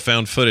says, "Oh,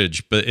 found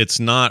footage," but it's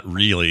not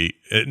really,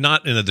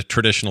 not in the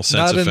traditional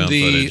sense of found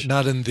footage.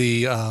 Not in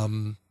the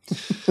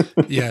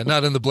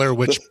not in the Blair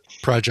Witch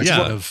Project. Yeah,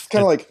 kind of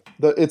like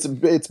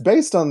it's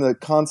based on the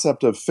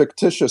concept of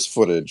fictitious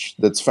footage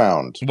that's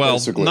found. Well,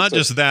 not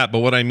just that, but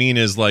what I mean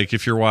is, like,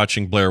 if you're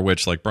watching Blair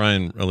Witch, like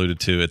Brian alluded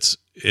to,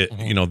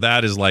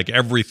 that is like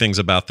everything's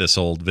about this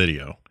old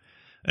video.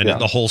 And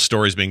the whole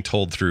story is being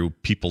told through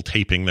people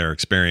taping their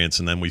experience,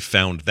 and then we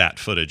found that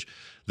footage.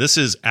 This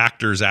is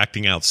actors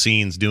acting out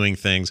scenes, doing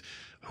things.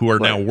 who are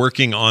now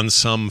working on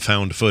some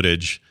found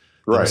footage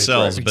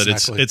themselves. But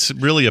exactly. it's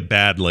really a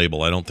bad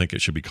label. I don't think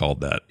it should be called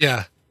that.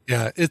 Yeah.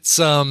 It's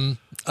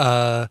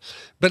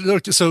but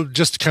look, so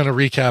just to kind of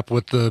recap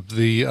what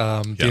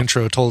the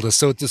intro told us.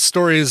 So the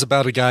story is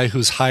about a guy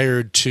who's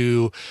hired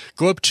to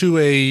go up to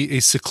a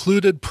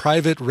secluded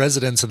private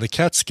residence in the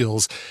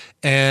Catskills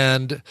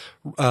and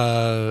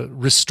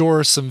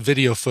restore some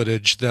video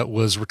footage that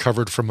was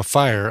recovered from a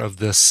fire of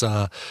this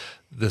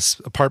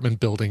apartment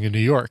building in New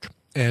York.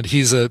 And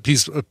he's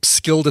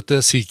skilled at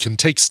this. He can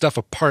take stuff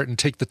apart and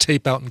take the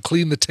tape out and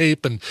clean the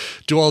tape and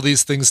do all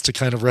these things to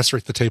kind of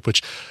resurrect the tape,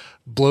 which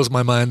blows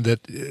my mind that,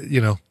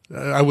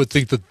 I would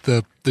think that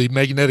the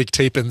magnetic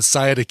tape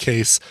inside a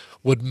case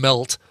would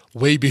melt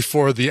way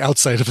before the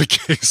outside of a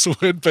case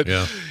would, but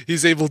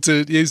he's able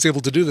to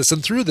do this.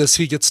 And through this,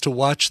 he gets to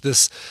watch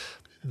this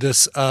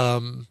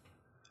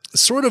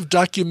sort of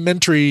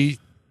documentary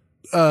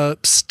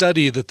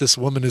study that this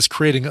woman is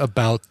creating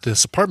about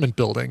this apartment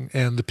building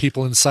and the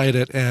people inside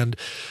it. And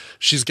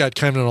she's got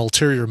kind of an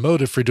ulterior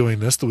motive for doing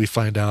this that we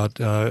find out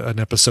an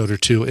episode or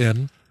two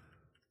in.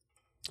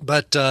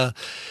 But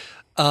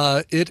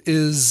it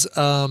is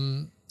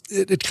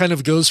it kind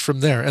of goes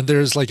from there. And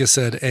there's, like I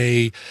said,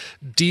 a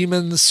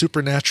demon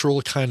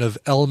supernatural kind of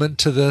element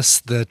to this,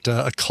 that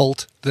a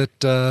cult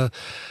that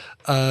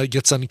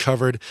gets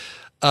uncovered.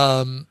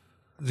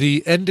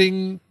 The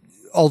ending,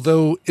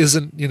 although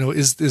isn't,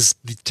 is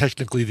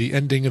technically the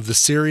ending of the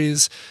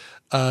series,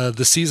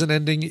 the season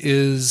ending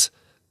is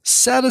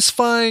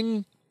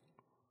satisfying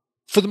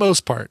for the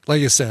most part.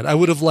 Like I said, I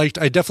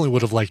definitely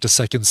would have liked a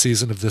second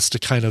season of this to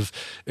kind of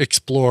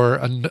explore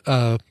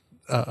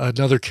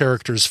another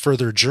character's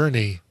further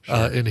journey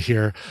in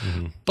here.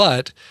 Mm-hmm.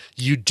 But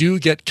you do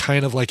get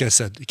kind of, like I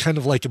said, kind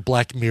of like a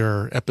Black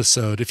Mirror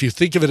episode. If you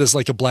think of it as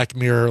like a Black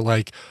Mirror,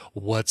 like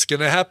what's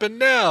going to happen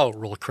now?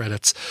 Roll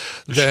credits.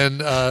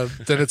 Then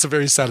it's a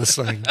very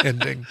satisfying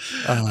ending.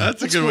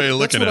 That's a good way of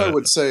looking at it. That's what I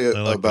would say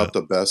about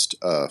the best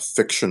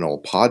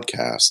fictional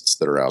podcasts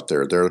that are out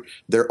there.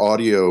 They're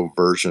audio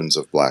versions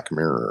of Black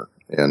Mirror.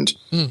 And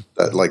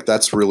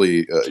that's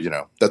really,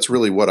 that's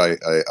really what I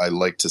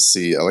like to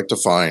see. I like to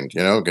find,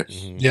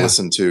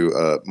 listen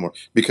to more,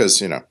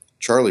 because,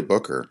 Charlie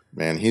Booker,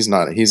 man, he's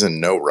in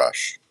no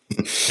rush.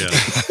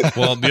 Yeah.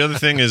 Well, the other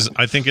thing is,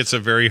 I think it's a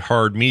very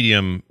hard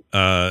medium,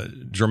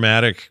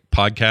 dramatic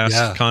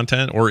podcast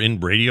content or in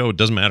radio. It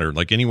doesn't matter.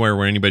 Like anywhere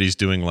where anybody's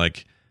doing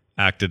like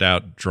acted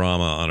out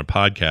drama on a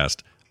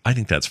podcast, I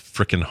think that's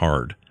freaking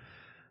hard.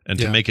 And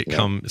to make it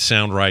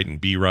sound right and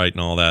be right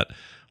and all that.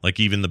 Like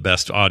even the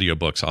best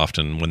audiobooks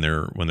often when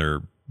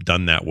they're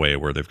done that way,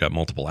 where they've got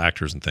multiple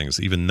actors and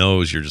things, even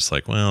those you're just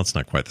like, well, it's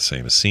not quite the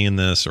same as seeing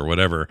this or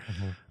whatever.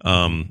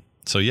 Mm-hmm.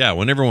 So yeah,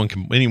 when anyone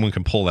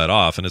can pull that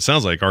off, and it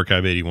sounds like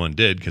Archive 81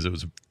 did,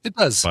 because it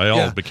does by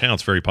all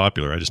accounts very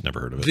popular. I just never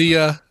heard of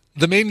it.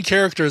 The main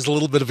character is a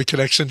little bit of a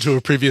connection to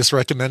a previous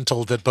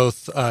recommendal that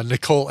both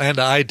Nicole and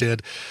I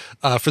did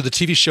for the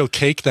TV show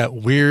Cake, that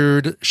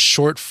weird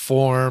short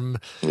form,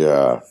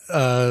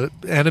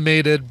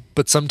 animated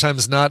but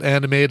sometimes not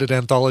animated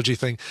anthology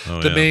thing.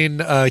 The main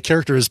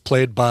character is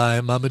played by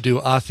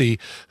Mamadou Athi,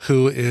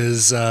 who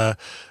is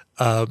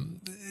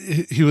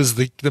he was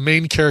the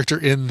main character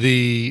in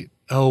the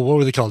what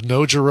were they called?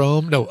 Oh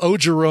Jerome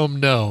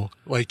No.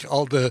 Like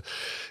it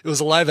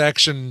was a live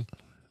action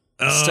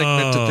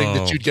segmented thing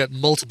that you'd get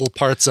multiple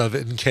parts of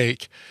in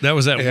Cake. That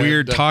was that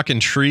weird talking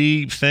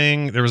tree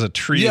thing. There was a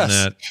tree in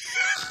that.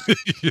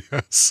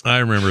 Yes. I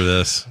remember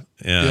this.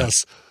 Yeah.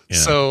 Yes. Yeah.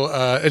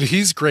 So, and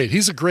he's great.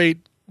 He's a great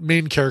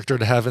main character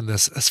to have in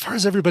this. As far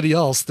as everybody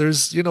else,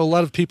 there's, a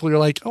lot of people you're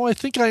like, oh, I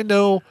think I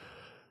know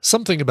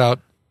something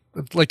about,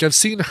 like I've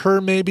seen her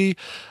maybe.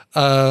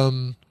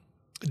 Dina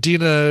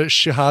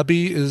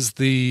Shihabi is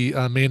the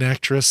main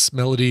actress,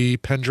 Melody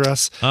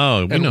Pendress.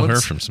 Oh, we know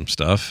her from some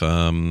stuff.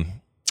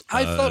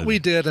 I thought we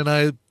did, and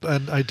I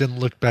didn't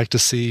look back to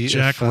see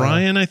Jack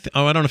Ryan. I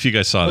don't know if you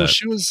guys saw that.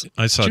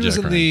 I saw Jack Ryan. She was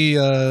in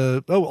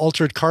the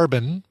Altered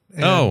Carbon.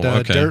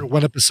 And,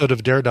 one episode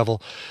of Daredevil.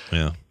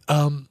 Yeah.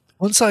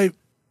 Once I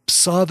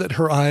saw that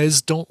her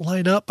eyes don't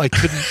line up, I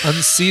couldn't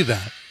unsee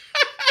that.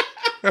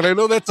 And I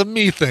know that's a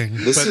me thing,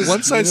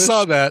 once I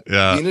saw that,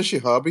 Dina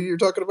Shihabi you're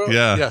talking about,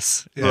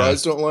 yes, her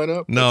eyes don't line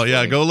up. No,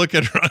 go look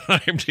at her on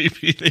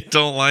IMDb. They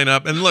don't line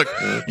up. And look,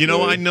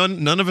 I know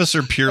none of us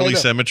are purely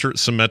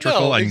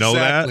symmetrical. No, I know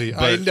exactly.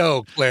 that. I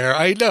know, Claire.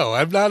 I know.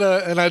 I'm not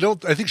and I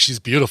don't. I think she's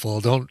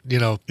beautiful.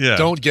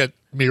 Don't get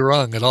me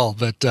wrong at all.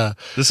 But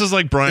this is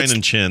like Brian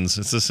and Chins.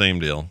 It's the same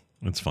deal.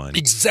 It's fine.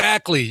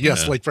 Exactly.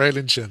 Yes, like Brian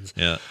and Chins.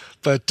 Yeah.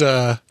 But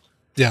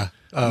yeah.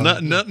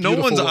 No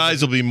one's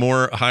eyes will be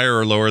more higher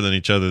or lower than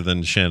each other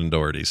than Shannon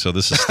Doherty. So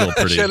this is still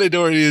pretty. Shannon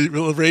Doherty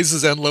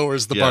raises and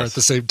lowers the bar at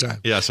the same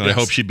time. Yes, and I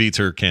hope she beats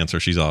her cancer.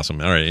 She's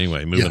awesome. All right,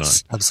 anyway, moving on.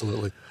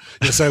 Absolutely.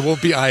 Yes, I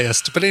won't be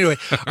biased. But anyway,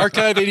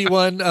 Archive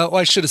 81,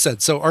 I should have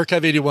said. So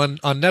Archive 81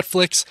 on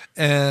Netflix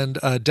and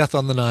Death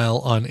on the Nile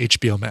on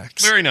HBO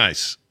Max. Very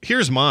nice.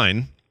 Here's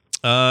mine.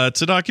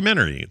 It's a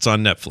documentary. It's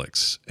on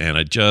Netflix. And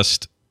I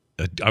just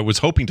I was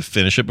hoping to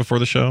finish it before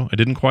the show. I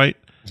didn't quite,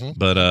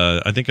 but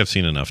I think I've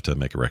seen enough to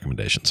make a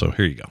recommendation. So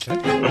here you go.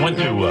 I went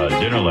to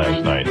dinner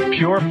last night.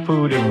 Pure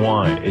food and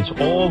wine. It's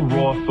all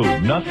raw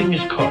food. Nothing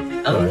is cooked.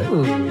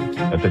 Oh.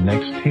 At the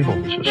next table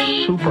was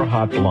a super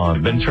hot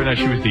blonde. Then it turned out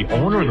she was the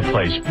owner of the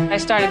place. I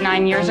started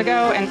 9 years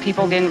ago, and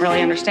people didn't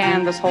really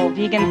understand this whole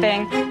vegan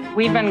thing.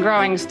 We've been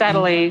growing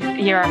steadily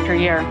year after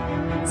year.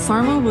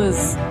 Pharma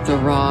was the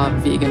raw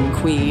vegan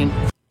queen.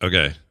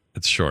 Okay,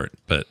 it's short,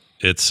 but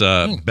it's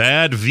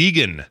Bad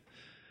Vegan.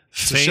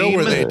 It's a show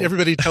where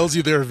everybody tells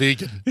you they're a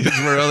vegan. It's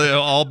where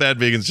all bad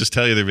vegans just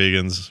tell you they're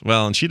vegans.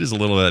 Well, and she does a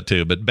little of that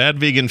too. But Bad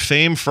Vegan,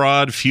 Fame,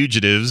 Fraud,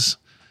 Fugitives.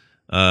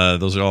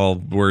 Those are all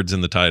words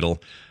in the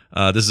title.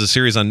 This is a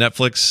series on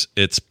Netflix.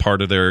 It's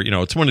part of their,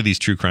 it's one of these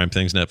true crime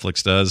things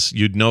Netflix does.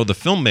 You'd know the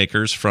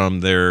filmmakers from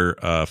their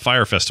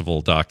Fire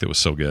Festival doc that was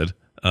so good.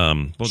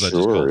 What was that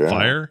just called? Yeah.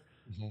 Fire?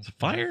 Is it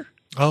Fire?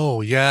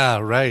 Oh, yeah,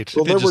 right.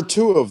 Well, there were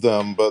two of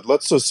them, but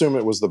let's assume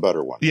it was the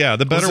better one. Yeah,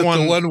 the better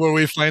one. The one where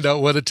we find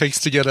out what it takes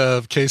to get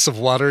a case of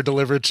water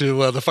delivered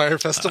to the Fire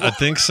Festival? I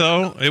think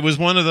so. It was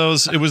one of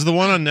those. It was the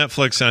one on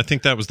Netflix, and I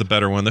think that was the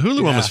better one. The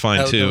Hulu one was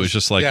fine, too. It was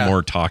just like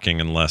more talking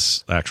and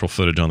less actual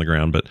footage on the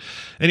ground. But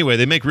anyway,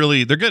 they're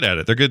good at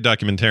it. They're good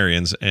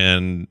documentarians,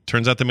 and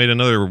turns out they made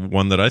another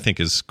one that I think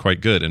is quite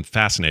good and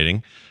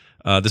fascinating.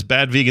 This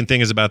Bad Vegan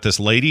thing is about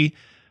this lady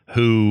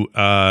who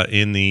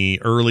in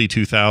the early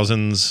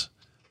 2000s,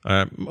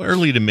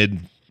 early to mid,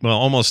 well,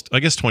 almost, I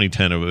guess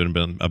 2010 it would have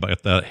been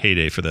about the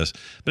heyday for this.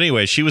 But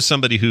anyway, she was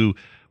somebody who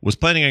was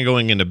planning on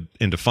going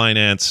into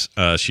finance.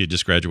 She had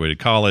just graduated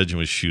college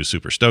and she was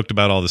super stoked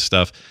about all this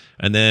stuff.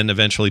 And then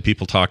eventually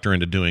people talked her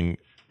into doing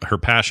her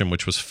passion,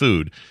 which was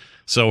food.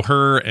 So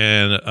her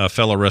and a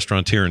fellow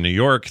restaurateur in New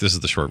York, this is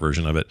the short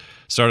version of it,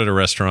 started a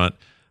restaurant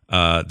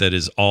that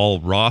is all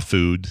raw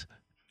food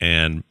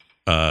and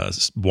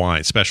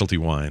wine, specialty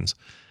wines.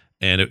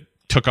 And it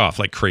took off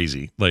like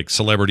crazy. Like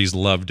celebrities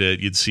loved it.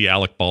 You'd see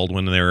Alec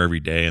Baldwin there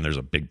every day, and there's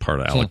a big part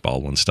of Alec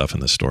Baldwin stuff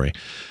in this story.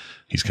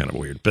 He's kind of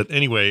weird. But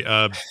anyway,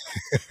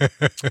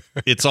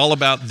 it's all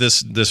about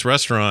this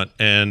restaurant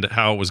and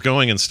how it was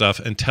going and stuff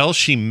until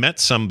she met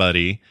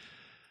somebody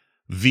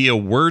via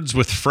Words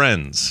with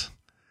Friends.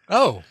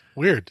 Oh,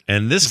 weird.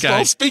 And this guy...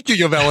 Well,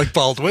 speaking of Alec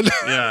Baldwin.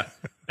 Yeah.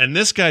 And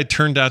this guy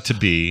turned out to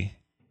be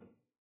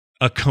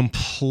a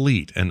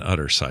complete and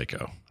utter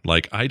psycho.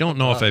 Like, I don't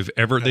know if I've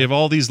ever... They have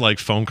all these, like,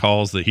 phone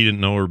calls that he didn't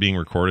know were being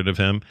recorded of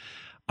him.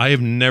 I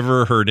have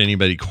never heard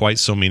anybody quite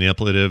so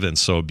manipulative and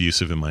so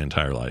abusive in my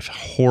entire life.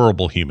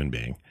 Horrible human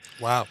being.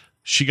 Wow.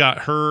 She got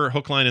her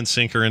hook, line, and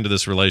sinker into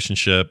this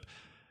relationship.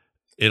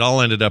 It all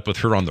ended up with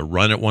her on the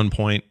run at one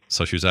point.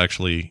 So she was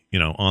actually,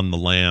 on the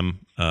lam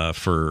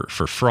for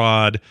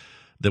fraud.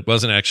 That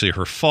wasn't actually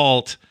her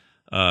fault.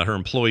 Her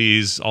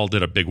employees all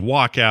did a big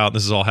walkout.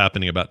 This is all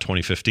happening about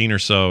 2015 or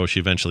so.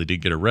 She eventually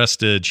did get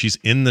arrested. She's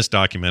in this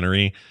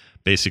documentary,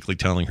 basically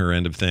telling her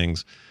end of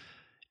things.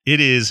 It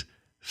is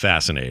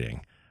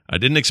fascinating. I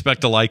didn't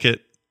expect to like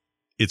it.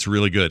 It's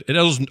really good. It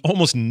has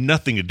almost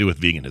nothing to do with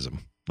veganism,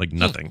 like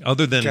nothing.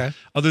 Other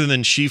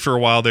than she for a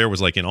while there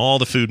was like in all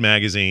the food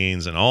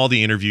magazines and all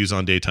the interviews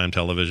on daytime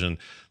television.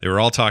 They were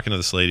all talking to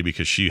this lady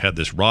because she had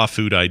this raw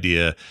food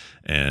idea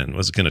and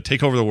was going to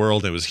take over the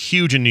world. It was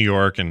huge in New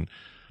York, and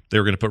they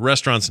were going to put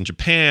restaurants in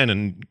Japan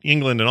and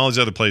England and all these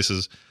other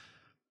places.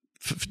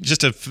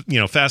 Just a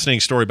fascinating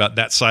story about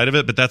that side of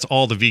it, but that's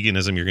all the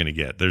veganism you're going to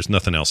get. There's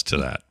nothing else to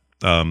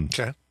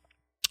that.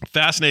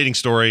 Fascinating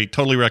story.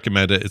 Totally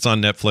recommend it. It's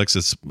on Netflix.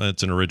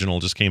 It's an original.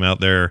 Just came out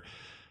there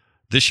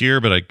this year,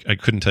 but I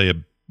couldn't tell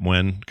you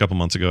when. A couple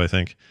months ago, I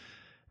think.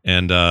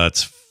 And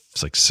it's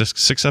like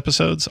six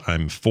episodes.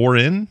 I'm 4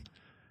 in.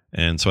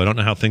 And so I don't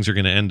know how things are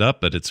going to end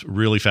up, but it's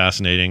really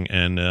fascinating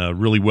and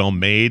really well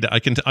made. I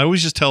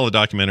always just tell a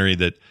documentary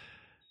that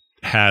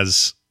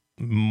has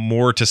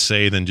more to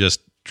say than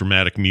just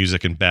dramatic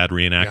music and bad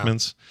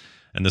reenactments. Yeah.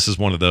 And this is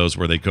one of those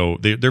where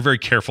they're very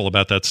careful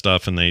about that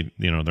stuff, and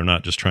they're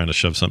not just trying to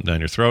shove something down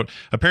your throat.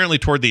 Apparently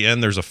toward the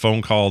end, there's a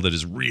phone call that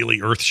is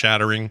really earth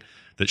shattering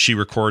that she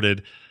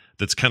recorded.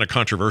 That's kind of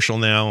controversial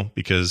now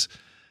because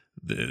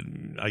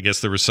I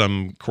guess there was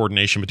some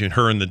coordination between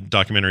her and the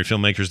documentary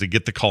filmmakers to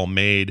get the call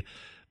made.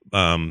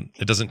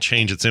 It doesn't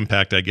change its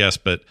impact, I guess,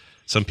 but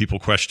some people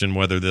question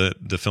whether the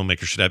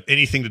filmmaker should have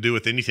anything to do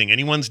with anything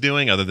anyone's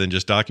doing other than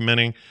just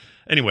documenting.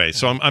 Anyway,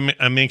 so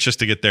I'm anxious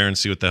to get there and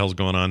see what the hell's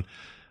going on.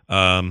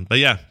 But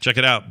yeah, check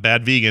it out.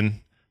 Bad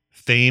Vegan,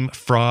 Fame,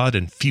 Fraud,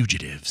 and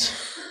Fugitives.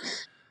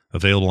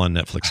 Available on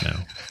Netflix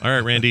now. All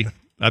right, Randy.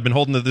 I've been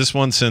holding to this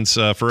one since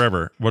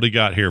forever. What do you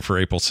got here for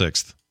April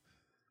 6th?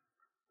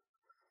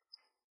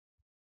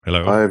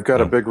 Hello. I've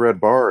got a big red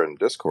bar in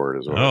Discord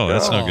as well. Oh,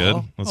 that's no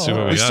good. Let's see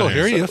what we got. Still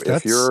here. Hear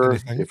you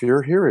if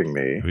you're hearing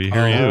me, we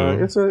hear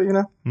you. It's a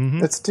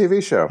it's a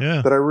TV show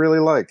that I really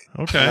like.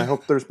 Okay. And I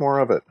hope there's more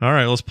of it. All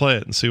right, let's play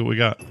it and see what we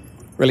got.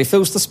 Really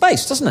fills the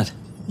space, doesn't it?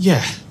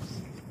 Yeah,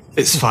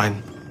 it's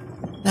fine.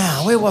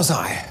 Now, where was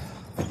I?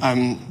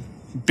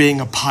 Being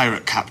a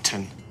pirate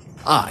captain.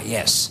 Ah,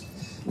 yes.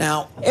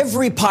 Now,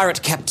 every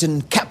pirate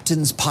captain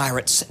captains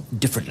pirates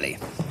differently.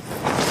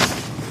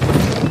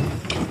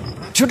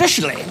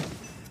 Traditionally,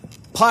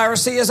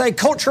 piracy is a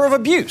culture of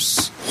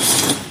abuse.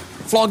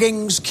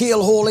 Floggings,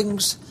 keel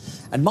haulings.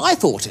 And my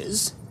thought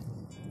is,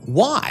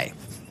 why?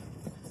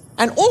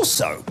 And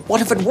also,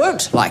 what if it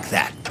weren't like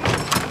that?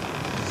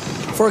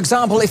 For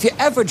example, if your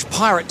average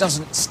pirate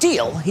doesn't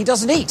steal, he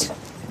doesn't eat.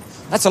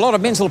 That's a lot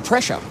of mental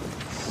pressure.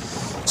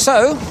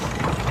 So,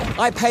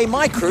 I pay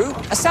my crew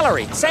a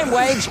salary, same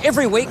wage,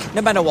 every week,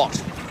 no matter what.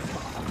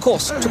 Of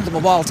course, it took them a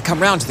while to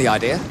come round to the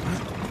idea.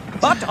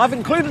 But I've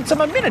included some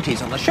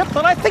amenities on the ship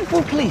that I think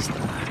will please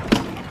them.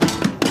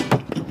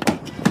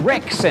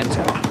 Rec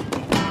Center.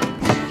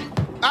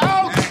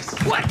 Out!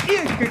 What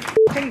is your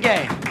f***ing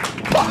game?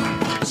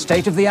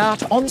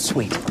 State-of-the-art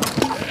ensuite.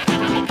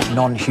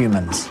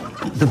 Non-humans.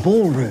 The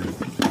ballroom.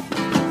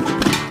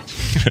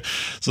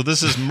 So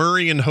this is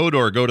Murray and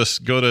Hodor go to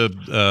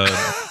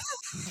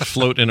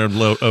float in an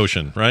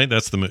ocean, right?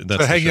 That's the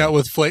hang out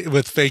with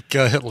fake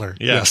Hitler.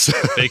 Yeah, Yes.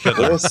 fake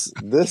Hitler.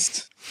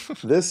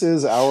 This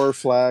is Our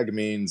Flag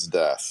Means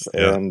Death,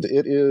 Yeah. and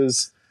it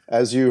is,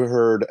 as you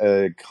heard,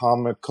 a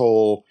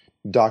comical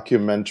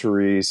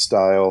documentary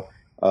style.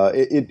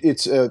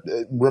 It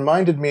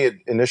reminded me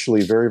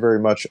initially very, very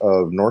much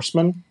of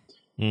Norseman,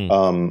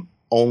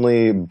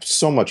 only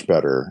so much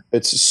better.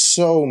 It's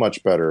so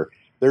much better.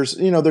 There's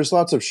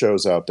lots of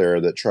shows out there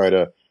that try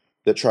to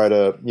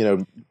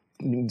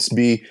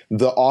be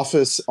The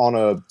Office on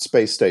a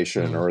space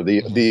station, or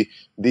the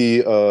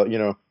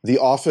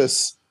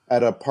Office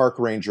at a park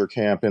ranger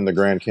camp in the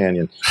Grand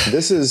Canyon.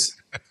 This is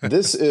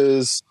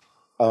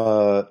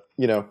a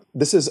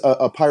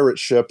pirate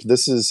ship.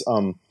 This is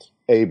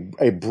a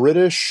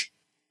British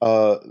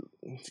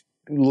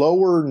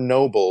lower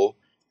noble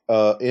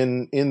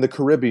in the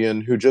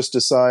Caribbean who just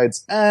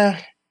decides,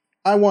 I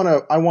want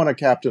to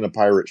captain a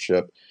pirate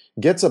ship.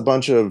 Gets a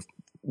bunch of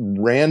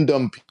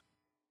random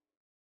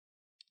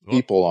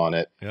people on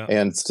it,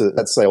 and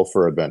set sail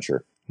for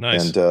adventure.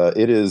 Nice. And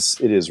it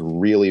is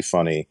really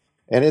funny,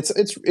 and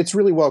it's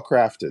really well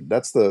crafted.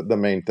 That's the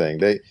main thing.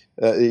 They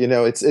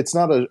it's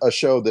not a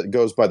show that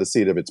goes by the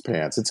seat of its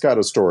pants. It's got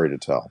a story to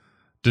tell.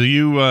 Do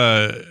you?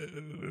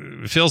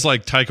 It feels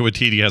like Taika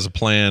Waititi has a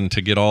plan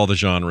to get all the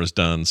genres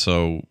done.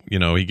 So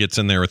he gets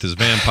in there with his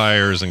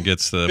vampires and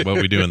gets the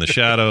What We Do in the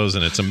Shadows,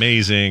 and it's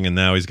amazing. And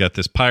now he's got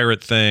this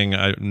pirate thing,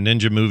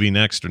 ninja movie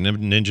next, or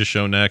ninja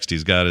show next.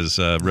 He's got his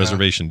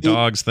Reservation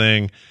Dogs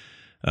thing.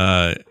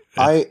 I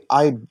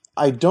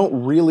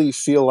don't really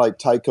feel like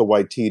Taika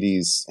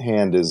Waititi's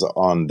hand is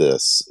on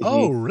this.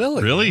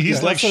 Really? Really?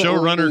 He's like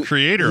showrunner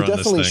creator on this thing.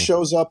 He definitely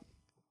shows up.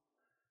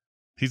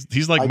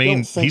 He's like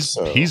main.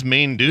 He's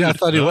main dude. Yeah, I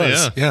thought he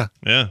was. Yeah.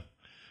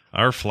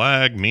 Our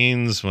flag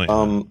means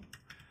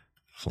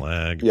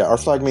flag. Yeah, Our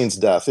Flag Means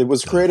Death. It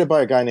was created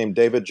by a guy named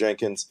David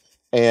Jenkins,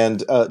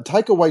 and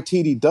Taika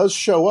Waititi does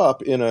show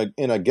up in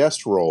a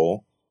guest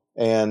role,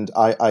 and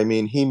I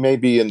mean he may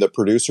be in the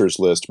producers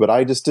list, but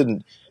I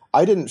didn't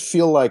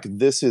feel like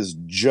this is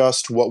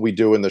just What We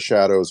Do in the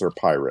Shadows or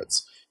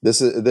Pirates.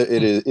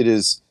 It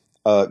is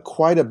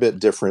quite a bit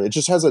different. It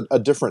just has a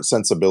different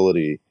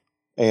sensibility,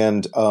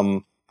 and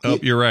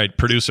you're right.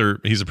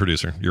 Producer. He's a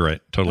producer. You're right.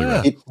 Totally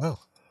right.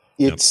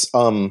 It's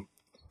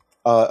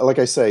like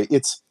I say,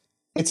 it's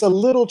a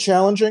little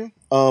challenging.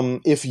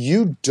 If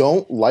you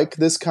don't like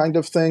this kind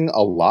of thing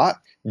a lot,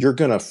 you're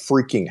gonna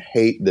freaking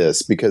hate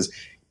this, because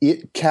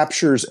it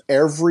captures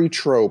every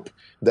trope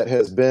that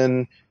has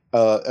been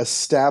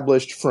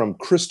established from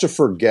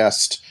Christopher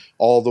Guest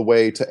all the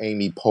way to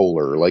Amy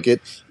Poehler. Like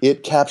it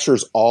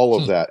captures all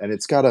of that, and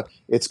it's got a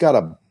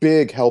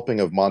big helping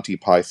of Monty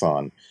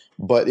Python.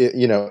 But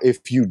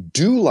if you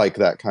do like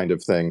that kind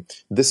of thing,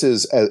 this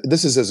is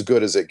as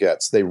good as it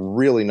gets. They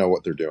really know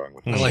what they're doing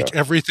with this I like show.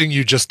 everything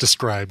you just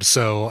described,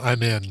 so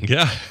I'm in.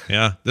 Yeah.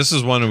 This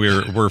is one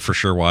we're for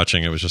sure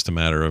watching. It was just a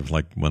matter of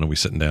like, when are we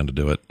sitting down to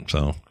do it?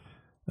 So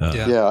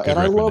yeah, and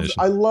I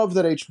love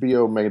that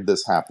HBO made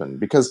this happen,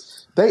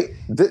 because the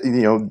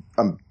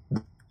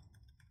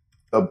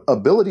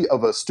ability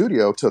of a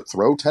studio to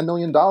throw $10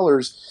 million,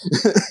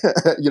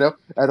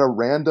 at a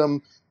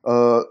random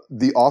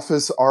The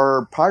Office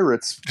Are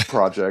Pirates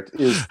project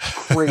is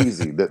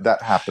crazy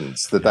that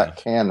happens, that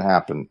can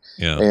happen.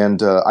 Yeah.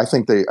 And I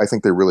think they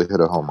really hit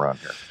a home run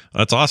here.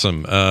 That's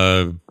awesome.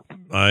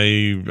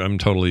 I'm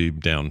totally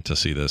down to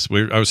see this.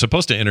 I was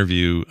supposed to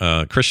interview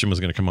Christian was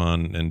going to come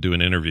on and do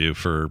an interview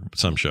for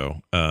some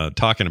show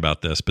talking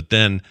about this, but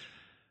then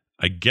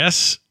I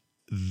guess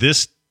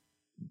this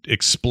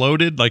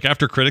exploded. Like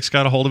after critics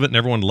got a hold of it and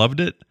everyone loved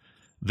it,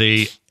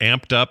 they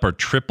amped up or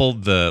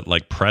tripled the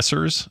like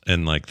pressers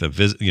and like the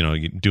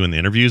doing the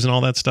interviews and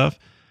all that stuff.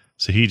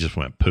 So he just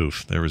went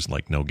poof. There was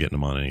like no getting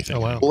him on anything.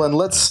 Oh, wow. Well, and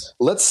let's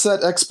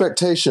set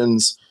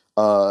expectations.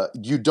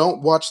 You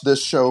don't watch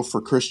this show for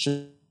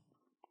Christian.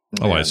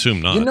 Oh, I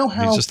assume not. You know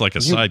how he's just like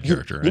a side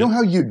character, right? You know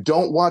how you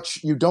don't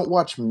watch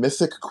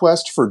Mythic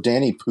Quest for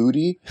Danny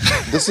Pudi?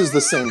 This is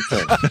the same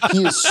thing.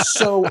 He is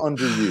so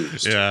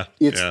underused.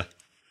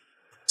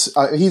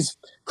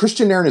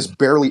 Christian Nairn is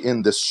barely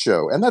in this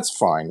show, and that's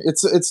fine.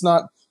 It's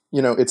not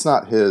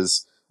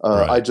his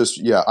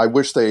I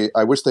wish they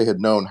had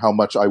known how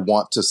much I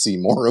want to see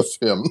more of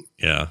him.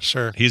 Yeah,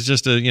 sure. He's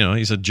just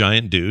he's a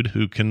giant dude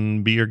who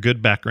can be your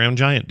good background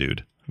giant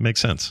dude.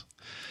 Makes sense.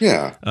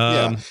 Yeah.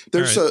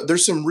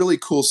 There's some really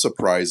cool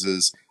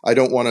surprises. I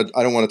don't want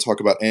to talk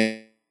about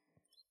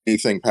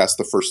anything past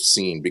the first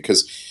scene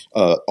because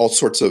all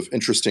sorts of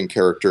interesting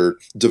character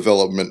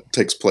development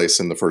takes place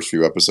in the first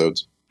few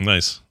episodes.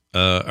 Nice.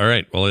 All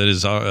right. Well, it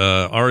is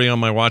already on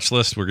my watch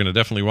list. We're going to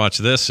definitely watch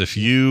this. If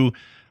you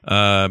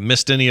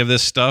missed any of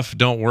this stuff,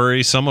 don't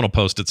worry. Someone will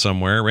post it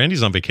somewhere.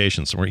 Randy's on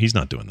vacation somewhere. He's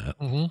not doing that.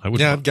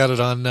 Mm-hmm. I've got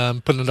it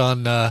on. Putting it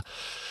on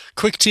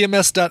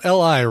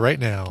quicktms.li right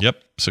now.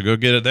 Yep. So go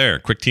get it there.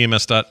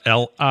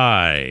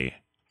 quicktms.li.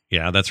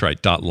 Yeah, that's right.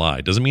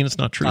 .li. Doesn't mean it's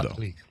not true, though.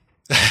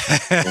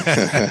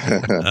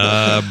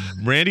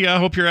 Randy, I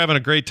hope you're having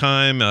a great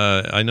time.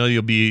 I know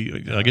you'll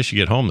be, I guess you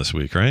get home this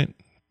week, right?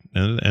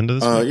 End of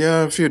this week?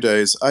 Yeah, a few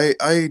days.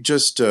 I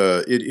just,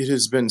 it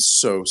has been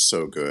so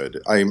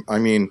good. I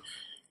mean,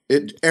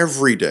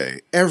 every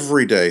day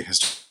has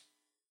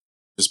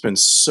just been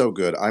so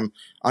good.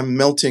 I'm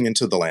melting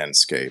into the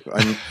landscape.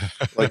 I'm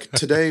like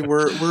today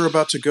we're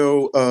about to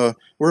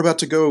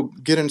go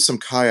get in some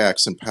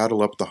kayaks and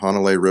paddle up the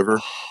Hanalei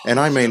River, and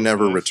I may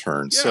never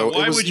return. Yeah, so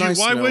why would you?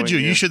 Why would you?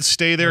 You should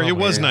stay there. It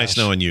was nice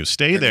knowing you.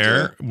 Stay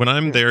there. When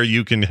I'm there,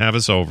 you can have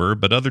us over.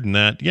 But other than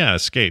that, yeah,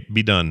 escape.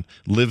 Be done.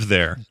 Live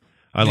there.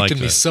 I like that. You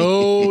can be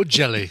so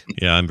jelly.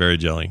 Yeah, I'm very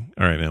jelly.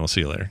 All right, man. We'll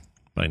see you later.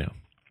 Bye now.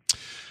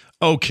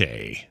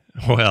 Okay.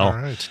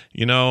 Well,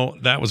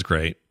 that was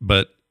great.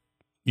 But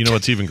you know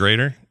what's even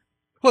greater?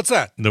 What's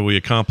that? That we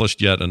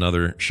accomplished yet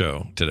another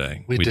show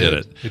today. We did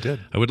it. We did.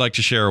 I would like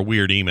to share a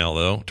weird email,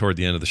 though, toward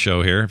the end of the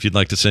show here. If you'd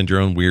like to send your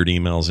own weird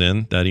emails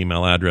in, that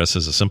email address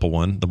is a simple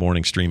one,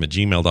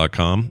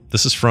 themorningstream@gmail.com.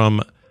 This is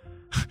from,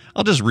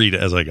 I'll just read it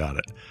as I got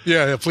it.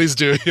 Yeah, please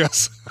do.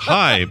 Yes.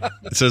 Hi.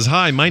 It says,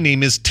 hi, my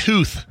name is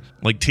Tooth.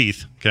 Like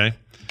teeth, okay?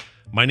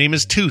 My name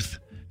is Tooth.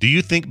 Do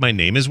you think my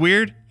name is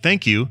weird?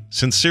 Thank you.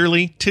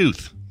 Sincerely,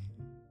 Tooth.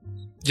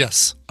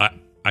 Yes.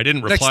 I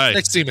didn't reply.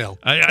 Next email.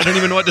 I don't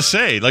even know what to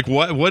say. Like,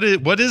 what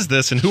is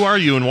this, and who are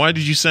you, and why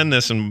did you send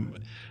this? And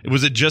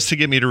was it just to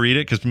get me to read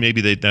it? Because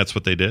maybe that's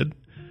what they did.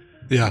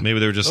 Yeah. Maybe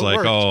they were just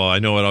like, oh, I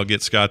know what I'll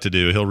get Scott to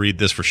do. He'll read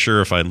this for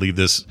sure if I leave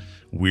this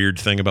weird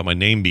thing about my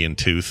name being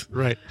Tooth.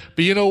 Right.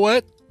 But you know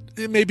what?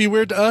 It may be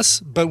weird to us,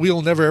 but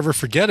we'll never ever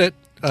forget it.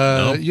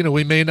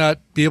 We may not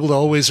be able to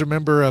always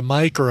remember a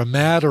Mike or a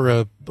Matt or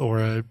a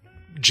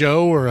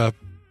Joe or a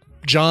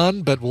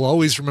John, but we'll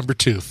always remember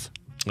Tooth.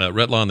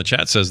 Retlaw in the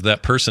chat says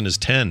that person is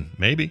 10.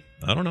 Maybe.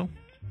 I don't know.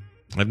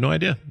 I have no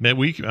idea.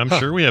 I'm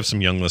sure we have some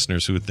young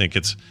listeners who would think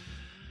it's,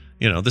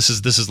 this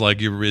is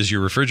like is your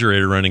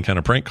refrigerator running kind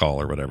of prank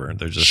call or whatever.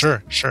 They're just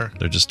sure.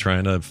 They're just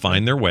trying to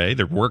find their way.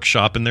 They're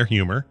workshopping their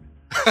humor.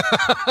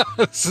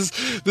 This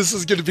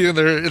is going to be in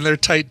their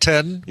tight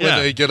 10 when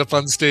they get up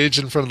on stage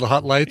in front of the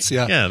hot lights.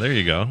 Yeah. Yeah, there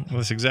you go.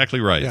 That's exactly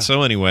right. Yeah.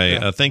 So anyway,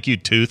 thank you,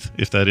 Tooth,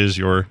 if that is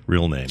your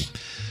real name.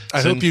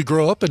 I hope you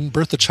grow up and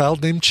birth a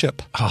child named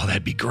Chip. Oh,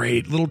 that'd be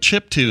great. Little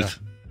Chip Tooth.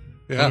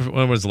 Yeah.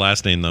 What was the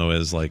last name, though?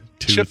 Is like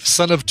Tooth. Chip,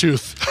 son of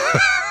Tooth.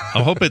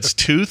 I hope it's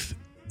Tooth,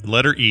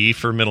 letter E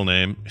for middle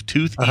name.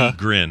 Tooth E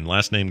Grin,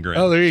 last name Grin.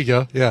 Oh, there you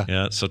go. Yeah.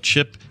 Yeah, so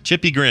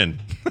Chippy Grin.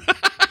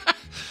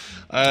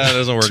 That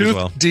doesn't work as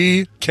well.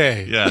 Tooth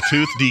DK. Yeah,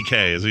 Tooth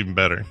DK is even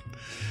better.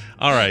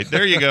 All right,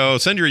 there you go.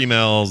 Send your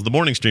emails,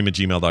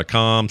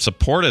 themorningstream@gmail.com.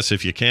 Support us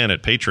if you can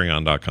at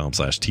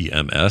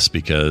patreon.com/TMS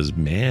because,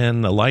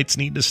 man, the lights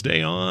need to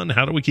stay on.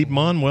 How do we keep them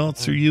on? Well,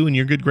 it's through you and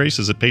your good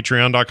graces at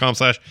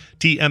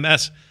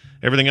patreon.com/TMS.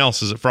 Everything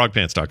else is at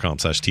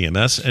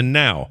frogpants.com/TMS. And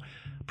now,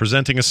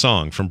 presenting a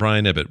song from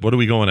Brian Ibbett. What are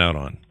we going out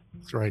on?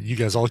 That's right. You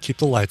guys all keep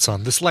the lights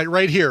on. This light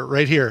right here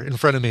in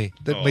front of me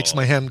that makes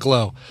my hand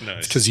glow. Nice.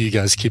 It's because you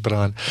guys keep it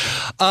on.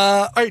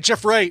 All right,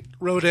 Jeff Wright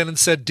wrote in and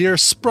said, Dear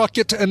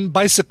Sprocket and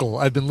Bicycle,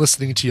 I've been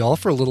listening to y'all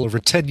for a little over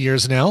 10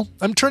 years now.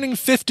 I'm turning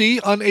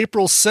 50 on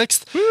April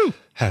 6th. Woo!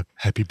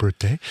 Happy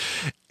birthday.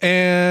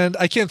 And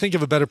I can't think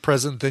of a better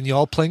present than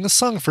y'all playing a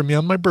song for me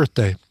on my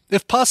birthday.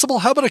 If possible,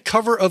 how about a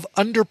cover of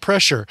Under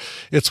Pressure?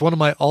 It's one of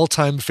my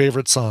all-time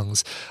favorite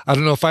songs. I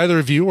don't know if either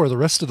of you or the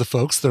rest of the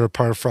folks that are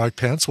part of Frog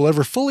Pants will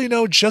ever fully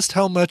know just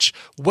how much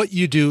what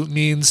you do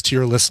means to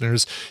your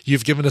listeners.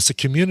 You've given us a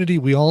community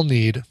we all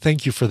need.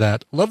 Thank you for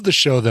that. Love the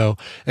show, though,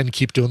 and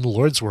keep doing the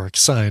Lord's work.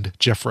 Signed,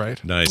 Jeff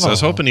Wright. Nice. Aww. I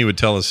was hoping he would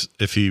tell us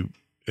if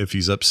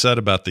he's upset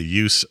about the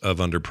use of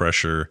Under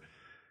Pressure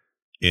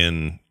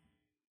in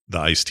the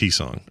Ice-T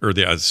song. Or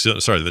the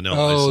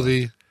Vanilla Ice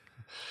song.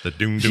 The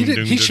doom, doom,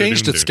 doom, he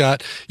changed doom, it,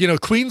 Scott.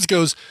 Queen's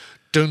goes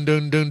dun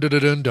dun dun dun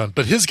dun dun,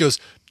 but his goes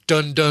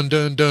dun dun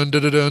dun dun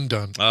dun dun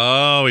dun.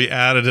 Oh, he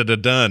added a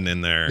dun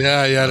in there.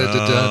 Yeah, he added a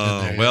dun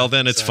in there. Well,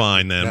 then it's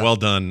fine then. Yeah. Well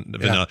done,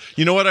 Vanilla. Yeah.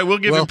 You know what? I will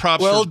give him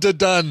props.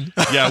 Done.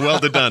 Yeah, well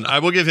done. I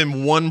will give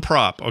him one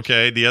prop.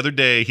 Okay, the other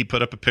day he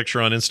put up a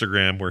picture on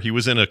Instagram where he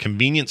was in a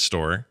convenience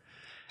store.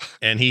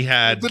 And he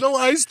had Vanilla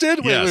Ice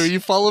did? Yes, wait, you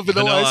follow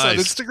Vanilla Ice on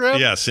Instagram?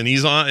 Yes, and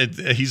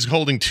he's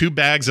holding 2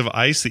 bags of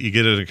ice that you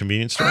get at a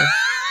convenience store.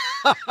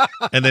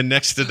 And then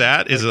next to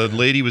that is a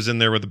lady was in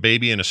there with a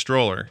baby in a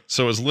stroller.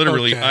 So it was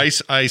literally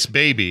ice, ice,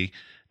 baby,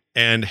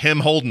 and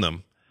him holding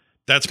them.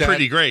 That's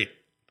pretty great.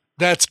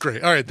 That's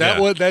great. All right,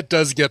 that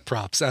does get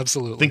props.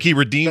 Absolutely. I think he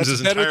redeems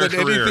his entire better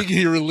than career. anything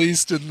he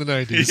released in the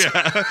 90s.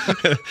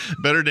 Yeah.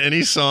 Better than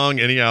any song,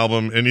 any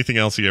album, anything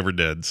else he ever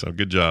did. So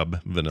good job,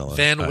 Vanilla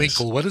Van Ice.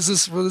 Winkle. What is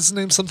this? What is his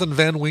name? Something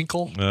Van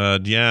Winkle?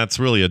 Yeah, it's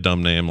really a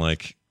dumb name,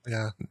 like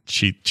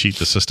cheat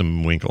the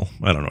system Winkle.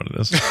 I don't know what it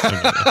is.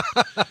 Anyway.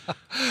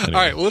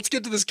 All right, well, let's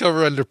get to this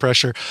cover, Under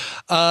Pressure.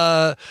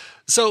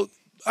 So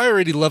I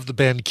already love the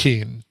band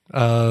Keen.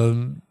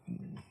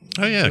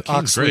 Oh yeah, Keen's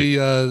Oxley,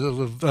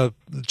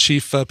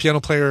 chief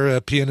piano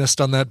player, pianist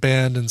on that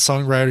band and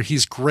songwriter.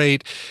 He's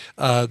great.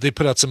 They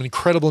put out some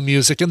incredible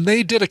music, and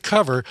they did a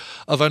cover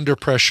of Under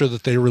Pressure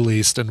that they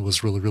released and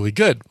was really, really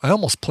good. I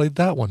almost played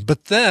that one,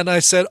 but then I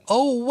said,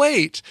 oh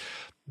wait.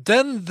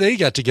 Then they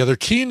got together.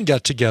 Keen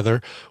got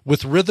together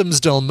with Rhythms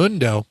del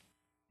Mundo.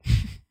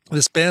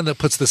 This band that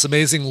puts this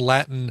amazing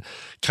Latin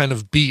kind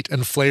of beat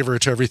and flavor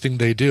to everything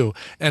they do.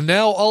 And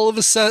now all of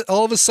a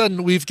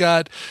sudden we've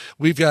got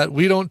We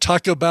Don't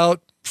Talk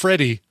About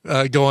Freddie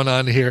going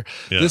on here.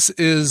 Yeah. This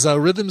is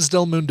Rhythms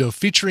del Mundo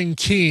featuring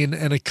Keen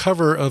and a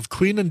cover of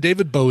Queen and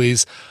David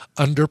Bowie's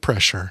Under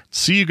Pressure.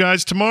 See you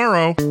guys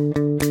tomorrow.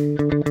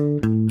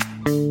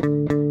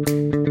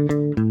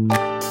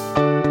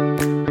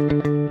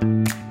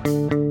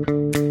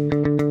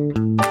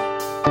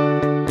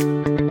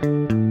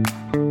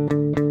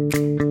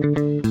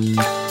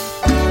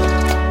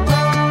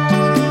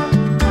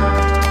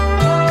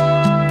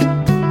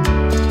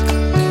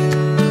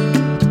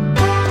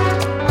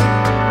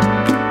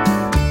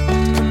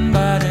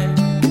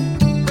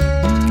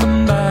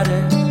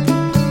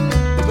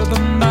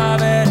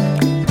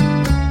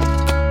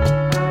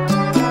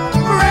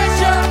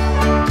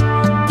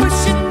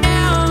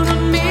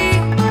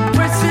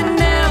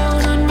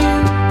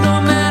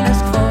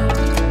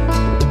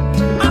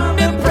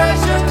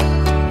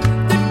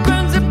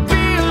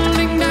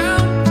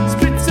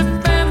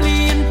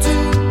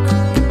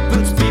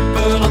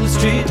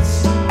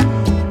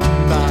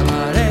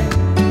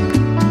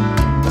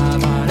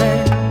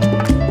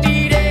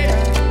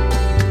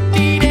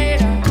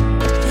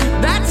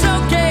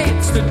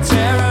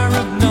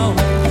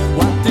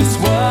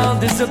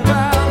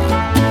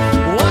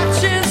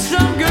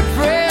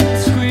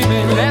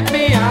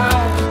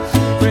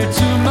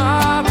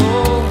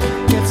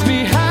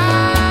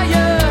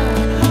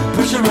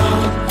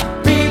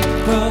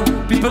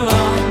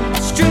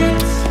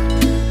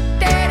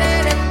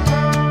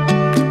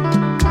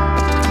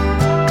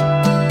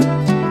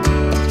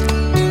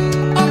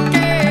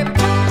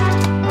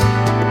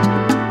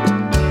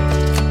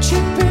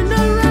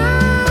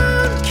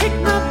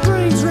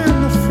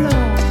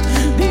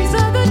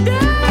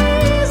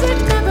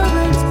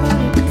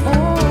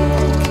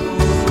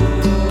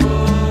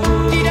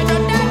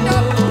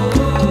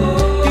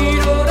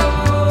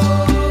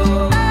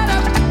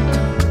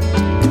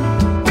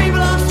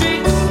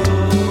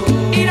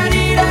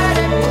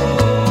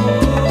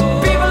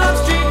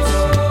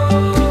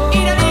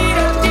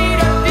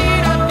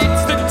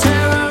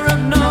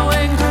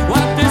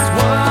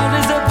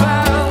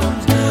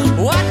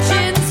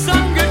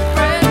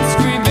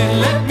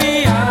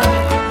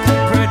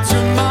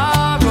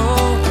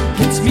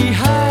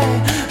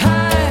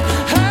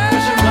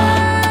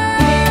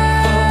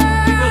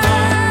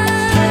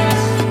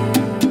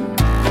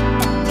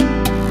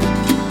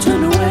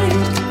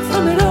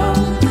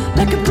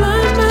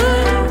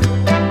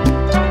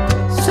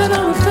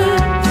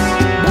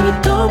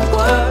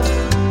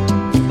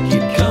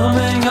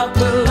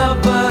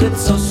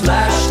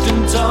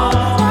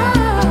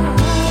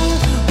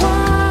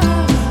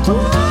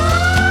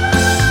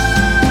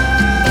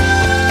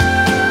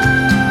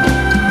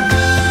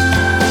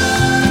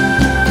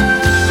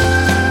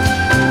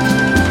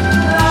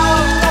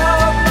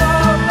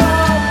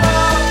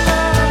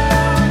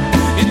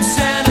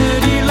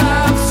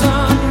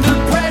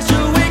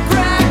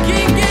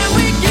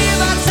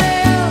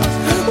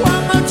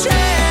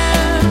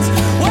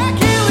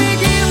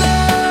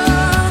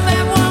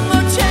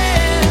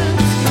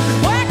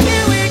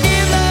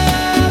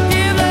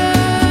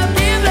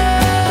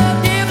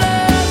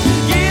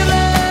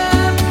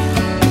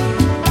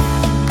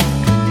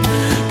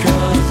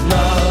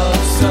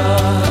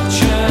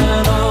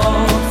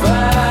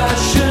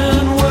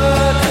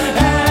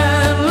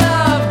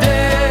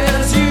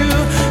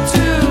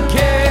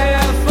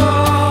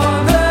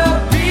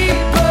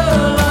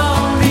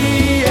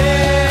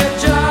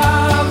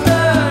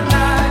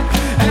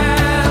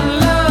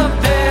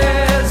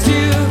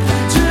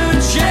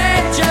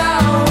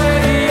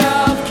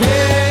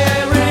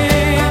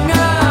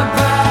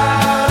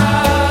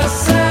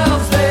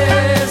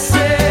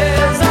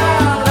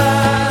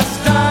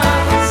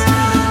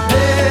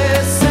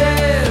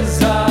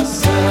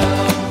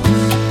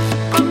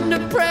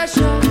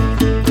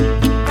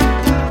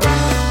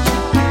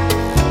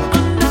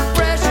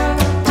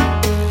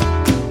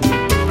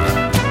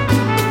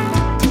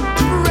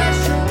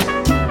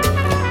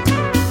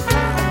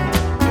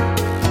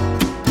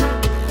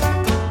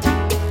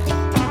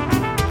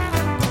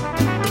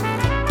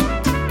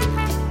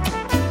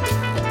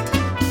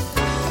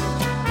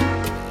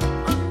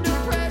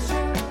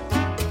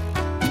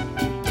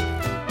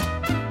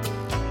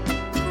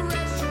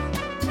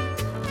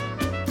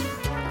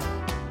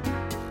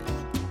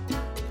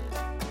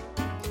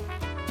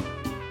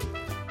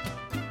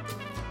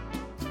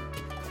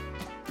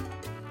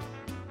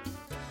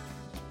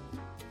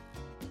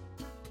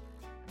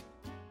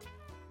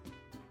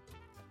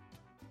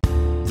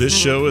 This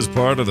show is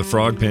part of the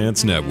Frog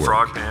Pants Network.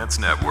 Frog Pants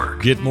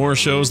Network. Get more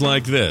shows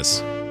like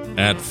this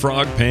at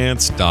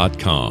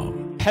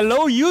frogpants.com.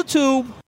 Hello, YouTube.